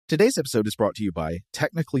Today's episode is brought to you by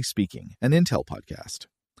Technically Speaking, an Intel podcast.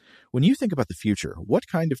 When you think about the future, what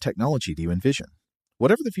kind of technology do you envision?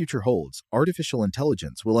 Whatever the future holds, artificial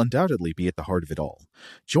intelligence will undoubtedly be at the heart of it all.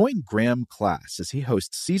 Join Graham Class as he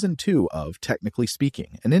hosts Season 2 of Technically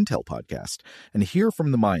Speaking, an Intel podcast, and hear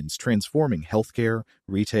from the minds transforming healthcare,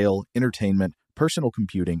 retail, entertainment, personal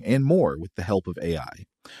computing, and more with the help of AI.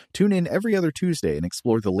 Tune in every other Tuesday and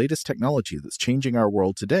explore the latest technology that's changing our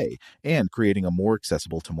world today and creating a more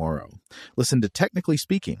accessible tomorrow. Listen to Technically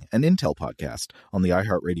Speaking, an Intel podcast on the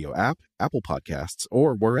iHeartRadio app, Apple Podcasts,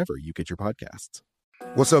 or wherever you get your podcasts.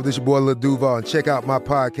 What's up, this your boy Lil Duval, and check out my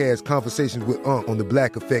podcast, Conversations with Unc, on the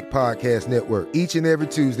Black Effect Podcast Network. Each and every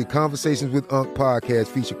Tuesday, Conversations with Unc podcast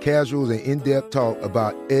feature casuals and in-depth talk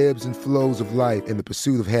about ebbs and flows of life and the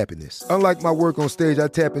pursuit of happiness. Unlike my work on stage, I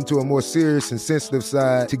tap into a more serious and sensitive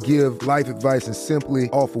side to give life advice and simply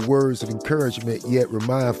offer words of encouragement, yet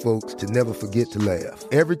remind folks to never forget to laugh.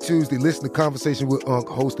 Every Tuesday, listen to Conversations with Unc,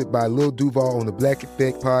 hosted by Lil Duval on the Black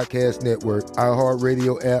Effect Podcast Network,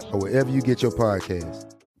 iHeartRadio app, or wherever you get your podcasts.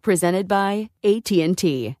 Presented by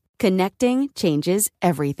AT&T. Connecting changes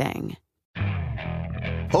everything.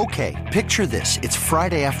 Okay, picture this. It's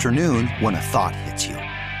Friday afternoon when a thought hits you.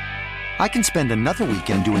 I can spend another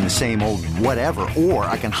weekend doing the same old whatever, or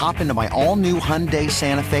I can hop into my all-new Hyundai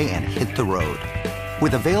Santa Fe and hit the road.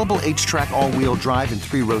 With available H-Track all-wheel drive and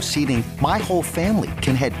 3-row seating, my whole family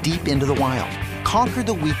can head deep into the wild. Conquer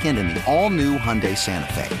the weekend in the all-new Hyundai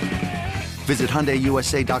Santa Fe. Visit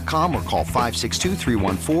HyundaiUSA.com or call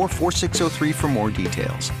 562-314-4603 for more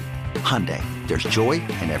details. Hyundai, there's joy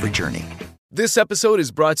in every journey. This episode is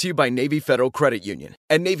brought to you by Navy Federal Credit Union.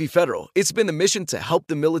 At Navy Federal, it's been the mission to help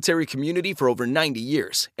the military community for over 90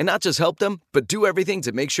 years. And not just help them, but do everything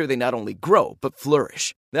to make sure they not only grow, but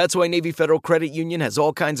flourish. That's why Navy Federal Credit Union has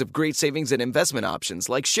all kinds of great savings and investment options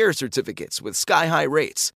like share certificates with sky-high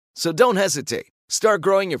rates. So don't hesitate. Start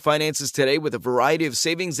growing your finances today with a variety of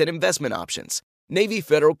savings and investment options. Navy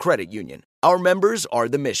Federal Credit Union. Our members are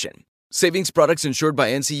the mission. Savings products insured by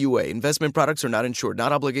NCUA. Investment products are not insured,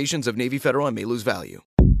 not obligations of Navy Federal and may lose value.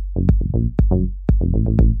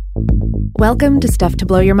 Welcome to Stuff to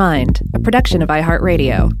Blow Your Mind, a production of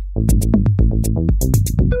iHeartRadio.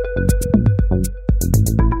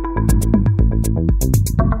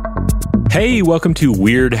 Hey, welcome to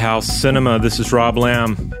Weird House Cinema. This is Rob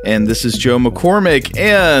Lamb. And this is Joe McCormick.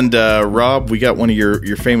 And Rob, we got one of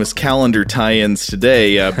your famous calendar tie-ins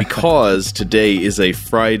today because today is a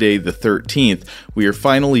Friday the 13th. We are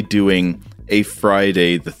finally doing a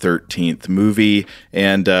Friday the 13th movie.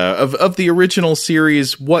 And of the original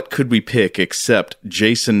series, what could we pick except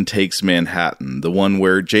Jason Takes Manhattan, the one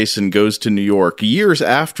where Jason goes to New York years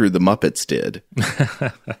after the Muppets did.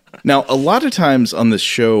 Now, a lot of times on this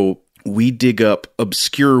show, we dig up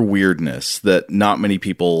obscure weirdness that not many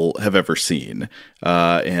people have ever seen,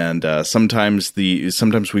 and sometimes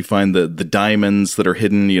we find the diamonds that are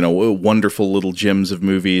hidden, wonderful little gems of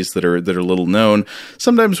movies that are little known.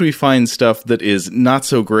 Sometimes we find stuff that is not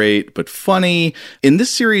so great but funny. In this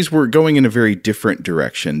series, we're going in a very different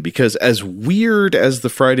direction because as weird as the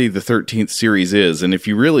Friday the 13th series is, and if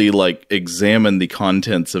you really examine the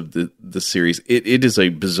contents of the series, it is a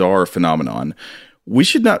bizarre phenomenon. We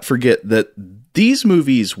should not forget that these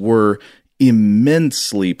movies were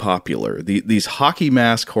immensely popular. These hockey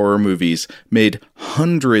mask horror movies made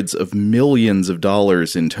hundreds of millions of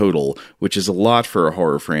dollars in total, which is a lot for a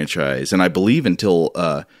horror franchise. And I believe until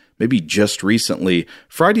maybe just recently,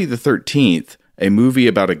 Friday the 13th, a movie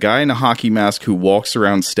about a guy in a hockey mask who walks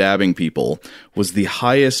around stabbing people, was the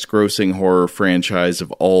highest grossing horror franchise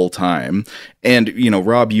of all time. And,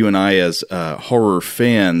 Rob, you and I as horror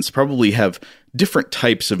fans probably have different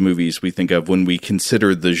types of movies we think of when we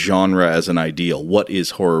consider the genre as an ideal. What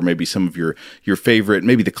is horror? Maybe some of your favorite,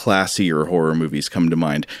 maybe the classier horror movies come to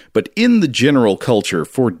mind. But in the general culture,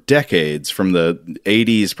 for decades, from the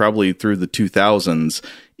 80s probably through the 2000s,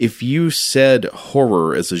 if you said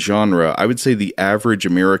horror as a genre, I would say the average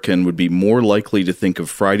American would be more likely to think of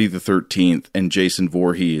Friday the 13th and Jason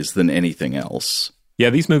Voorhees than anything else.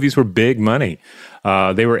 Yeah, these movies were big money.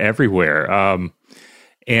 They were everywhere.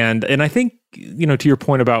 And I think, to your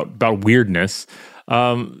point about weirdness,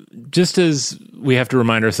 just as we have to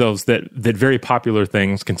remind ourselves that very popular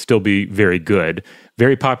things can still be very good,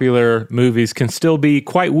 very popular movies can still be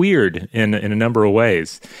quite weird in a number of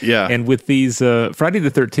ways. Yeah. And with these Friday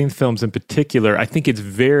the 13th films in particular, I think it's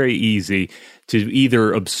very easy to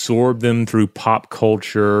either absorb them through pop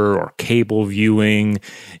culture or cable viewing,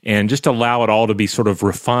 and just allow it all to be sort of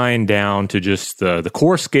refined down to just the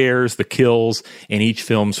core scares, the kills, and each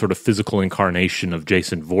film's sort of physical incarnation of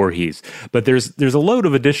Jason Voorhees. But there's a load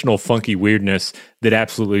of additional funky weirdness that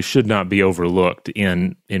absolutely should not be overlooked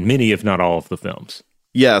in many, if not all, of the films.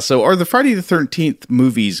 Yeah, so are the Friday the 13th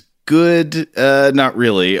movies good? Not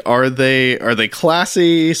really. Are they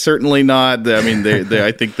classy? Certainly not. I mean, they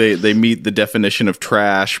I think they meet the definition of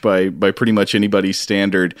trash by pretty much anybody's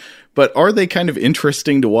standard. But are they kind of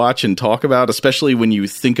interesting to watch and talk about, especially when you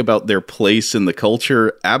think about their place in the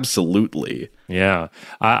culture? Absolutely. Yeah.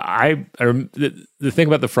 The thing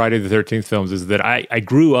about the Friday the 13th films is that I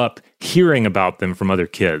grew up hearing about them from other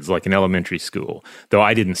kids, like in elementary school, though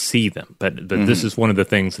I didn't see them. But this is one of the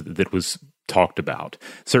things that was talked about.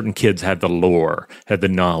 Certain kids had the lore, had the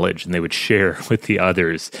knowledge, and they would share with the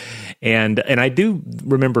others. And I do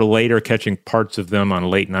remember later catching parts of them on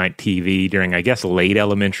late night TV during, I guess, late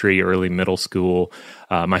elementary, early middle school.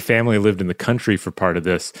 My family lived in the country for part of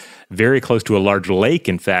this, very close to a large lake,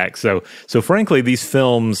 in fact. So frankly, these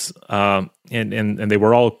films, and they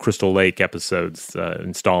were all Crystal Lake episodes,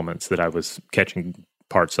 installments that I was catching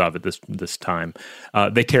parts of at this time.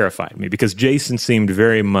 They terrified me because Jason seemed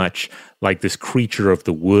very much like this creature of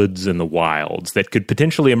the woods and the wilds that could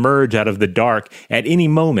potentially emerge out of the dark at any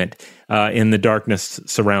moment in the darkness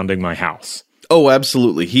surrounding my house. Oh,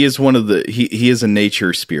 absolutely. He is one of the he is a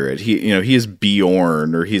nature spirit. He is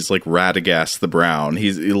Bjorn, or he's like Radagast the Brown.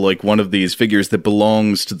 He's like one of these figures that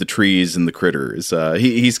belongs to the trees and the critters.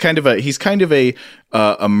 He's kind of a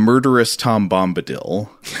murderous Tom Bombadil.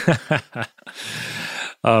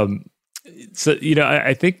 So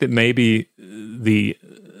I think that maybe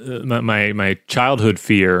my childhood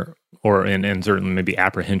fear and certainly maybe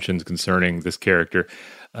apprehensions concerning this character,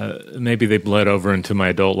 maybe they bled over into my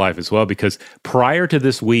adult life as well, because prior to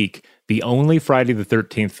this week, the only Friday the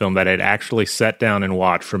 13th film that I'd actually sat down and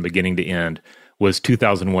watched from beginning to end was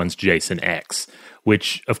 2001's Jason X,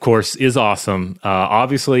 which of course is awesome.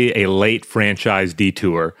 Obviously a late franchise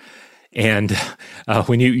detour. And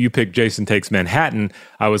when you picked Jason Takes Manhattan,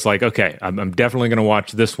 I was like, okay, I'm definitely going to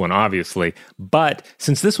watch this one, obviously. But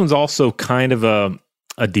since this one's also kind of a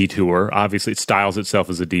detour, obviously it styles itself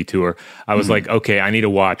as a detour, I was like, okay, I need to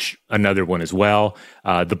watch another one as well.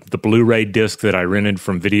 The Blu-ray disc that I rented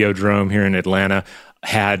from Videodrome here in Atlanta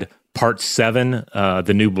had Part 7,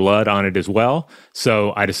 The New Blood, on it as well.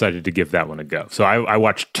 So I decided to give that one a go. So I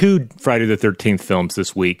watched 2 Friday the 13th films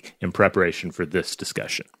this week in preparation for this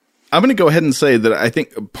discussion. I'm going to go ahead and say that I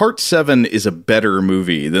think Part 7 is a better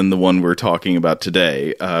movie than the one we're talking about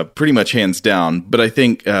today, pretty much hands down. But I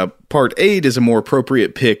think Part 8 is a more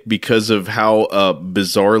appropriate pick because of how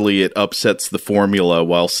bizarrely it upsets the formula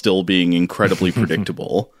while still being incredibly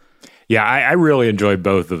predictable. Yeah, I really enjoyed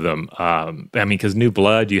both of them. I mean, because New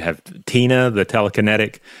Blood, you have Tina, the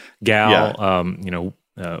telekinetic gal,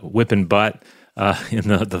 whipping butt. In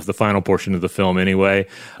the final portion of the film anyway.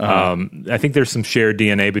 I think there's some shared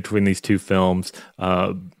DNA between these two films,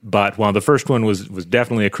 but while the first one was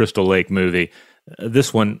definitely a Crystal Lake movie,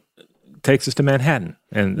 this one takes us to Manhattan,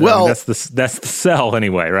 and that's the sell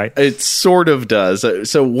anyway, right? It sort of does.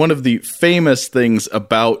 So one of the famous things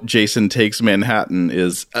about Jason Takes Manhattan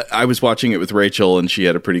is, I was watching it with Rachel, and she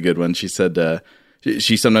had a pretty good one. She said,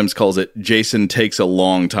 she sometimes calls it Jason Takes a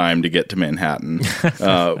Long Time to Get to Manhattan,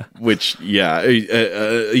 which,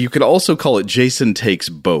 you could also call it Jason Takes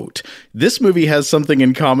Boat. This movie has something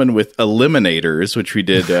in common with Eliminators, which we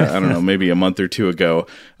did, I don't know, maybe a month or two ago,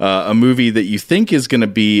 a movie that you think is going to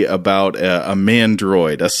be about a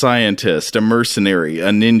mandroid, a scientist, a mercenary, a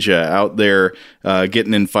ninja out there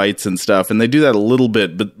getting in fights and stuff. And they do that a little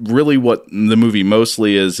bit, but really what the movie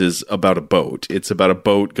mostly is about a boat. It's about a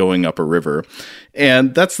boat going up a river.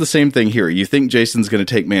 And that's the same thing here. You think Jason's going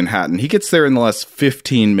to take Manhattan. He gets there in the last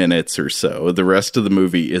 15 minutes or so. The rest of the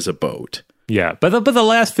movie is a boat. Yeah, but the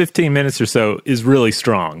last 15 minutes or so is really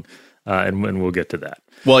strong, and we'll get to that.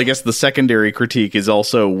 Well, I guess the secondary critique is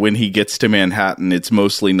also when he gets to Manhattan, it's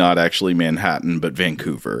mostly not actually Manhattan, but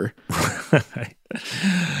Vancouver.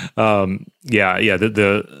 There's a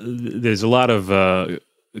lot of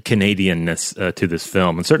Canadianness to this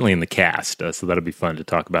film, and certainly in the cast, so that'll be fun to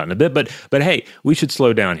talk about in a bit. But hey, we should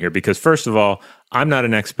slow down here, because first of all, I'm not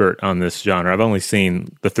an expert on this genre. I've only seen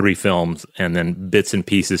the 3 films and then bits and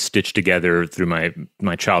pieces stitched together through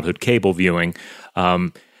my childhood cable viewing.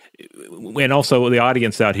 And also the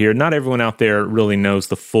audience out here, not everyone out there really knows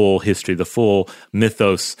the full history, the full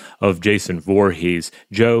mythos of Jason Voorhees.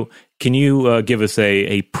 Joe, can you give us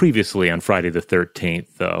a previously on Friday the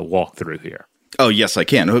 13th walkthrough here? Oh, yes, I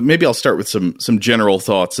can. Maybe I'll start with some general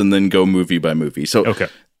thoughts and then go movie by movie. So Okay.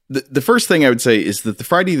 The first thing I would say is that the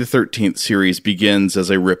Friday the 13th series begins as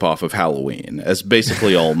a ripoff of Halloween, as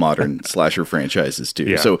basically all modern slasher franchises do.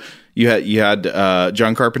 Yeah. So you had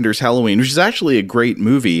John Carpenter's Halloween, which is actually a great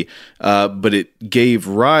movie, but it gave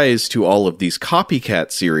rise to all of these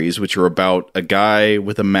copycat series, which are about a guy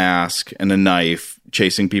with a mask and a knife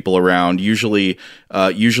chasing people around, usually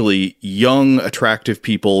young, attractive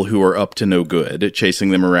people who are up to no good, chasing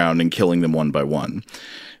them around and killing them one by one.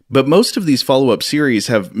 But most of these follow-up series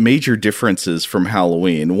have major differences from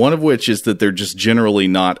Halloween, one of which is that they're just generally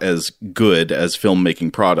not as good as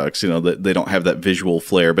filmmaking products, that they don't have that visual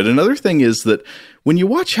flair. But another thing is that when you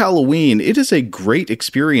watch Halloween, it is a great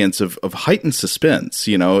experience of heightened suspense.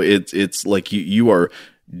 It's like you are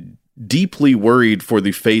deeply worried for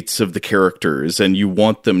the fates of the characters and you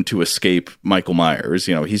want them to escape Michael Myers.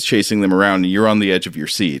 He's chasing them around and you're on the edge of your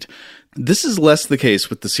seat. This is less the case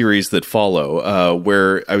with the series that follow,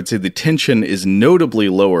 where I would say the tension is notably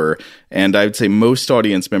lower, and I would say most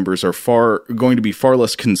audience members are going to be far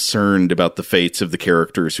less concerned about the fates of the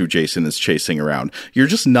characters who Jason is chasing around. You're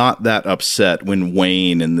just not that upset when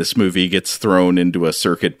Wayne in this movie gets thrown into a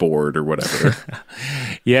circuit board or whatever.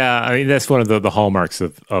 Yeah, I mean, that's one of the hallmarks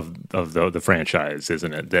of the franchise,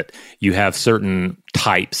 isn't it? That you have certain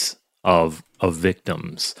types of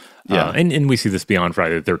victims. Yeah. And we see this beyond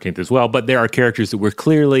Friday the 13th as well, but there are characters that we're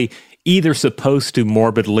clearly either supposed to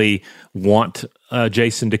morbidly want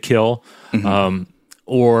Jason to kill,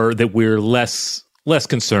 or that we're less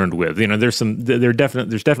concerned with. There's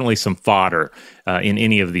definitely some fodder in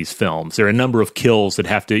any of these films. There are a number of kills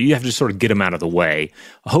that you have to sort of get them out of the way,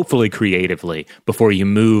 hopefully creatively, before you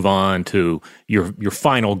move on to your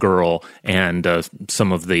final girl and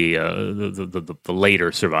some of the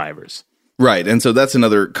later survivors. Right, and so that's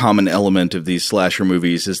another common element of these slasher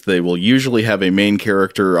movies is they will usually have a main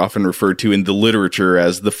character, often referred to in the literature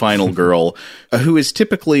as the final girl, who is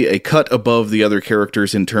typically a cut above the other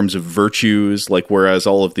characters in terms of virtues, like whereas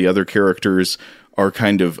all of the other characters are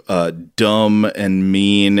kind of dumb and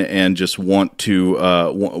mean and just want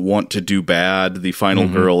to do bad. The final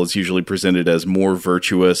girl is usually presented as more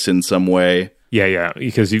virtuous in some way. Yeah,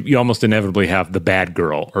 because you almost inevitably have the bad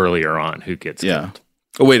girl earlier on who gets killed.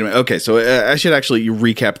 Oh, wait a minute. Okay, so I should actually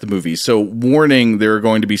recap the movie. So, warning, there are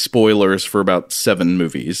going to be spoilers for about 7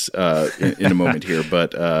 movies in a moment here.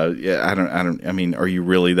 But I mean, are you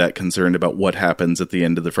really that concerned about what happens at the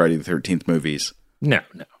end of the Friday the 13th movies? No.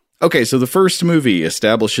 Okay, so the first movie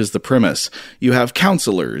establishes the premise. You have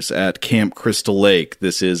counselors at Camp Crystal Lake.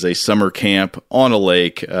 This is a summer camp on a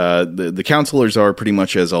lake. The counselors are pretty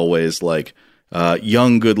much, as always, like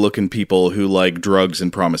young, good-looking people who like drugs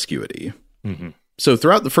and promiscuity. Mm-hmm. So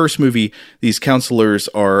throughout the first movie, these counselors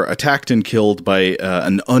are attacked and killed by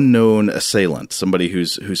an unknown assailant, somebody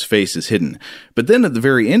whose face is hidden. But then at the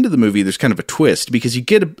very end of the movie, there's kind of a twist because you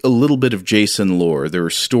get a little bit of Jason lore. There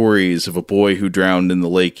are stories of a boy who drowned in the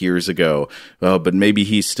lake years ago, but maybe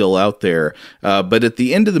he's still out there. But at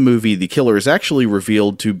the end of the movie, the killer is actually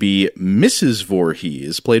revealed to be Mrs.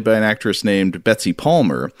 Voorhees, played by an actress named Betsy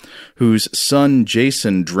Palmer, whose son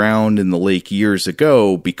Jason drowned in the lake years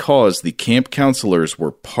ago because the camp counselors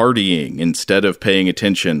were partying instead of paying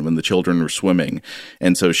attention when the children were swimming.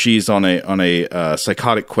 And so she's on a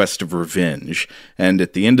psychotic quest of revenge. And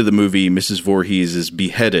at the end of the movie, Mrs. Voorhees is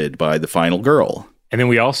beheaded by the final girl. And then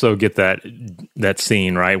we also get that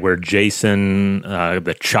scene, right, where Jason,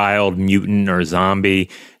 the child mutant or zombie,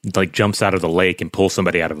 like jumps out of the lake and pulls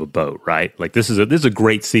somebody out of a boat, right? Like this is a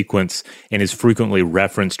great sequence and is frequently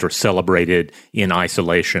referenced or celebrated in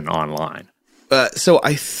isolation online. So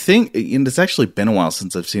I think, and it's actually been a while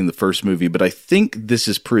since I've seen the first movie, but I think this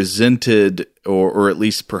is presented or at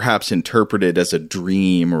least perhaps interpreted as a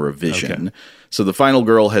dream or a vision. Okay. So the final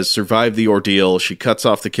girl has survived the ordeal. She cuts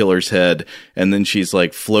off the killer's head, and then she's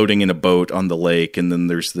like floating in a boat on the lake. And then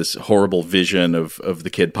there's this horrible vision of the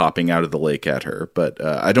kid popping out of the lake at her. But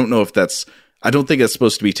I don't know if I don't think it's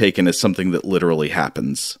supposed to be taken as something that literally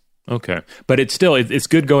happens. Okay. But it's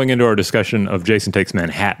good going into our discussion of Jason Takes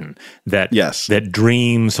Manhattan, that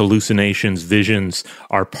dreams, hallucinations, visions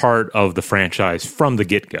are part of the franchise from the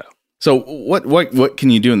get-go. So what can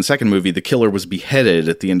you do in the second movie? The killer was beheaded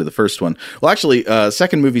at the end of the first one. Well, actually,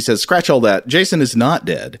 second movie says, scratch all that. Jason is not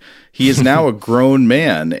dead. He is now a grown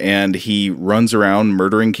man, and he runs around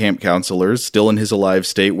murdering camp counselors, still in his alive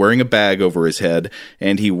state, wearing a bag over his head,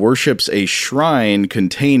 and he worships a shrine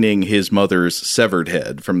containing his mother's severed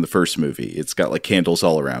head from the first movie. It's got like candles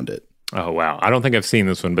all around it. Oh, wow. I don't think I've seen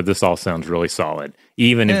this one, but this all sounds really solid,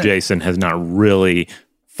 even if Jason has not really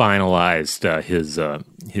finalized his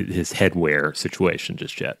headwear situation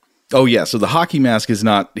just yet. Oh, yeah. So the hockey mask is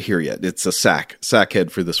not here yet. It's a sack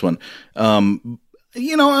head for this one. I'm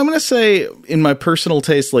going to say, in my personal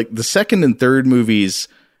taste, like the second and third movies,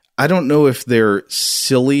 I don't know if they're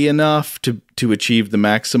silly enough to achieve the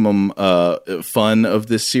maximum fun of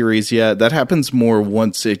this series yet. That happens more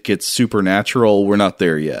once it gets supernatural. We're not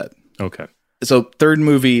there yet. Okay. So third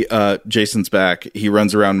movie, Jason's back. He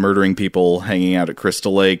runs around murdering people, hanging out at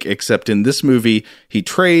Crystal Lake, except in this movie, he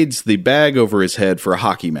trades the bag over his head for a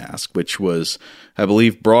hockey mask, which was, I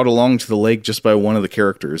believe, brought along to the lake just by one of the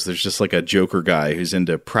characters. There's just like a Joker guy who's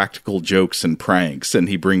into practical jokes and pranks, and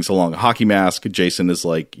he brings along a hockey mask. Jason is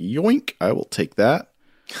like, yoink, I will take that.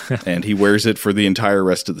 And he wears it for the entire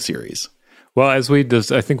rest of the series. Well, I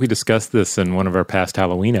think we discussed this in one of our past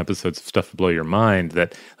Halloween episodes of Stuff to Blow Your Mind,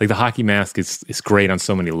 that like the hockey mask is great on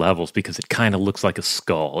so many levels because it kind of looks like a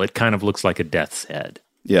skull. It kind of looks like a death's head.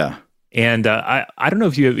 Yeah. And I don't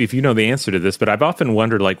know if you know the answer to this, but I've often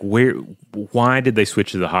wondered, like, why did they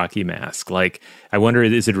switch to the hockey mask? Like, I wonder,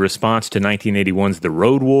 is it a response to 1981's The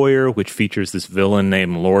Road Warrior, which features this villain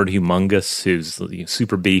named Lord Humongous, who's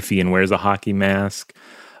super beefy and wears a hockey mask?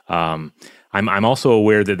 I'm also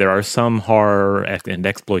aware that there are some horror and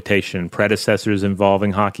exploitation predecessors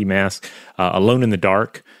involving hockey masks. Alone in the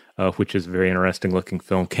Dark, which is a very interesting looking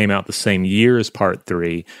film, came out the same year as Part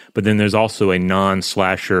 3. But then there's also a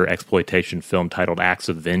non-slasher exploitation film titled Acts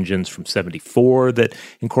of Vengeance from '74 that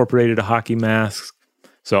incorporated a hockey mask.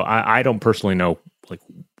 So I don't personally know like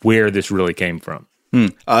where this really came from.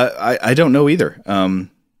 I don't know either.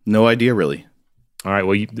 No idea, really. All right.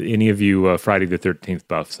 Well, any of you Friday the 13th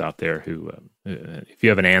buffs out there who, if you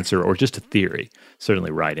have an answer or just a theory,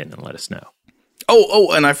 certainly write in and let us know.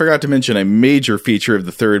 Oh, and I forgot to mention a major feature of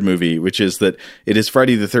the third movie, which is that it is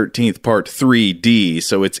Friday the 13th Part 3D,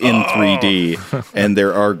 so it's in 3D, and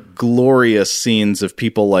there are glorious scenes of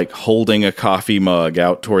people like holding a coffee mug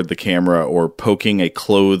out toward the camera or poking a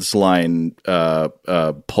clothesline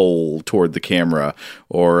pole toward the camera,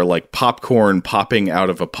 or like popcorn popping out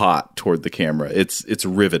of a pot toward the camera. It's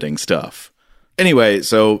riveting stuff. Anyway,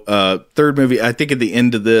 so third movie, I think at the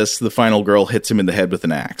end of this, the final girl hits him in the head with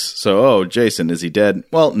an axe. So, Jason, is he dead?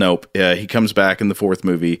 Well, nope. He comes back in the fourth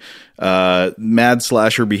movie. Mad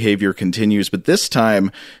slasher behavior continues, but this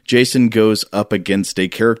time, Jason goes up against a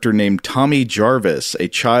character named Tommy Jarvis, a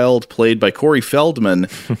child played by Corey Feldman,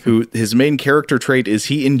 who his main character trait is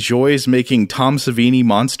he enjoys making Tom Savini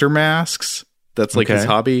monster masks. That's like his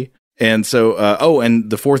hobby. And so, and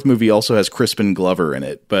the fourth movie also has Crispin Glover in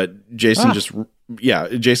it, but Jason just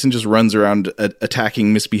runs around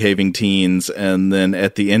attacking misbehaving teens, and then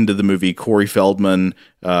at the end of the movie, Corey Feldman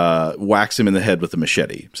whacks him in the head with a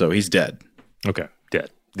machete, so he's dead. Okay, dead.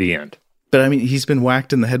 The end. But I mean, he's been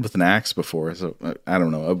whacked in the head with an axe before, so I don't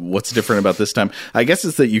know what's different about this time. I guess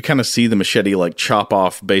it's that you kind of see the machete like chop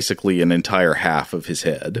off basically an entire half of his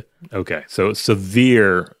head. Okay, so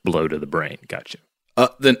severe blow to the brain. Gotcha.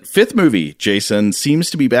 Then fifth movie, Jason seems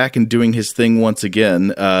to be back and doing his thing once again.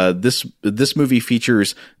 This movie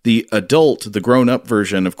features the grown-up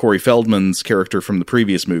version of Corey Feldman's character from the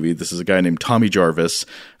previous movie. This is a guy named Tommy Jarvis.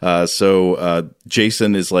 So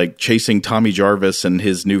Jason is like chasing Tommy Jarvis and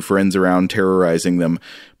his new friends around, terrorizing them.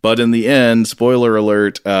 But in the end, spoiler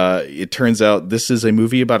alert, it turns out this is a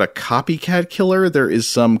movie about a copycat killer. There is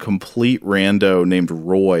some complete rando named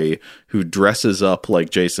Roy who dresses up like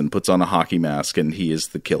Jason, puts on a hockey mask, and he is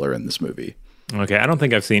the killer in this movie. Okay, I don't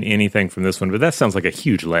think I've seen anything from this one, but that sounds like a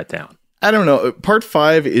huge letdown. I don't know. Part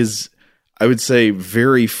 5 is, I would say,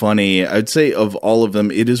 very funny. I'd say of all of them,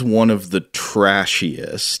 it is one of the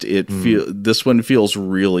trashiest. This one feels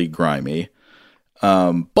really grimy.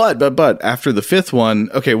 But after the fifth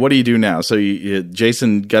one, okay, what do you do now? So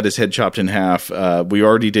Jason got his head chopped in half. We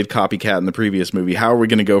already did Copycat in the previous movie. How are we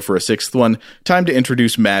going to go for a sixth one? Time to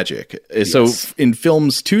introduce magic. Yes. So in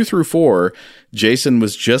films 2 through 4, Jason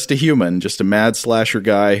was just a human, just a mad slasher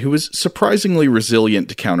guy who was surprisingly resilient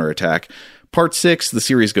to counterattack. Part 6, the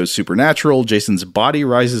series goes supernatural. Jason's body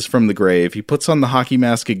rises from the grave. He puts on the hockey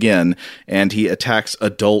mask again, and he attacks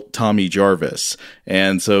adult Tommy Jarvis.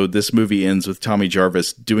 And so this movie ends with Tommy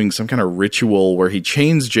Jarvis doing some kind of ritual where he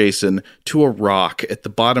chains Jason to a rock at the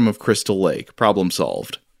bottom of Crystal Lake. Problem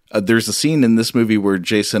solved. There's a scene in this movie where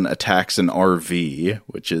Jason attacks an RV,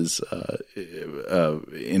 which is an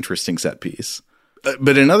interesting set piece.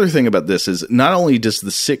 But another thing about this is not only does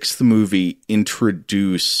the sixth movie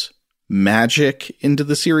introduce magic into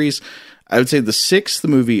the series, I would say the sixth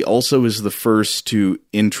movie also is the first to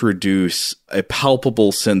introduce a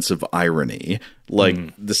palpable sense of irony.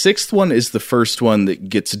 Like, the sixth one is the first one that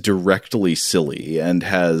gets directly silly and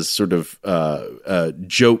has sort of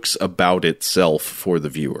jokes about itself for the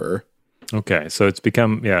viewer. Okay, so it's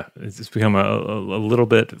become a little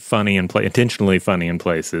bit funny and intentionally funny in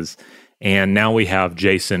places, and now we have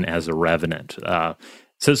Jason as a revenant.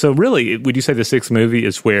 So really, would you say the sixth movie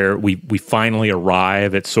is where we finally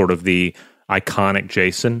arrive at sort of the iconic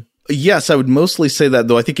Jason? Yes, I would mostly say that,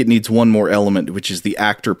 though I think it needs one more element, which is the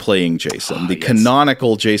actor playing Jason. The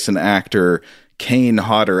canonical Jason actor, Kane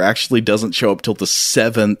Hodder, actually doesn't show up till the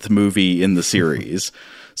seventh movie in the series.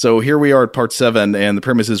 So here we are at part 7, and the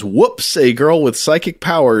premise is, whoops, a girl with psychic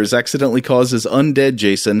powers accidentally causes undead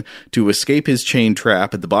Jason to escape his chain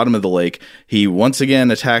trap at the bottom of the lake. He once again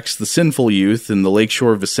attacks the sinful youth in the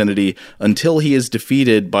lakeshore vicinity until he is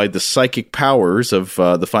defeated by the psychic powers of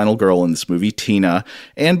the final girl in this movie, Tina,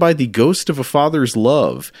 and by the ghost of a father's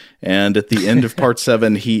love. And at the end of part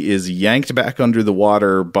 7, he is yanked back under the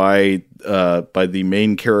water by the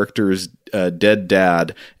main character's dead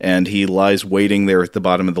dad, and he lies waiting there at the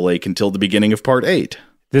bottom of the lake until the beginning of part 8.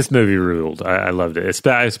 This movie ruled. I loved it.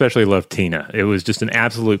 I especially loved Tina. It was just an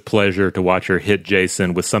absolute pleasure to watch her hit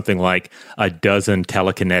Jason with something like a dozen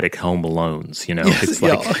telekinetic Home Alones. You know, it's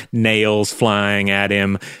like nails flying at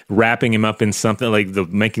him, wrapping him up in something like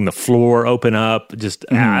making the floor open up. Just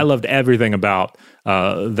I loved everything about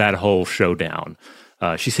that whole showdown.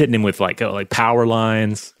 She's hitting him with like power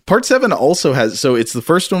lines. Part 7 also has, so it's the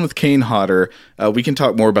first one with Kane Hodder. We can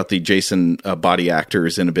talk more about the Jason body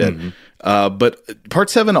actors in a bit. But part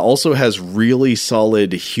 7 also has really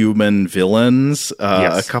solid human villains.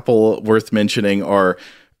 A couple worth mentioning are,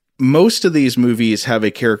 most of these movies have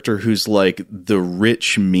a character who's like the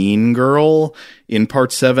rich mean girl. In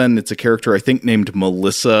part 7, it's a character I think named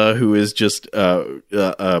Melissa, who is just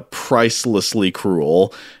pricelessly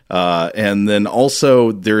cruel. And then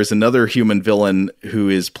also there is another human villain who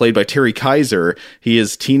is played by Terry Kaiser. He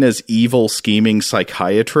is Tina's evil, scheming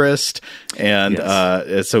psychiatrist. And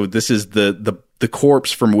so this is the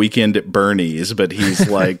corpse from Weekend at Bernie's, but he's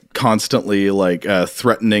like constantly like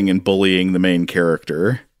threatening and bullying the main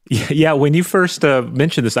character. Yeah, when you first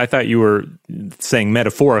mentioned this, I thought you were saying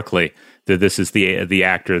metaphorically that this is the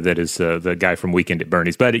actor that is the guy from Weekend at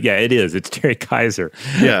Bernie's. But yeah, it is. It's Terry Kaiser.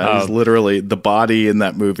 Yeah, he's literally the body in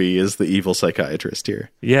that movie is the evil psychiatrist here.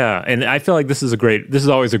 Yeah, and I feel like this is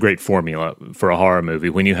always a great formula for a horror movie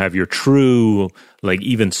when you have your true, like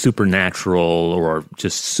even supernatural or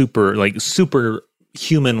just super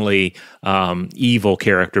humanly evil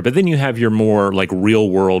character, but then you have your more like real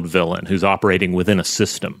world villain who's operating within a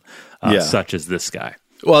system such as this guy.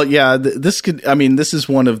 Well, yeah, this is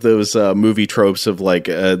one of those movie tropes of like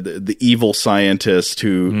the evil scientist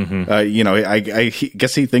who, I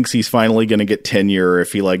guess he thinks he's finally going to get tenure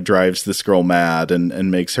if he like drives this girl mad and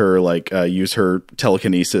makes her like use her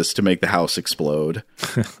telekinesis to make the house explode.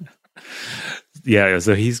 Yeah,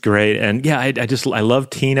 so he's great. And yeah, I love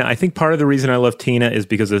Tina. I think part of the reason I love Tina is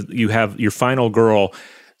because you have your final girl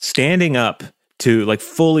standing up to, like,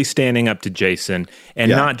 fully standing up to Jason and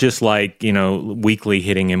not just like, weakly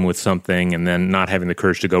hitting him with something and then not having the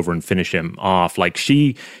courage to go over and finish him off. Like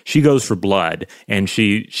she goes for blood and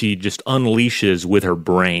she just unleashes with her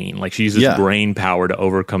brain. Like she uses brain power to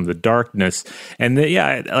overcome the darkness. And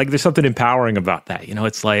like there's something empowering about that.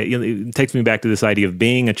 It's like, it takes me back to this idea of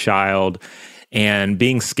being a child and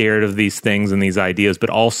being scared of these things and these ideas, but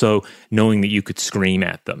also knowing that you could scream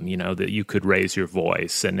at them, that you could raise your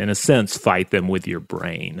voice and, in a sense, fight them with your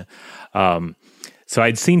brain. So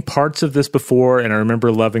I'd seen parts of this before, and I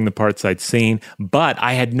remember loving the parts I'd seen, but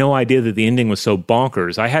I had no idea that the ending was so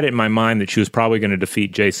bonkers. I had it in my mind that she was probably going to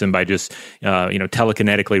defeat Jason by just,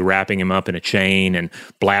 telekinetically wrapping him up in a chain and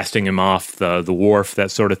blasting him off the wharf,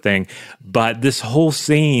 that sort of thing. But this whole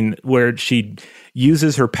scene where she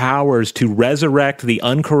uses her powers to resurrect the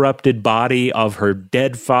uncorrupted body of her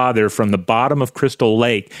dead father from the bottom of Crystal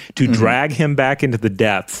Lake to drag him back into the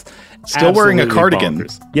depths. Still wearing a cardigan.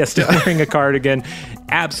 Bonkers. Yes, still wearing a cardigan.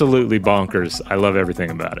 Absolutely bonkers. I love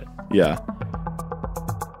everything about it. Yeah.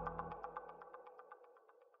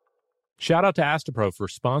 Shout out to Astapro for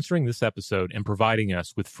sponsoring this episode and providing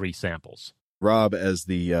us with free samples. Rob, as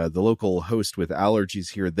the local host with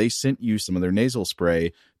allergies here, they sent you some of their nasal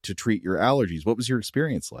spray to treat your allergies. What was your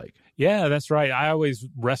experience like? Yeah, that's right. I always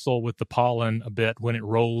wrestle with the pollen a bit when it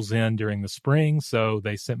rolls in during the spring, so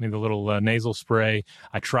they sent me the little nasal spray.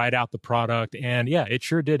 I tried out the product, and yeah, it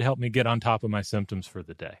sure did help me get on top of my symptoms for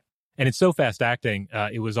the day. And it's so fast-acting,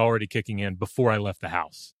 it was already kicking in before I left the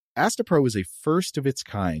house. Astapro is a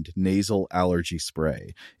first-of-its-kind nasal allergy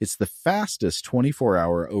spray. It's the fastest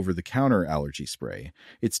 24-hour over-the-counter allergy spray.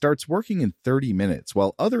 It starts working in 30 minutes,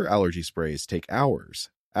 while other allergy sprays take hours.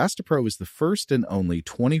 Astapro is the first and only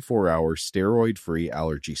 24-hour steroid-free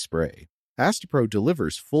allergy spray. Astepro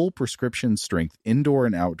delivers full prescription-strength indoor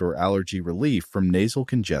and outdoor allergy relief from nasal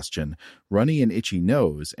congestion, runny and itchy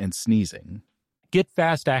nose, and sneezing. Get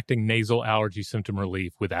fast-acting nasal allergy symptom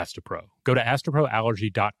relief with Astepro. Go to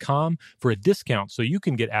asteproallergy.com for a discount so you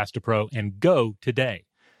can get Astepro and go today.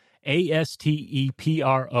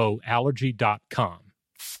 ASTEPRO allergy.com.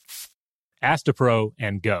 Astepro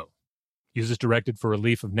and go. Use as directed for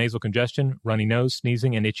relief of nasal congestion, runny nose,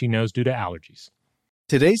 sneezing, and itchy nose due to allergies.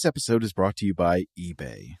 Today's episode is brought to you by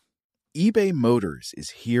eBay. eBay Motors is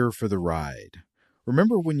here for the ride.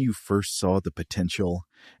 Remember when you first saw the potential?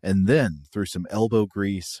 And then, through some elbow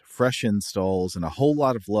grease, fresh installs, and a whole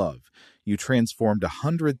lot of love, you transformed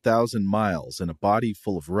 100,000 miles and a body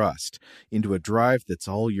full of rust into a drive that's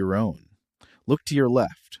all your own. Look to your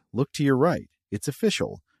left. Look to your right. It's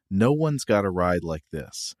official. No one's got a ride like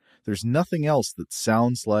this. There's nothing else that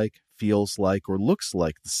sounds like, feels like, or looks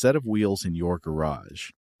like the set of wheels in your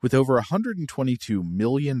garage. With over 122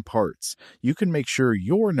 million parts, you can make sure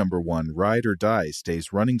your number one ride or die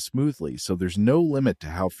stays running smoothly so there's no limit to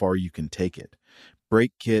how far you can take it.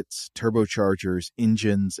 Brake kits, turbochargers,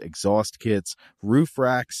 engines, exhaust kits, roof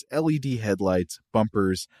racks, LED headlights,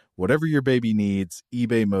 bumpers, whatever your baby needs,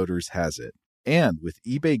 eBay Motors has it. And with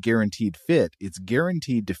eBay Guaranteed Fit, it's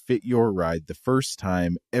guaranteed to fit your ride the first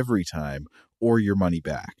time, every time, or your money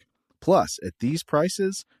back. Plus, at these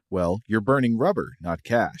prices, well, you're burning rubber, not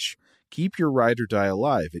cash. Keep your ride or die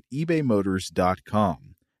alive at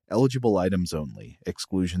ebaymotors.com. Eligible items only.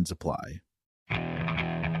 Exclusions apply.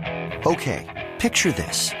 Okay, picture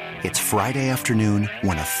this. It's Friday afternoon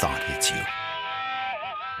when a thought hits you.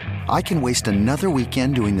 I can waste another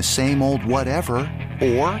weekend doing the same old whatever,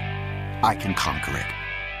 or I can conquer it.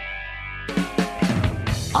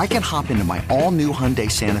 I can hop into my all-new Hyundai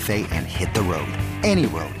Santa Fe and hit the road. Any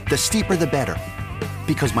road. The steeper, the better.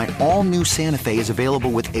 Because my all-new Santa Fe is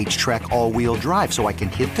available with H-Track all-wheel drive, so I can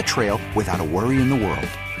hit the trail without a worry in the world.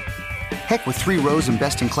 Heck, with 3 rows and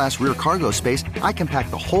best-in-class rear cargo space, I can pack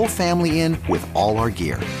the whole family in with all our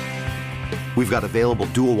gear. We've got available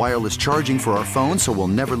dual wireless charging for our phones, so we'll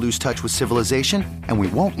never lose touch with civilization, and we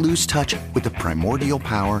won't lose touch with the primordial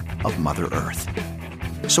power of Mother Earth.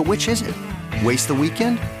 So which is it? Waste the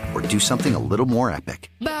weekend or do something a little more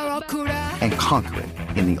epic? And conquer it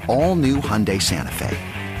in the all-new Hyundai Santa Fe.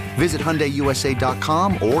 Visit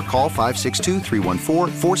HyundaiUSA.com or call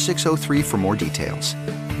 562-314-4603 for more details.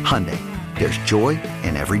 Hyundai, there's joy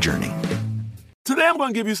in every journey. Today I'm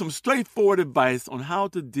going to give you some straightforward advice on how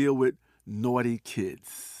to deal with naughty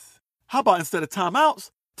kids. How about instead of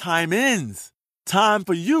timeouts, time-ins? Time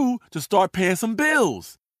for you to start paying some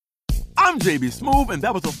bills. I'm JB Smoove, and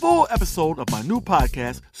that was a full episode of my new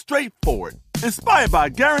podcast, Straightforward, inspired by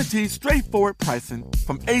guaranteed straightforward pricing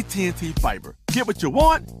from AT&T Fiber. Get what you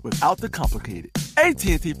want without the complicated.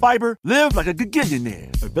 AT&T Fiber, live like a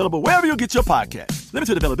gigillionaire. Available wherever you get your podcasts.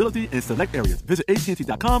 Limited availability in select areas. Visit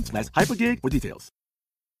AT&T.com/hypergig for details.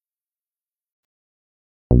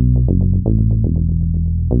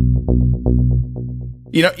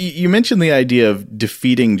 You know, you mentioned the idea of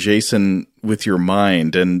defeating Jason with your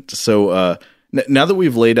mind. And so now that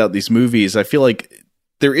we've laid out these movies, I feel like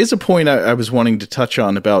there is a point I was wanting to touch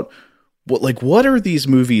on about what are these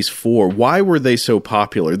movies for? Why were they so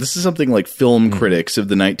popular? This is something like film critics of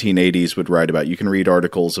the 1980s would write about. You can read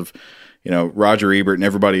articles of, Roger Ebert and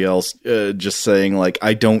everybody else just saying, like,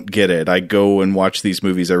 I don't get it. I go and watch these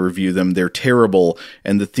movies. I review them. They're terrible.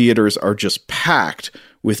 And the theaters are just packed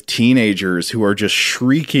with teenagers who are just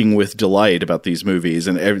shrieking with delight about these movies.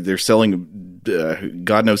 And they're selling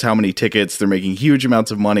God knows how many tickets. They're making huge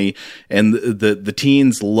amounts of money. And the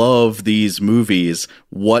teens love these movies.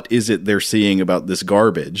 What is it they're seeing about this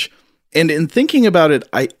garbage? And in thinking about it,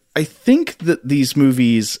 I think that these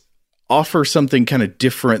movies offer something kind of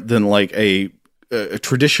different than like a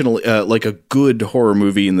traditional, like a good horror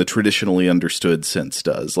movie in the traditionally understood sense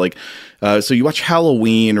does. Like, so you watch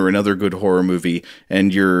Halloween or another good horror movie,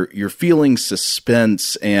 and you're feeling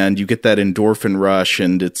suspense, and you get that endorphin rush,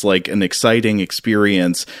 and it's like an exciting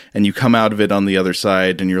experience, and you come out of it on the other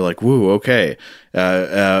side, and you're like, woo, okay.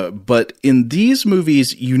 But in these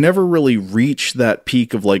movies, you never really reach that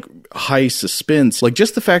peak of like high suspense. Like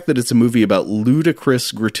just the fact that it's a movie about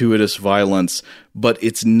ludicrous, gratuitous violence, but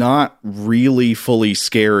it's not really fully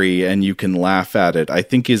scary and you can laugh at it, I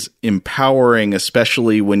think is empowering,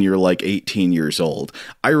 especially when you're like 18 years old.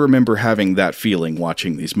 I remember having that feeling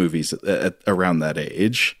watching these movies at around that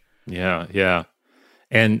age. Yeah.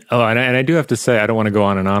 And I do have to say, I don't want to go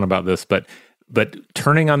on and on about this, but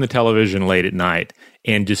turning on the television late at night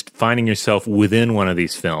and just finding yourself within one of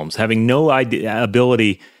these films, having no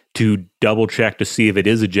ability to double check to see if it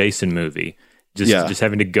is a Jason movie, just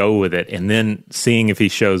having to go with it, and then seeing if he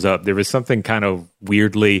shows up. There was something kind of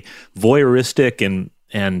weirdly voyeuristic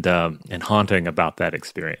and haunting about that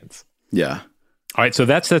experience. Yeah. All right, so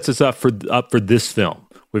that sets us up for this film.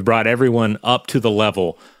 We've brought everyone up to the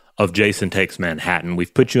level of Jason Takes Manhattan.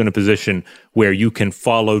 We've put you in a position where you can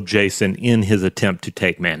follow Jason in his attempt to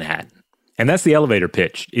take Manhattan. And that's the elevator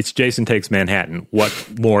pitch. It's Jason Takes Manhattan.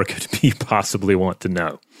 What more could he possibly want to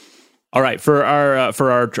know? All right, for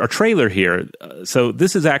our trailer here, so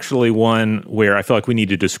this is actually one where I feel like we need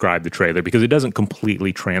to describe the trailer because it doesn't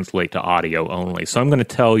completely translate to audio only. So I'm going to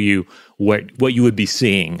tell you what you would be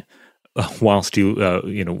seeing whilst you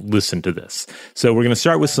listen to this. So we're going to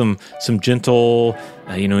start with some gentle,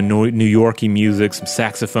 New York-y music, some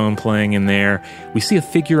saxophone playing in there. We see a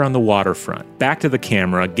figure on the waterfront, back to the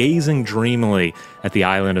camera, gazing dreamily at the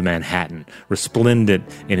island of Manhattan, resplendent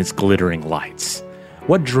in its glittering lights.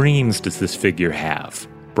 What dreams does this figure have?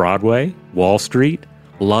 Broadway? Wall Street?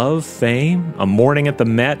 Love? Fame? A morning at the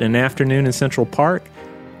Met and an afternoon in Central Park?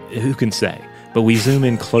 Who can say? But we zoom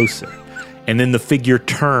in closer. And then the figure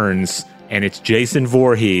turns, and it's Jason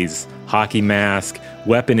Voorhees, hockey mask,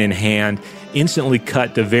 weapon in hand, instantly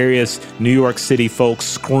cut to various New York City folks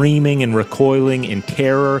screaming and recoiling in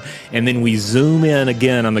terror. And then we zoom in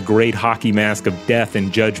again on the great hockey mask of death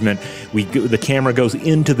and judgment. The camera goes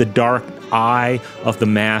into the dark eye of the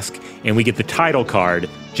mask, and we get the title card,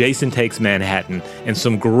 Jason Takes Manhattan, and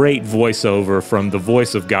some great voiceover from the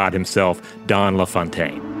voice of God himself, Don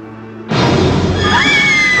LaFontaine.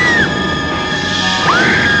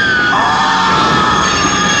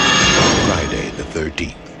 Friday the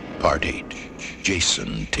 13th, Part 8.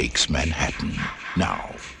 Jason Takes Manhattan.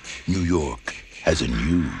 Now, New York has a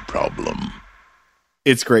new problem.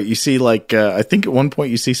 It's great. You see, I think at one point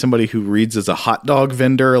you see somebody who reads as a hot dog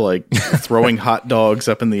vendor, throwing hot dogs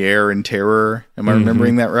up in the air in terror. Am I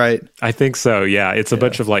remembering that right? I think so, yeah. It's a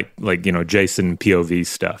bunch of Jason POV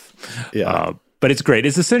stuff. Yeah. But it's great.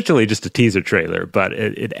 It's essentially just a teaser trailer, but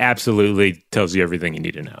it absolutely tells you everything you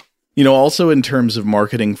need to know. Also in terms of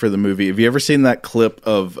marketing for the movie, have you ever seen that clip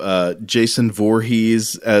of Jason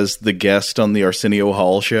Voorhees as the guest on the Arsenio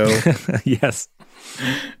Hall show? Yes.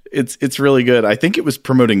 It's really good. I think it was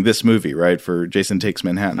promoting this movie, right, for Jason Takes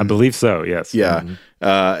Manhattan. I believe so, yes. Yeah. Mm-hmm.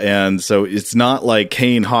 And so it's not like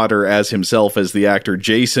Kane Hodder as himself as the actor.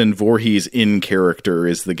 Jason Voorhees in character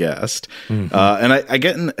is the guest. Mm-hmm.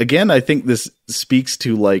 And I think this speaks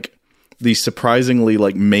to the surprisingly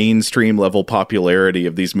mainstream level popularity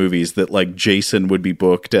of these movies that Jason would be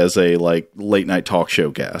booked as a late night talk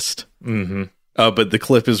show guest. Mm-hmm. But the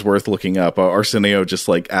clip is worth looking up. Arsenio just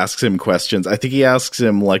asks him questions. I think he asks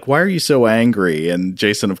him why are you so angry? And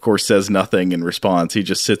Jason, of course, says nothing in response. He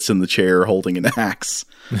just sits in the chair holding an axe.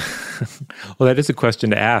 Well, that is a question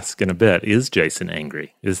to ask in a bit. Is Jason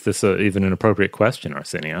angry? Is this even an appropriate question,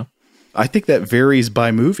 Arsenio? I think that varies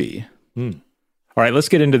by movie. All right, let's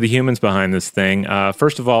get into the humans behind this thing.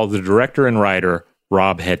 First of all, the director and writer,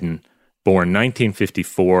 Rob Hedden, born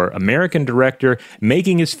 1954, American director,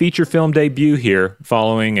 making his feature film debut here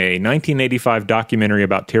following a 1985 documentary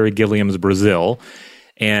about Terry Gilliam's Brazil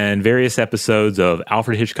and various episodes of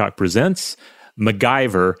Alfred Hitchcock Presents,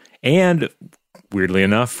 MacGyver, and, weirdly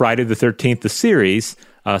enough, Friday the 13th, the series.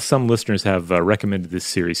 Some listeners have recommended this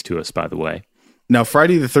series to us, by the way. Now,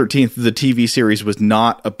 Friday the 13th, the TV series, was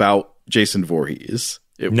not about Jason Voorhees.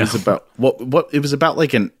 It was about what it was about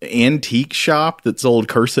an antique shop that sold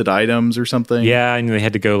cursed items or something. Yeah, and they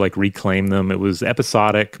had to go reclaim them. It was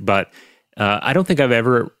episodic, but I don't think I've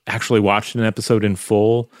ever actually watched an episode in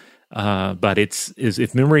full. But it's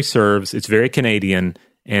if memory serves, it's very Canadian,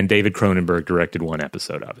 and David Cronenberg directed one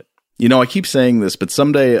episode of it. I keep saying this, but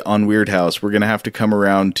someday on Weird House, we're going to have to come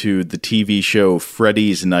around to the TV show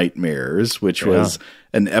Freddy's Nightmares, which was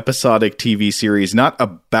an episodic TV series, not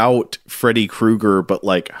about Freddy Krueger, but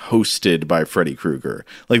hosted by Freddy Krueger.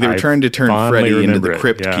 They were trying to turn Freddy into the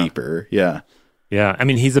Crypt Keeper. Yeah. Yeah. I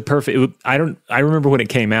mean, he's a perfect... I remember when it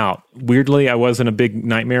came out. Weirdly, I wasn't a big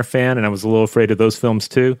Nightmare fan, and I was a little afraid of those films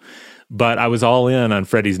too. But I was all in on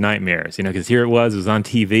Freddy's Nightmares, because here it was on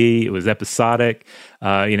TV, it was episodic,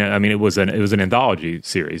 it was an anthology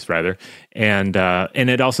series rather, and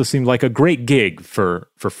it also seemed like a great gig for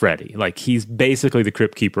Freddy. He's basically the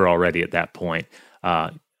Crypt Keeper already at that point.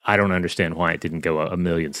 I don't understand why it didn't go a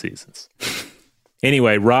million seasons.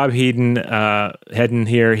 Anyway, Rob Hedden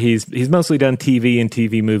here, he's mostly done TV and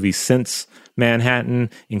TV movies since Manhattan,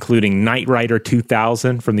 including Knight Rider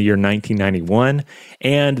 2000 from the year 1991,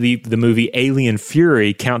 and the movie Alien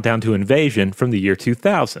Fury, Countdown to Invasion from the year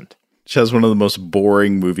 2000. Which has one of the most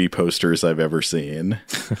boring movie posters I've ever seen.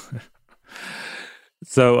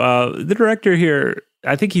 So the director here,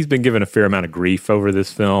 I think he's been given a fair amount of grief over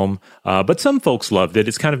this film, but some folks loved it.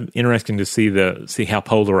 It's kind of interesting to see how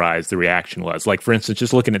polarized the reaction was. Like, for instance,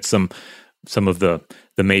 just looking at some of the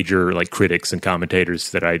major like critics and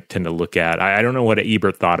commentators that I tend to look at. I don't know what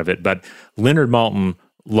Ebert thought of it, but Leonard Maltin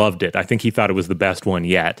loved it. I think he thought it was the best one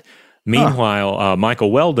yet. Meanwhile,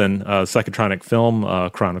 Michael Weldon, Psychotronic film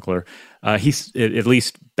chronicler, he's at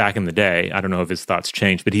least back in the day, I don't know if his thoughts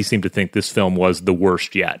changed, but he seemed to think this film was the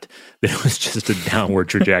worst yet, that it was just a downward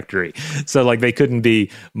trajectory. So like they couldn't be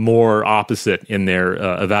more opposite in their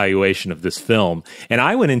evaluation of this film. And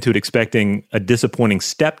I went into it expecting a disappointing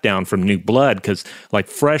step down from New Blood, because like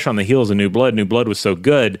fresh on the heels of New Blood was so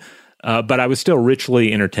good, but I was still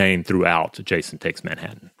richly entertained throughout Jason Takes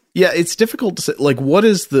Manhattan. Yeah, it's difficult to say, like, what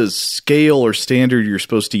is the scale or standard you're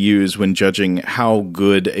supposed to use when judging how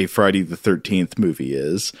good a Friday the 13th movie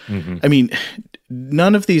is? Mm-hmm. I mean,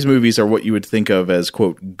 none of these movies are what you would think of as,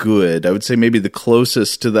 quote, good. I would say maybe the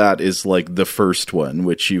closest to that is, like, the first one,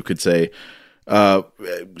 which you could say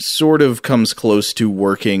sort of comes close to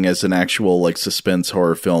working as an actual, like, suspense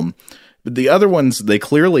horror film. But the other ones, they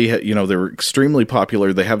clearly, they're extremely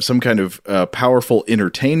popular. They have some kind of powerful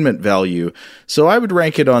entertainment value. So I would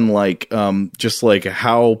rank it on like, just like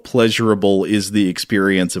how pleasurable is the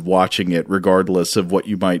experience of watching it, regardless of what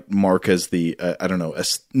you might mark as the,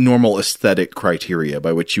 normal aesthetic criteria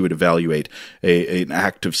by which you would evaluate an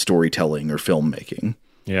act of storytelling or filmmaking.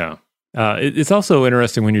 Yeah. It's also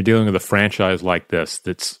interesting when you're dealing with a franchise like this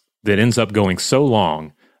that ends up going so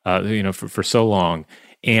long, for so long,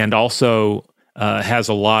 and also has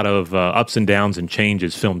a lot of ups and downs and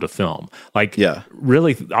changes film to film. Like,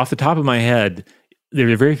 really, off the top of my head, there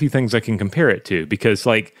are very few things I can compare it to, because,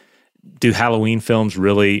 like, do Halloween films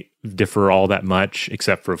really differ all that much,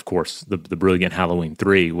 except for, of course, the brilliant Halloween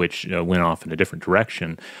 3, which went off in a different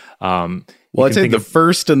direction. Well, I'd say the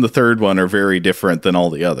first and the third one are very different than all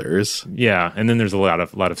the others. Yeah, and then there's a lot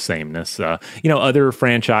of sameness. Other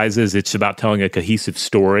franchises, it's about telling a cohesive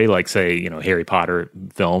story, like, say, Harry Potter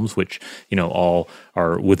films, which, all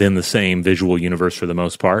are within the same visual universe for the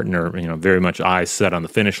most part, and are, very much eyes set on the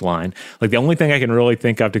finish line. Like, the only thing I can really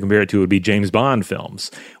think of to compare it to would be James Bond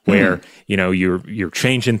films, where, you're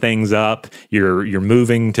changing things up, you're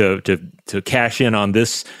moving to cash in on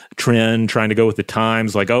this trend, trying to go with the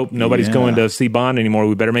times, like, oh, nobody's going to see Bond anymore,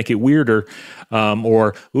 we better make it weirder,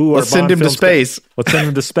 let's send him to space. Let's send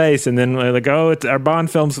him to space, and then like, it's our Bond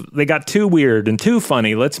films, they got too weird and too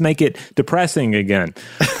funny, let's make it depressing again,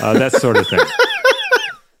 that sort of thing.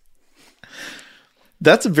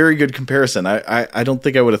 That's a very good comparison. I don't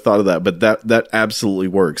think I would have thought of that, but that absolutely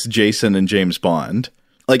works. Jason and James Bond.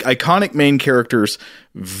 Like, iconic main characters,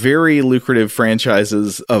 very lucrative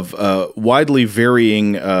franchises of widely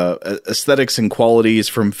varying aesthetics and qualities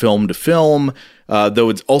from film to film, though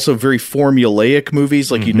it's also very formulaic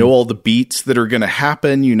movies. Like, all the beats that are going to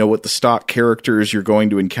happen, what the stock characters you're going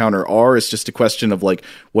to encounter are. It's just a question of, like,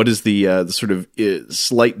 what is the sort of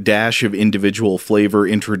slight dash of individual flavor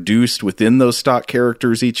introduced within those stock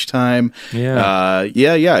characters each time. I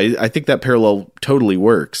think that parallel totally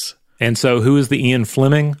works. And so who is the Ian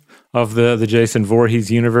Fleming of the Jason Voorhees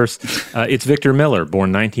universe? It's Victor Miller,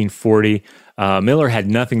 born 1940. Miller had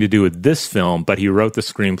nothing to do with this film, but he wrote the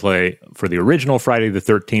screenplay for the original Friday the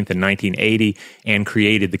 13th in 1980 and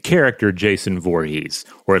created the character Jason Voorhees,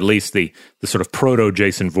 or at least the sort of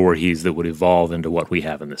proto-Jason Voorhees that would evolve into what we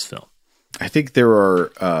have in this film. I think there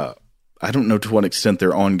are... I don't know to what extent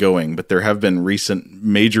they're ongoing, but there have been recent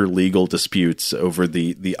major legal disputes over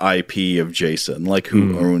the IP of Jason, like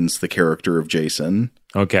who owns the character of Jason.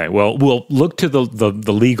 Okay, well, we'll look to the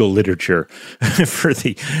legal literature for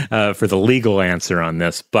the legal answer on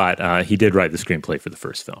this, but he did write the screenplay for the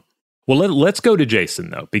first film. Well, let's go to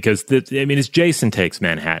Jason, though, because it's Jason Takes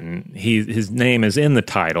Manhattan. His name is in the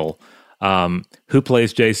title. Who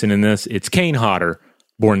plays Jason in this? It's Kane Hodder,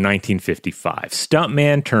 born 1955.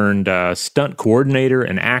 Stuntman turned stunt coordinator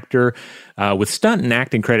and actor, with stunt and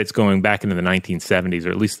acting credits going back into the 1970s,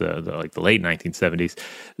 or at least the late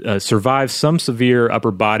 1970s. Survived some severe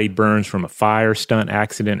upper body burns from a fire stunt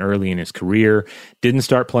accident early in his career. Didn't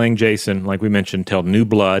start playing Jason, like we mentioned, till New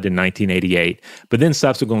Blood in 1988, but then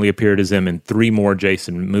subsequently appeared as him in 3 more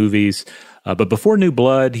Jason movies. But before New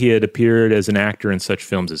Blood, he had appeared as an actor in such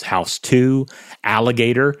films as House 2,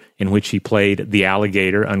 Alligator, in which he played the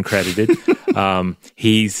alligator, uncredited.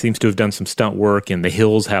 He seems to have done some stunt work in The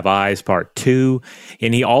Hills Have Eyes Part 2.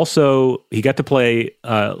 And he got to play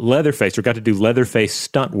Leatherface, or got to do Leatherface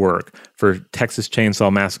stunt work for Texas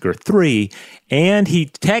Chainsaw Massacre 3. And he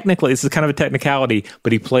technically, this is kind of a technicality,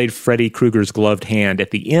 but he played Freddy Krueger's gloved hand at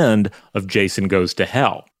the end of Jason Goes to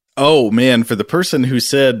Hell. Oh man, for the person who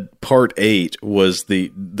said part 8 was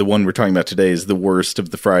the one we're talking about today is the worst of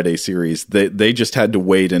the Friday series, they just had to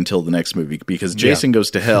wait until the next movie, because Jason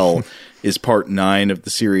Goes to Hell is part 9 of the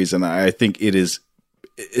series, and I think it is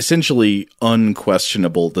essentially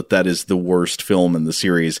unquestionable that is the worst film in the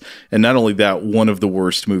series. And not only that, one of the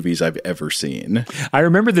worst movies I've ever seen. I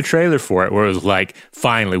remember the trailer for it where it was like,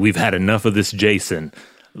 finally, we've had enough of this Jason.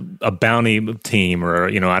 A bounty team or,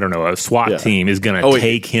 I don't know, a SWAT team is going to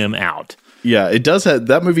take him out. Yeah, it does have,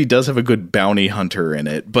 that movie does have a good bounty hunter in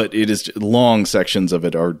it, but it is long sections of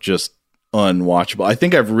it are just unwatchable. I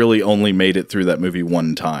think I've really only made it through that movie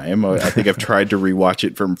one time. I think I've tried to rewatch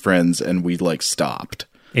it from friends and we stopped.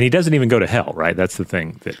 And he doesn't even go to hell, right? That's the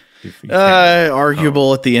thing that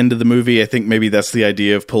arguable at the end of the movie. I think maybe that's the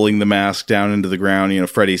idea of pulling the mask down into the ground.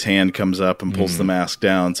 Freddy's hand comes up and pulls the mask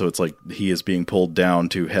down, so it's like he is being pulled down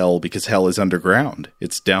to hell because hell is underground.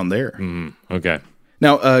 It's down there. Okay.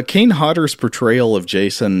 Now, Kane Hodder's portrayal of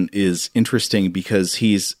Jason is interesting because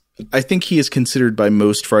I think he is considered by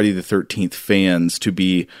most Friday the 13th fans to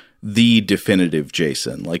be the definitive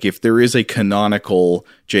Jason. Like, if there is a canonical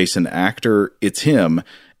Jason actor, it's him.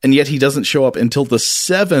 And yet he doesn't show up until the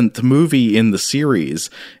 7th movie in the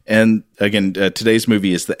series. And again, today's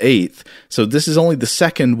movie is the 8th. So this is only the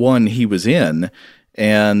second one he was in.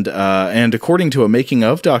 And according to a making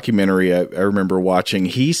of documentary I remember watching,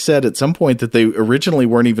 he said at some point that they originally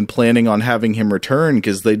weren't even planning on having him return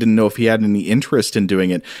because they didn't know if he had any interest in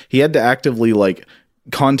doing it. He had to actively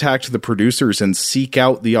contact the producers and seek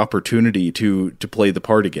out the opportunity to play the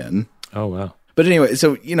part again. Oh, wow. But anyway,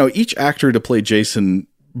 so, each actor to play Jason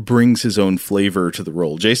brings his own flavor to the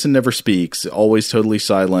role. Jason never speaks, always totally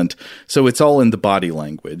silent, so it's all in the body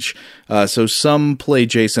language. So some play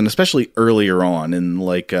Jason, especially earlier on in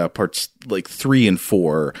parts 3 and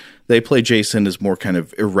 4, they play Jason as more kind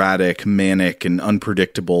of erratic, manic, and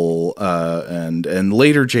unpredictable. And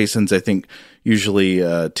later Jasons, I think, usually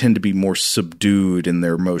tend to be more subdued in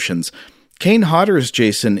their emotions. Kane Hodder's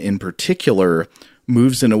Jason in particular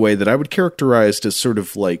moves in a way that I would characterize as sort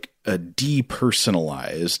of a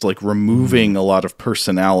depersonalized, removing a lot of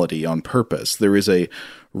personality on purpose. There is a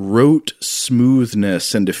rote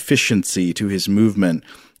smoothness and efficiency to his movement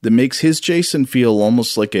that makes his Jason feel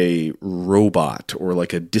almost like a robot or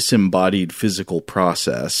like a disembodied physical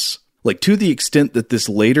process. To the extent that this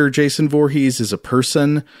later Jason Voorhees is a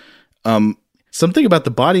person, something about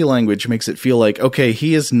the body language makes it feel like, okay,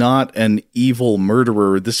 he is not an evil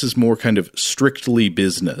murderer. This is more kind of strictly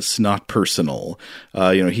business, not personal.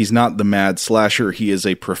 He's not the mad slasher. He is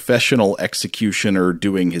a professional executioner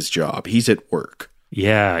doing his job. He's at work.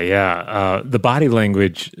 Yeah. The body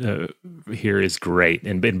language here is great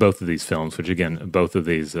in both of these films, which again, both of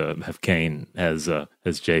these have Kane as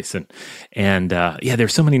Jason. And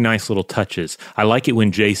there's so many nice little touches. I like it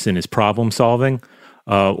when Jason is problem solving.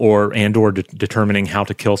 Or determining how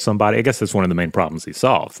to kill somebody. I guess that's one of the main problems he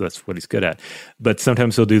solves. That's what he's good at. But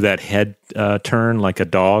sometimes he'll do that head turn like a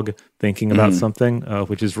dog thinking about something,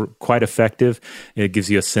 which is quite effective. It gives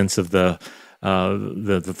you a sense of the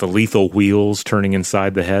lethal wheels turning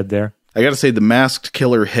inside the head there. I got to say, the masked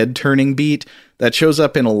killer head turning beat, that shows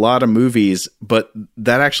up in a lot of movies, but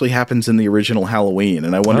that actually happens in the original Halloween.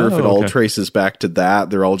 And I wonder if it all traces back to that.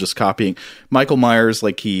 They're all just copying. Michael Myers,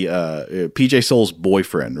 PJ Soul's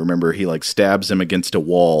boyfriend, remember, he stabs him against a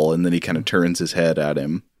wall and then he kind of turns his head at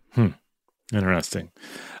him. Interesting.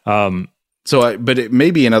 But it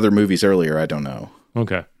may be in other movies earlier. I don't know.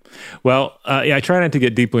 Okay. Well, I try not to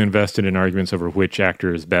get deeply invested in arguments over which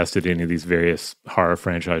actor is best at any of these various horror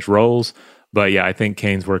franchise roles. But I think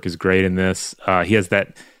Kane's work is great in this. He has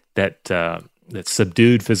that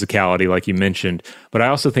subdued physicality, like you mentioned. But I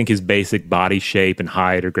also think his basic body shape and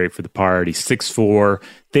height are great for the part. He's 6'4",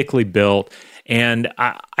 thickly built. And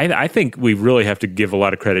I think we really have to give a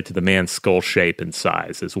lot of credit to the man's skull shape and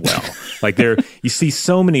size as well. You see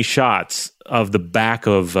so many shots of the back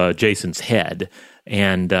of Jason's head.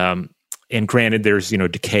 And granted, there's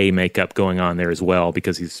decay makeup going on there as well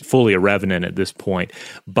because he's fully a revenant at this point.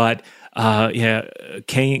 But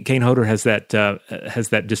Kane Hodder has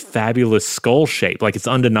that just fabulous skull shape. It's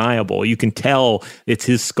undeniable. You can tell it's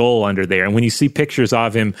his skull under there. And when you see pictures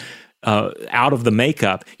of him out of the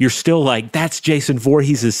makeup, you're still like, that's Jason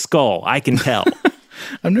Voorhees' skull. I can tell.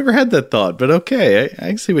 I've never had that thought, but okay, I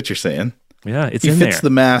can see what you're saying. Yeah, it's he in there. He fits the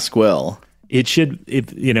mask well. It should,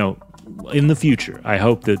 in the future, I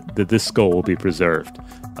hope that this skull will be preserved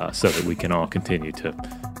so that we can all continue to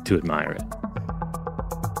admire it.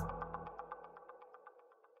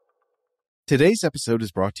 Today's episode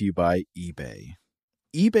is brought to you by eBay.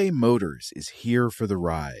 eBay Motors is here for the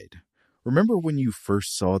ride. Remember when you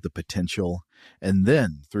first saw the potential? And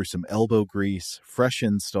then, through some elbow grease, fresh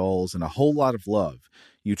installs, and a whole lot of love,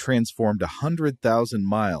 you transformed 100,000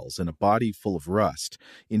 miles and a body full of rust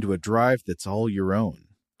into a drive that's all your own.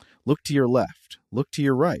 Look to your left. Look to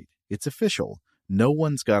your right. It's official. No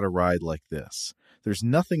one's got a ride like this. There's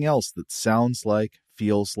nothing else that sounds like,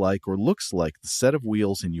 feels like, or looks like the set of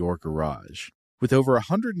wheels in your garage. With over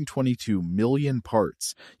 122 million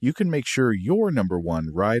parts, you can make sure your number one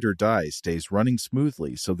ride or die stays running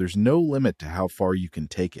smoothly so there's no limit to how far you can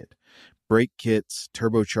take it. Brake kits,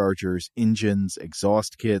 turbochargers, engines,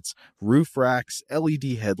 exhaust kits, roof racks,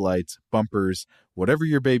 LED headlights, bumpers, whatever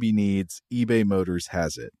your baby needs, eBay Motors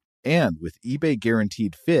has it. And with eBay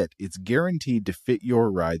Guaranteed Fit, it's guaranteed to fit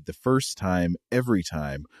your ride the first time, every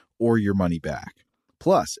time, or your money back.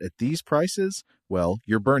 Plus, at these prices, well,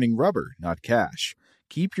 you're burning rubber, not cash.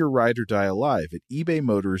 Keep your ride or die alive at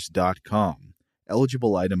ebaymotors.com.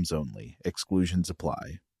 Eligible items only. Exclusions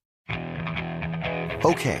apply.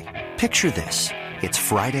 Okay, picture this. It's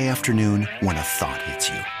Friday afternoon when a thought hits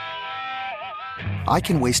you. I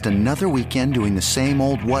can waste another weekend doing the same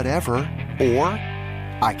old whatever, or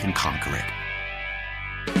I can conquer it.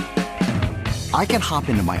 I can hop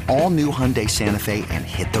into my all-new Hyundai Santa Fe and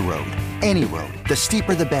hit the road. Any road. The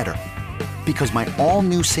steeper, the better. Because my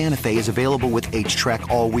all-new Santa Fe is available with H-Track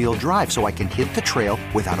all-wheel drive, so I can hit the trail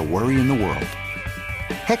without a worry in the world.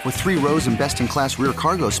 Heck, with 3 rows and best-in-class rear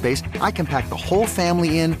cargo space, I can pack the whole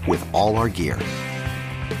family in with all our gear.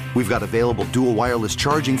 We've got available dual wireless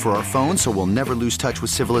charging for our phones, so we'll never lose touch with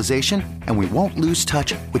civilization, and we won't lose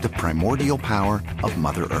touch with the primordial power of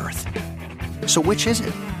Mother Earth. So which is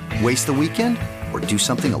it? Waste the weekend or do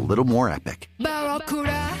something a little more epic?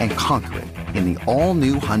 And conquer it in the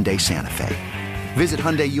all-new Hyundai Santa Fe. Visit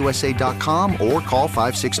HyundaiUSA.com or call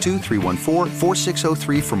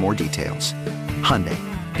 562-314-4603 for more details. Hyundai,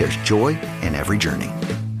 there's joy in every journey.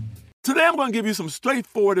 Today I'm going to give you some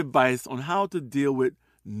straightforward advice on how to deal with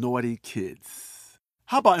naughty kids.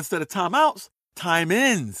 How about instead of timeouts,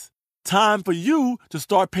 time-ins? Time for you to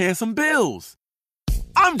start paying some bills.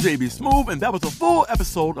 I'm JB Smoove, and that was a full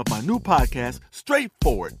episode of my new podcast,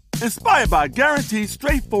 Straightforward, inspired by guaranteed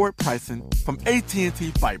straightforward pricing from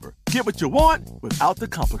AT&T Fiber. Get what you want without the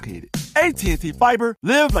complicated. AT&T Fiber,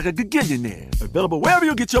 live like a gigillionaire. Available wherever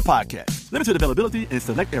you get your podcasts. Limited availability in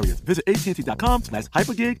select areas. Visit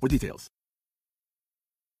AT&T.com/hypergig for details.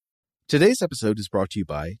 Today's episode is brought to you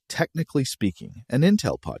by Technically Speaking, an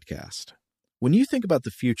Intel podcast. When you think about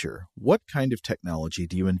the future, what kind of technology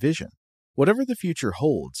do you envision? Whatever the future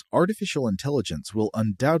holds, artificial intelligence will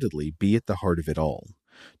undoubtedly be at the heart of it all.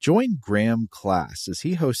 Join Graham Class as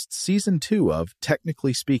he hosts Season 2 of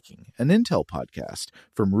Technically Speaking, an Intel podcast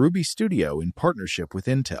from Ruby Studio in partnership with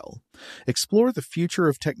Intel. Explore the future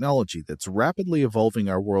of technology that's rapidly evolving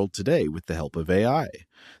our world today with the help of AI.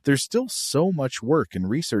 There's still so much work and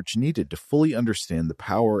research needed to fully understand the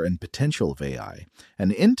power and potential of AI,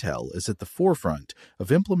 and Intel is at the forefront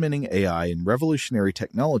of implementing AI in revolutionary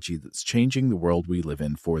technology that's changing the world we live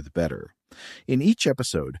in for the better. In each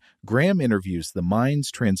episode, Graham interviews the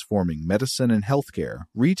minds transforming medicine and healthcare,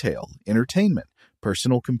 retail, entertainment,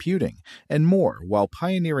 personal computing, and more while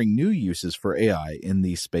pioneering new uses for AI in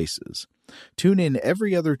these spaces. Tune in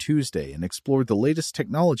every other Tuesday and explore the latest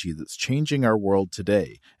technology that's changing our world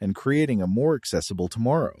today and creating a more accessible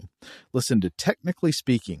tomorrow. Listen to Technically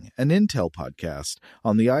Speaking, an Intel podcast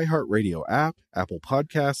on the iHeartRadio app, Apple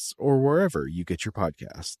Podcasts, or wherever you get your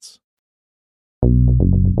podcasts.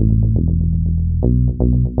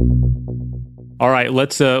 All right,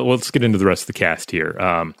 let's get into the rest of the cast here.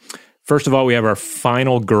 First of all, we have our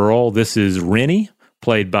final girl. This is Rennie,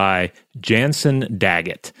 played by Jansen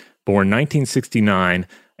Daggett, born 1969.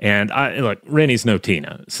 And look, Rennie's no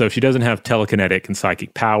Tina, so she doesn't have telekinetic and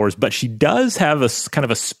psychic powers, but she does have a kind of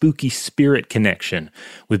a spooky spirit connection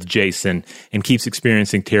with Jason and keeps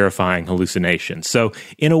experiencing terrifying hallucinations. So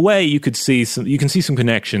in a way, you can see some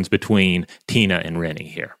connections between Tina and Rennie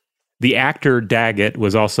here. The actor Daggett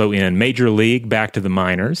was also in Major League, Back to the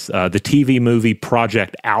Minors, the TV movie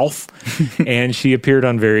Project Alf, and she appeared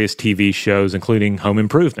on various TV shows, including Home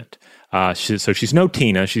Improvement. So she's no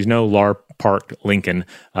Tina, she's no Lar Park Lincoln,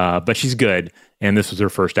 but she's good, and this was her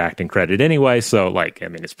first acting credit anyway, so,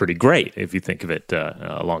 it's pretty great if you think of it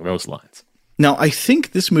along those lines. Now, I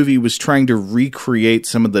think this movie was trying to recreate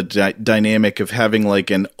some of the dynamic of having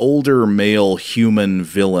like an older male human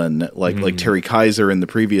villain, like Terry Kaiser in the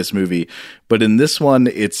previous movie. But in this one,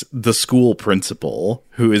 it's the school principal,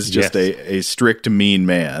 who is just a strict, mean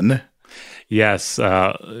man. Yes,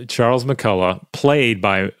 Charles McCullough, played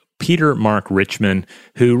by Peter Mark Richmond,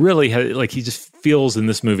 who really he just feels in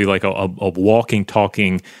this movie like a walking,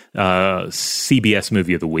 talking CBS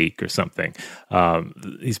movie of the week or something.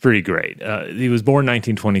 He's pretty great. He was born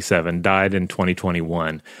 1927, died in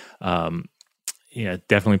 2021.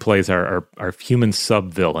 Definitely plays our human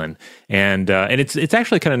sub-villain. And it's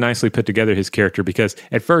actually kind of nicely put together, his character, because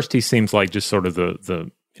at first he seems like just sort of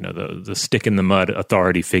the stick in the mud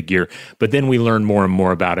authority figure, but then we learn more and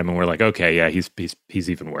more about him, and we're like, okay, yeah, he's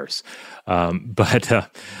even worse.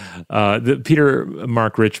 Peter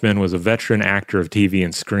Mark Richmond was a veteran actor of TV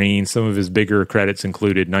and screen. Some of his bigger credits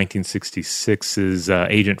included 1966's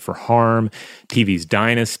Agent for Harm, TV's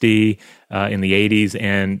Dynasty in the 80s,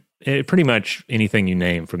 and pretty much anything you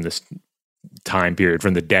name from this time period,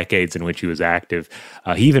 from the decades in which he was active.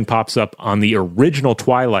 He even pops up on the original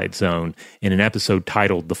Twilight Zone in an episode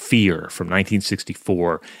titled The Fear from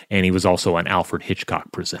 1964, and he was also on Alfred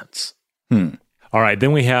Hitchcock Presents. All right,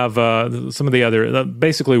 then we have some of the other,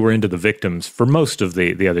 basically we're into the victims for most of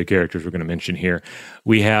the other characters we're going to mention here.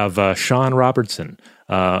 We have Sean Robertson.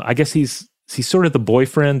 I guess he's sort of the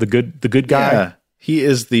boyfriend, the good guy. Yeah. He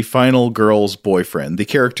is the final girl's boyfriend, the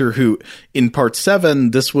character who, in part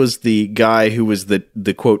 7, this was the guy who was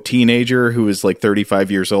the quote teenager who was like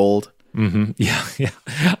 35 years old. Mm-hmm.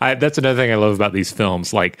 Yeah. That's another thing I love about these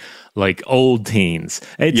films, like old teens.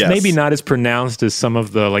 It's maybe not as pronounced as some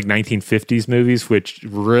of the like 1950s movies, which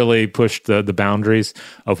really pushed the boundaries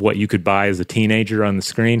of what you could buy as a teenager on the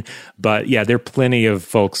screen. But yeah, there are plenty of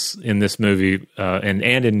folks in this movie and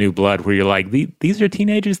in New Blood where you're like, these are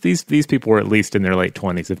teenagers. These people were at least in their late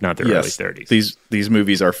 20s, if not their early 30s. These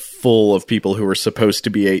movies are full of people who are supposed to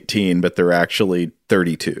be 18, but they're actually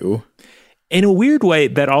 32. In a weird way,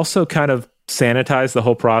 that also kind of sanitized the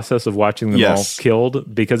whole process of watching them all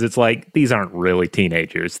killed, because it's like, these aren't really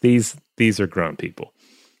teenagers. These are grown people.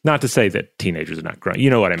 Not to say that teenagers are not grown. You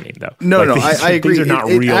know what I mean, though. No, I agree. These are not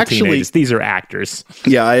real teenagers. These are actors.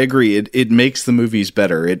 Yeah, I agree. It makes the movies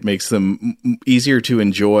better. It makes them easier to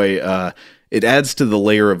enjoy. It adds to the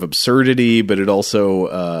layer of absurdity, but it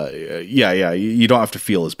also, you don't have to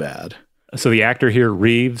feel as bad. So the actor here,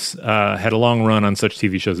 Reeves, had a long run on such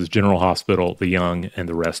TV shows as General Hospital, The Young, and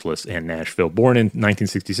The Restless, and Nashville. Born in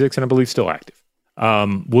 1966, and I believe still active.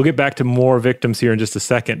 We'll get back to more victims here in just a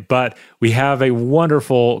second, but we have a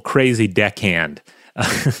wonderful, crazy deckhand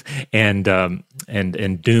and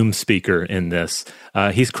doom speaker in this.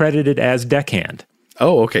 He's credited as Deckhand.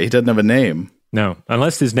 Oh, okay. He doesn't have a name. No,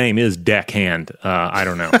 unless his name is Deckhand. I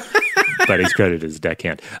don't know. But he's credited as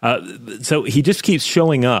Deckhand. So he just keeps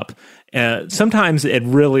showing up. Sometimes at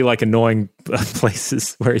really like annoying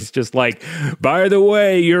places where he's just like, by the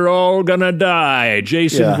way, you're all gonna die.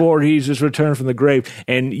 Jason Voorhees has returned from the grave.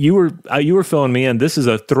 And you were filling me in. This is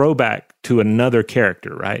a throwback to another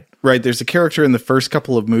character, right? Right. There's a character in the first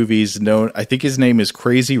couple of movies known, I think his name is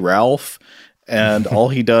Crazy Ralph. And all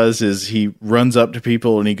he does is he runs up to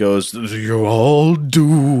people and he goes, "You're all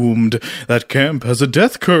doomed. That camp has a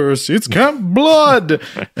death curse. It's Camp Blood."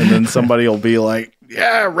 And then somebody will be like,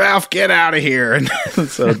 "Yeah, Ralph, get out of here." And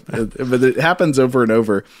so, but it happens over and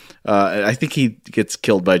over. I think he gets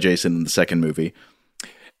killed by Jason in the second movie.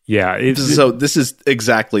 Yeah. So this is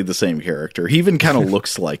exactly the same character. He even kind of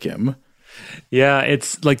looks like him. Yeah,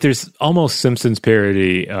 it's like there's almost Simpsons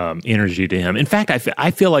parody energy to him. In fact,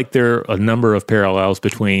 I feel like there are a number of parallels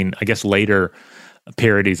between, I guess, later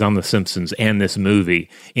parodies on The Simpsons and this movie,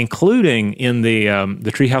 including in the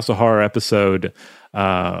Treehouse of Horror episode.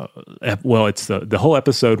 It's the whole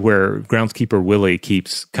episode where groundskeeper Willie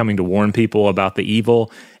keeps coming to warn people about the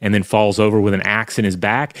evil and then falls over with an axe in his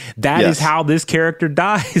back. That is how this character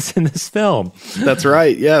dies in this film. That's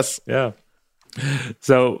right. Yes. Yeah.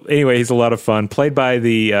 So anyway, he's a lot of fun. Played by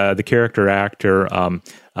the character actor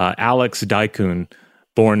Alex Daikun,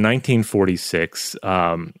 born 1946.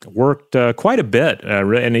 Worked quite a bit,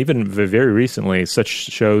 and even very recently, such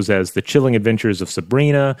shows as The Chilling Adventures of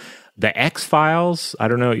Sabrina, The X-Files. I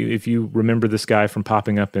don't know if you remember this guy from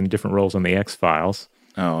popping up in different roles on The X-Files.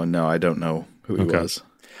 Oh no, I don't know who he was.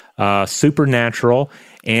 Supernatural.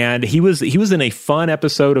 And he was in a fun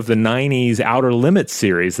episode of the 90s Outer Limits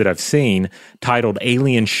series that I've seen titled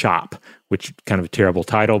Alien Shop, which kind of a terrible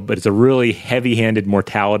title, but it's a really heavy-handed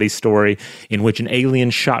mortality story in which an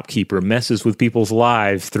alien shopkeeper messes with people's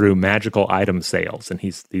lives through magical item sales, and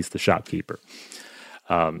he's the shopkeeper.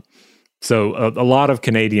 So a lot of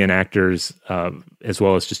Canadian actors, as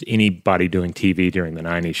well as just anybody doing TV during the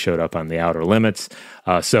 90s, showed up on The Outer Limits.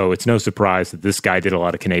 So it's no surprise that this guy did a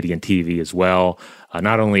lot of Canadian TV as well.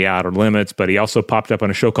 Not only Outer Limits, but he also popped up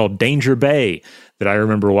on a show called Danger Bay that I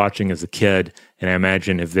remember watching as a kid. And I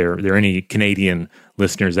imagine if there are any Canadian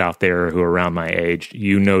listeners out there who are around my age,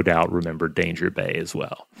 you no doubt remember Danger Bay as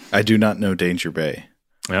well. I do not know Danger Bay.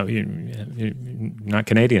 Well, you're not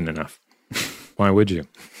Canadian enough. Why would you?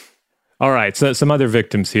 All right, so some other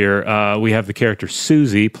victims here. We have the character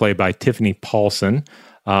Susie, played by Tiffany Paulson.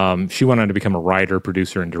 She went on to become a writer,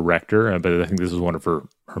 producer, and director, but I think this is one of her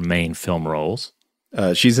main film roles.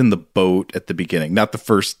 She's in the boat at the beginning. Not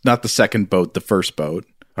the second boat, the first boat.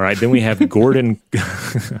 All right, then we have Gordon.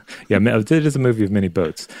 Yeah, it is a movie of many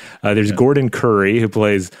boats. There's Gordon Curry, who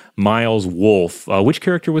plays Miles Wolfe. Which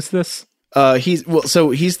character was this? He's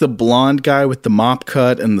the blonde guy with the mop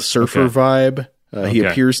cut and the surfer vibe. He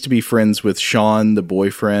appears to be friends with Sean, the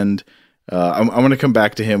boyfriend. I'm going to come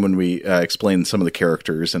back to him when we explain some of the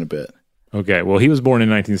characters in a bit. Okay, well, he was born in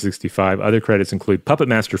 1965. Other credits include Puppet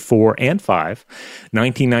Master 4 and 5,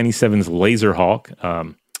 1997's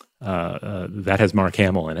Laserhawk. That has Mark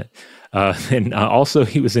Hamill in it. And also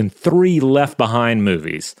he was in 3 Left Behind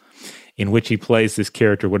movies, in which he plays this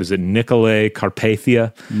character, what is it, Nikolai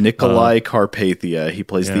Carpathia? Nikolai Carpathia. He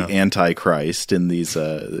plays the Antichrist in these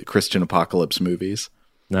Christian apocalypse movies.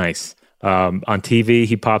 Nice. On TV,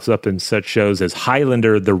 he pops up in such shows as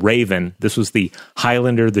Highlander the Raven. This was the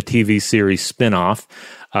Highlander the TV series spinoff.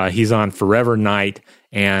 He's on Forever Knight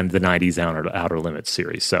and the 90s Outer Limits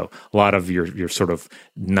series. So a lot of your sort of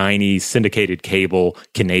 90s syndicated cable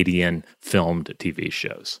Canadian filmed TV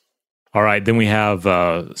shows. All right, then we have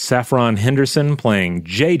Saffron Henderson playing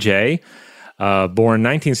JJ, born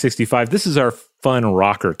 1965. This is our fun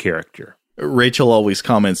rocker character. Rachel always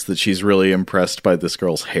comments that she's really impressed by this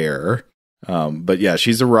girl's hair. But yeah,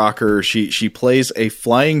 she's a rocker. She plays a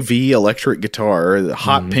Flying V electric guitar, the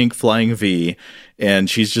hot pink Flying V, and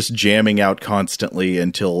she's just jamming out constantly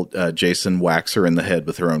until Jason whacks her in the head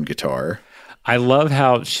with her own guitar. I love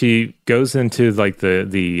how she goes into like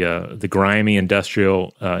the grimy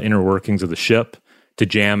industrial inner workings of the ship to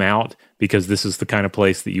jam out, because this is the kind of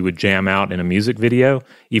place that you would jam out in a music video,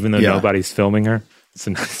 even though nobody's filming her. It's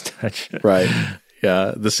a nice touch. Right.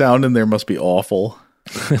 Yeah. The sound in there must be awful.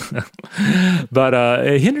 But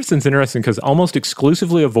Henderson's interesting because almost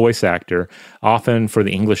exclusively a voice actor, often for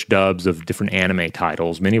the English dubs of different anime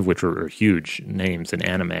titles, many of which are huge names in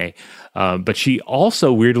anime. But she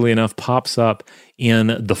also, weirdly enough, pops up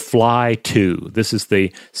in The Fly 2. This is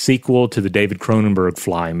the sequel to the David Cronenberg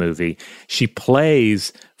Fly movie. She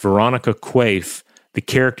plays Veronica Quaife, the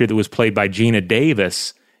character that was played by Gina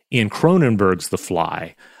Davis in Cronenberg's The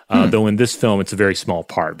Fly. Though in this film, it's a very small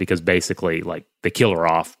part because basically, like, they kill her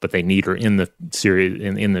off, but they need her in the series,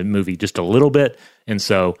 in the movie just a little bit, and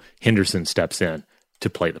so Henderson steps in to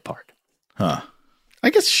play the part. Huh. I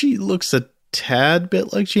guess she looks a tad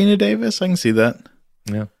bit like Gina Davis. I can see that.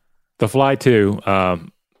 Yeah. The Fly 2,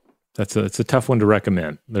 it's a tough one to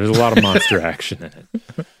recommend. There's a lot of monster action in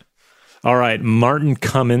it. All right, Martin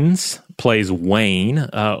Cummins plays Wayne.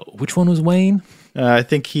 Which one was Wayne? I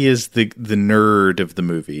think he is the nerd of the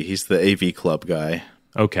movie. He's the AV Club guy.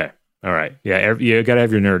 Okay. All right. Yeah, you got to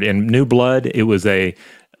have your nerd. In New Blood, it was a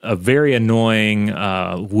very annoying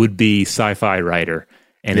would-be sci-fi writer.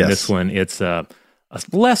 And in this one, it's a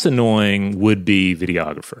less annoying would-be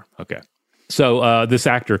videographer. Okay. So this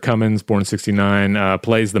actor, Cummins, born 1969,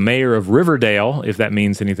 plays the mayor of Riverdale, if that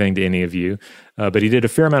means anything to any of you. But he did a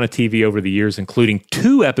fair amount of TV over the years, including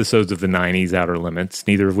 2 episodes of the 90s Outer Limits,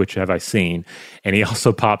 neither of which have I seen. And he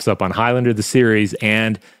also pops up on Highlander the series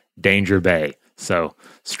and Danger Bay. So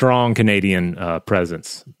strong Canadian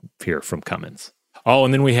presence here from Cummins. Oh,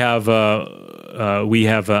 and then we have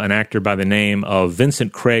an actor by the name of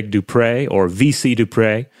Vincent Craig Dupree, or VC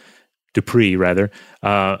Dupree rather.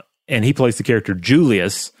 And he plays the character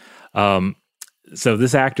Julius. So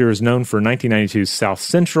this actor is known for 1992's South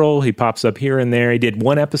Central. He pops up here and there. He did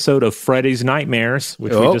 1 episode of Freddy's Nightmares,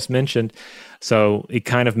 which we just mentioned. So it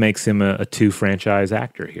kind of makes him a 2-franchise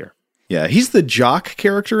actor here. Yeah, he's the jock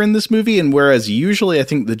character in this movie, and whereas usually I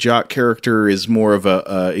think the jock character is more of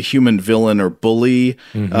a human villain or bully,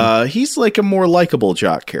 he's like a more likable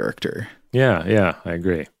jock character. Yeah, I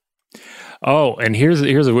agree. Oh, and here's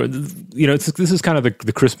this is kind of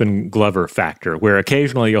the Crispin Glover factor, where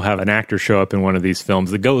occasionally you'll have an actor show up in one of these films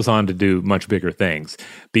that goes on to do much bigger things,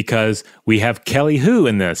 because we have Kelly Hu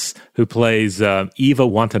in this, who plays Eva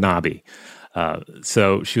Watanabe.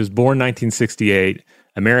 So she was born 1968,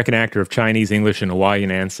 American actor of Chinese, English, and Hawaiian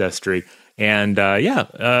ancestry. And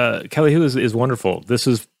Kelly Hu is wonderful. This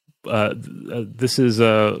is this is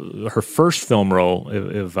her first film role,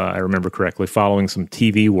 if I remember correctly, following some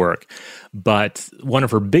TV work. But one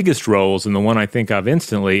of her biggest roles, and the one I think of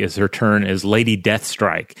instantly, is her turn as Lady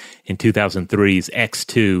Deathstrike in 2003's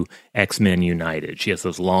X2 X-Men United. She has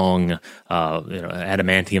those long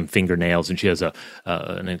adamantium fingernails, and she has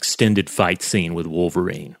an extended fight scene with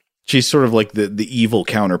Wolverine. She's sort of like the evil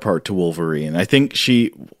counterpart to Wolverine. I think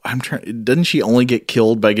doesn't she only get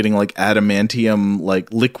killed by getting like adamantium,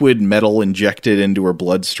 like liquid metal injected into her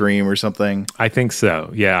bloodstream or something? I think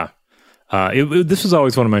so, yeah. This was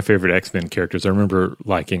always one of my favorite X-Men characters. I remember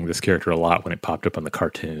liking this character a lot when it popped up on the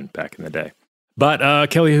cartoon back in the day. But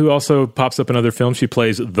Kelly Hu also pops up in other films. She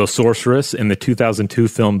plays the Sorceress in the 2002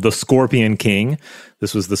 film The Scorpion King.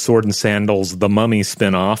 This was the Sword and Sandals The Mummy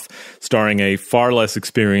spinoff, starring a far less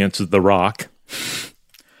experienced The Rock.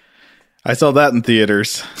 I saw that in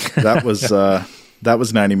theaters. That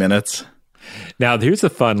was 90 minutes. Now, here's a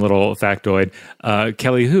fun little factoid.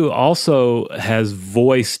 Kelly Hu also has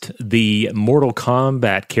voiced the Mortal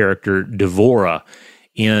Kombat character D'Vorah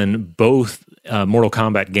in both Mortal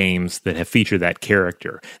Kombat games that have featured that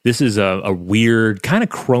character. This is a weird, kind of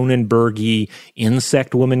Cronenberg-y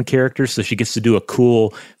insect woman character, so she gets to do a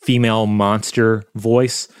cool female monster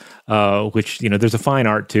voice, which, there's a fine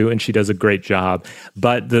art to, and she does a great job.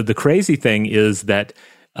 But the crazy thing is that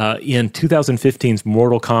in 2015's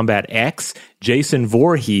Mortal Kombat X, Jason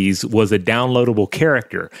Voorhees was a downloadable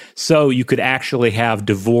character. So you could actually have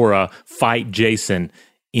D'Vorah fight Jason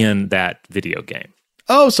in that video game.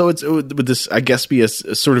 Oh, so would this, I guess, be a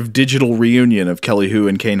sort of digital reunion of Kelly Hu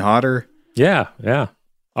and Kane Hodder? Yeah.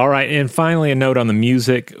 All right, and finally a note on the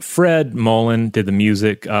music. Fred Mullen did the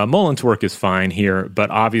music. Mullen's work is fine here, but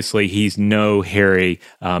obviously he's no Harry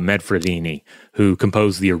Medfredini, who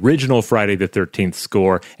composed the original Friday the 13th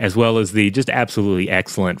score, as well as the just absolutely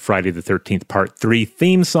excellent Friday the 13th Part 3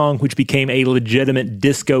 theme song, which became a legitimate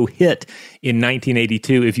disco hit in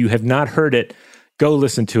 1982. If you have not heard it, go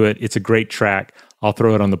listen to it. It's a great track. I'll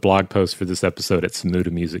throw it on the blog post for this episode at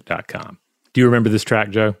samudamusic.com. Do you remember this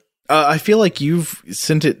track, Joe? I feel like you've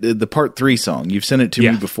sent it, the Part 3 song. You've sent it to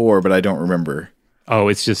me before, but I don't remember. Oh,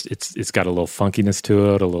 it's got a little funkiness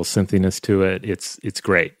to it, a little synthiness to it. It's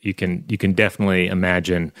great. You can definitely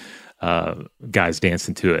imagine guys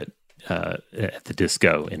dancing to it at the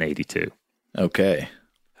disco in 82. Okay.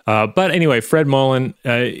 But anyway, Fred Mullen,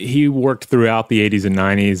 he worked throughout the 80s and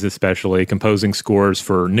 90s, especially composing scores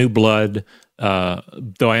for New Blood,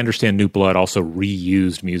 though I understand New Blood also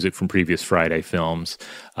reused music from previous Friday films.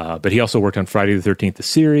 But he also worked on Friday the 13th, the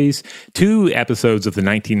series, 2 episodes of the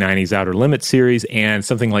 1990s Outer Limits series, and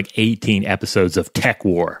something like 18 episodes of Tech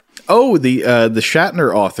War. Oh, the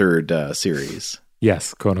Shatner authored series.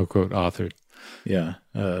 Yes, quote unquote authored. Yeah,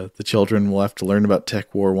 the children will have to learn about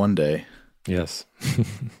Tech War one day. Yes.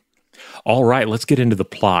 All right, let's get into the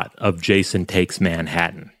plot of Jason Takes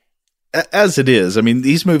Manhattan. As it is, I mean,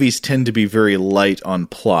 these movies tend to be very light on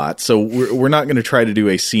plot, so we're not going to try to do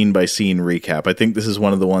a scene-by-scene recap. I think this is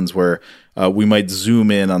one of the ones where we might zoom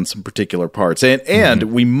in on some particular parts, and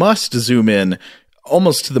we must zoom in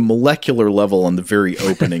almost to the molecular level on the very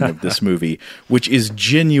opening of this movie, which is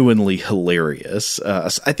genuinely hilarious.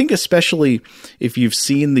 I think especially if you've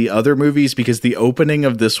seen the other movies, because the opening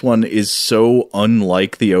of this one is so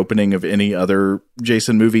unlike the opening of any other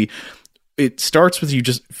Jason movie. It starts with you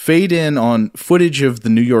just fade in on footage of the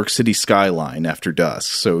New York City skyline after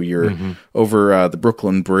dusk. So you're over the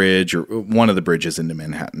Brooklyn Bridge, or one of the bridges into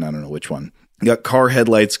Manhattan. I don't know which one. You got car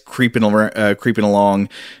headlights creeping along,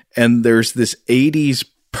 and there's this 80s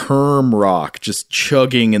perm rock just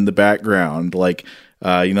chugging in the background, like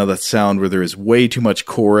that sound where there is way too much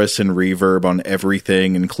chorus and reverb on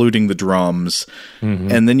everything, including the drums.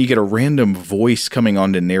 And then you get a random voice coming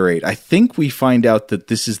on to narrate. I think we find out that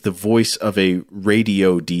this is the voice of a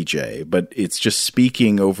radio DJ, but it's just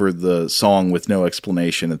speaking over the song with no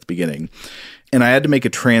explanation at the beginning. And I had to make a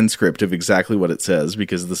transcript of exactly what it says,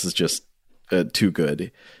 because this is just too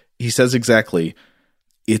good. He says exactly,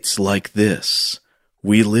 "It's like this.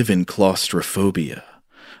 We live in claustrophobia.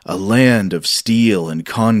 A land of steel and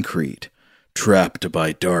concrete, trapped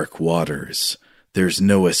by dark waters. There's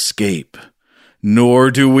no escape. Nor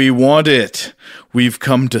do we want it. We've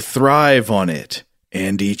come to thrive on it.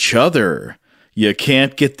 And each other. You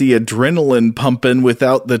can't get the adrenaline pumping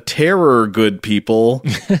without the terror, good people.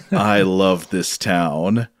 I love this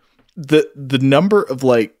town." The number of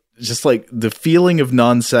just the feeling of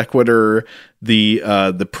non sequitur,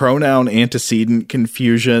 the pronoun antecedent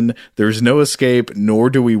confusion. There's no escape, nor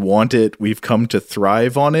do we want it. We've come to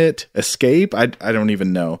thrive on it. Escape? I don't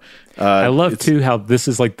even know. I love, too, how this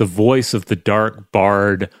is like the voice of the dark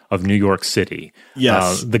bard of New York City.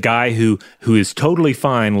 Yes. The guy who is totally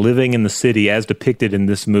fine living in the city as depicted in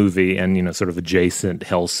this movie and, you know, sort of adjacent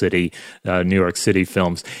Hell City, New York City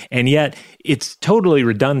films. And yet it's totally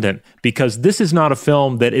redundant because this is not a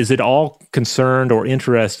film that is at all concerned or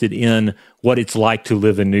interested in what it's like to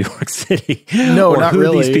live in New York City. No, or not who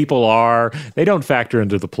really. these people are. They don't factor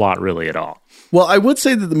into the plot really at all. Well, I would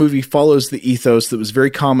say that the movie follows the ethos that was very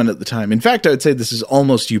common at the time. In fact, I would say this is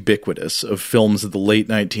almost ubiquitous of films of the late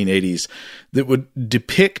 1980s that would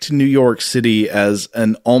depict New York City as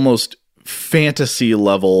an almost fantasy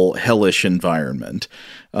level hellish environment.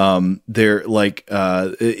 They're like,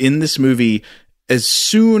 in this movie, as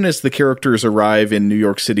soon as the characters arrive in New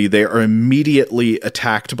York City, they are immediately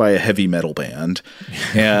attacked by a heavy metal band.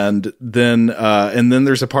 And then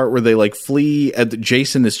there's a part where they like flee.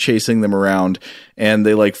 Jason is chasing them around and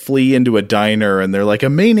they like flee into a diner and they're like, a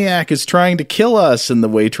maniac is trying to kill us. And the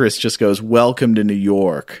waitress just goes, welcome to New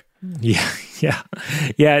York. Yeah.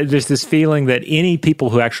 There's this feeling that any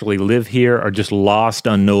people who actually live here are just lost,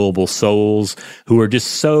 unknowable souls who are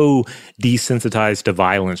just so desensitized to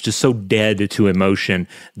violence, just so dead to emotion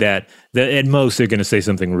that at most they're going to say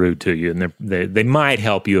something rude to you, and they might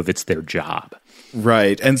help you if it's their job.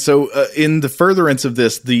 Right. And so in the furtherance of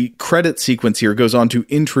this, the credit sequence here goes on to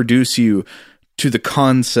introduce you to the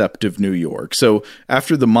concept of New York. So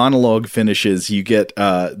after the monologue finishes, you get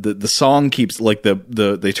the song keeps like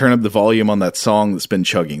they turn up the volume on that song that's been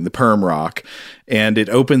chugging, the perm rock, and it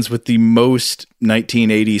opens with the most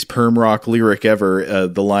 1980s perm rock lyric ever.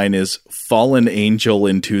 The line is "Fallen angel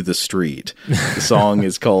into the street." The song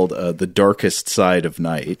is called "The Darkest Side of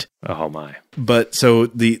Night." Oh my. But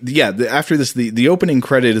so after this, the opening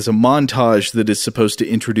credit is a montage that is supposed to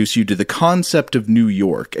introduce you to the concept of New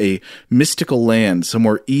York, a mystical land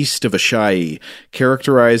somewhere east of Ashayi,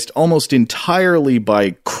 characterized almost entirely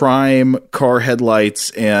by crime, car headlights,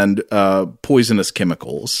 and poisonous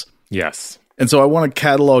chemicals. Yes. And so I want to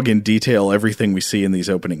catalog in detail everything we see in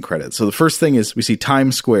these opening credits. So the first thing is we see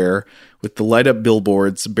Times Square with the light up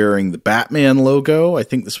billboards bearing the Batman logo. I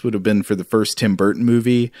think this would have been for the first Tim Burton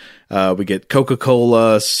movie. We get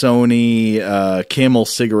Coca-Cola, Sony, Camel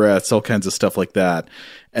cigarettes, all kinds of stuff like that.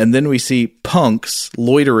 And then we see punks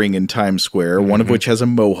loitering in Times Square, one of which has a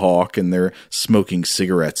mohawk, and they're smoking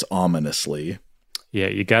cigarettes ominously. Yeah,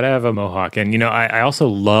 you got to have a mohawk. And, you know, I also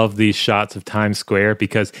love these shots of Times Square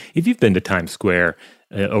because if you've been to Times Square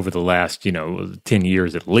over the last, 10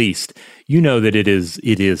 years at least, you know that it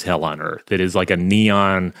is hell on earth. It is like a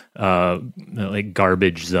neon, like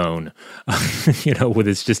garbage zone, with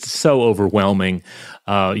it's just so overwhelming.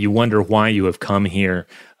 You wonder why you have come here.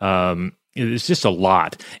 It's just a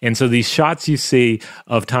lot. And so these shots you see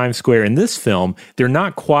of Times Square in this film, they're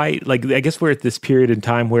not quite, like, I guess we're at this period in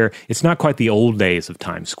time where it's not quite the old days of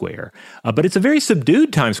Times Square. But it's a very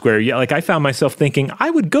subdued Times Square. Yeah, like I found myself thinking, I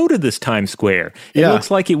would go to this Times Square. It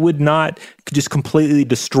looks like it would not just completely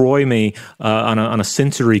destroy me on a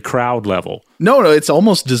sensory crowd level. No, it's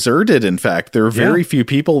almost deserted, in fact. There are very few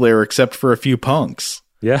people there except for a few punks.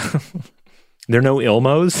 Yeah. There are no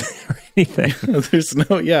Ilmos or anything. There's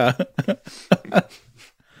no,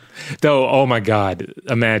 Though, oh my God,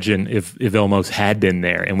 imagine if Ilmos had been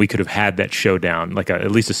there and we could have had that showdown, like at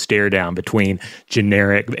least a stare down between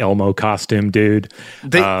generic Elmo costume dude.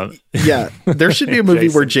 There should be a movie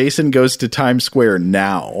where Jason goes to Times Square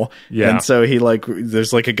now. Yeah. And so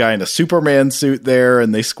there's like a guy in a Superman suit there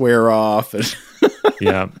and they square off. And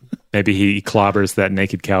yeah. Maybe he clobbers that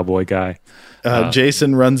naked cowboy guy.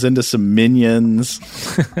 Jason runs into some minions.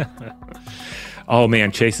 Oh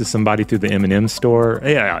man, chases somebody through the M&M store.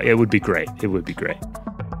 Yeah, it would be great. It would be great.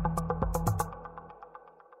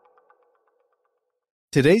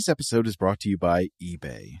 Today's episode is brought to you by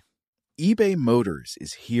eBay. eBay Motors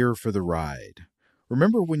is here for the ride.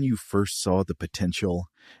 Remember when you first saw the potential?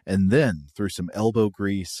 And then, through some elbow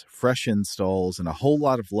grease, fresh installs, and a whole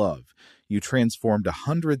lot of love, you transformed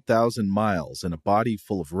 100,000 miles and a body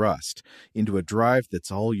full of rust into a drive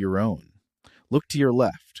that's all your own. Look to your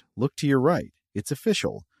left. Look to your right. It's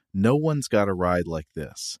official. No one's got a ride like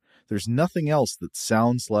this. There's nothing else that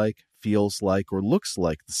sounds like, feels like, or looks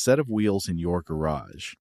like the set of wheels in your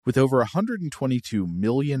garage. With over 122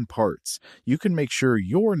 million parts, you can make sure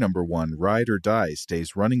your number one ride or die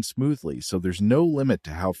stays running smoothly, so there's no limit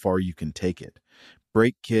to how far you can take it.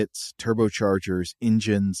 Brake kits, turbochargers,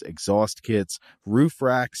 engines, exhaust kits, roof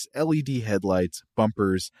racks, LED headlights,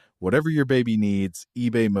 bumpers, whatever your baby needs,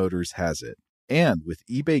 eBay Motors has it. And with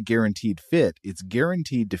eBay Guaranteed Fit, it's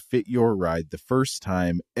guaranteed to fit your ride the first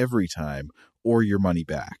time, every time, or your money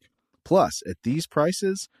back. Plus, at these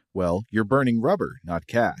prices, well, you're burning rubber, not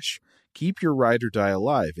cash. Keep your ride or die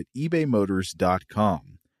alive at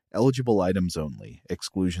ebaymotors.com. Eligible items only.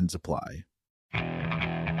 Exclusions apply.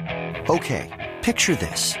 Okay, picture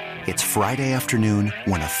this. It's Friday afternoon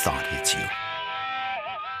when a thought hits you.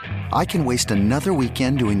 I can waste another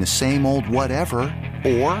weekend doing the same old whatever,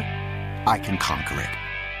 or I can conquer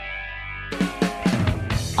it.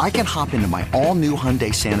 I can hop into my all-new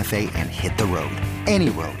Hyundai Santa Fe and hit the road.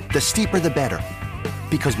 Any road. The steeper, the better.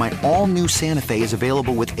 Because my all-new Santa Fe is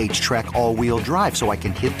available with H-Track all-wheel drive, so I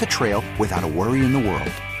can hit the trail without a worry in the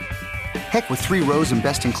world. Heck, with 3 rows and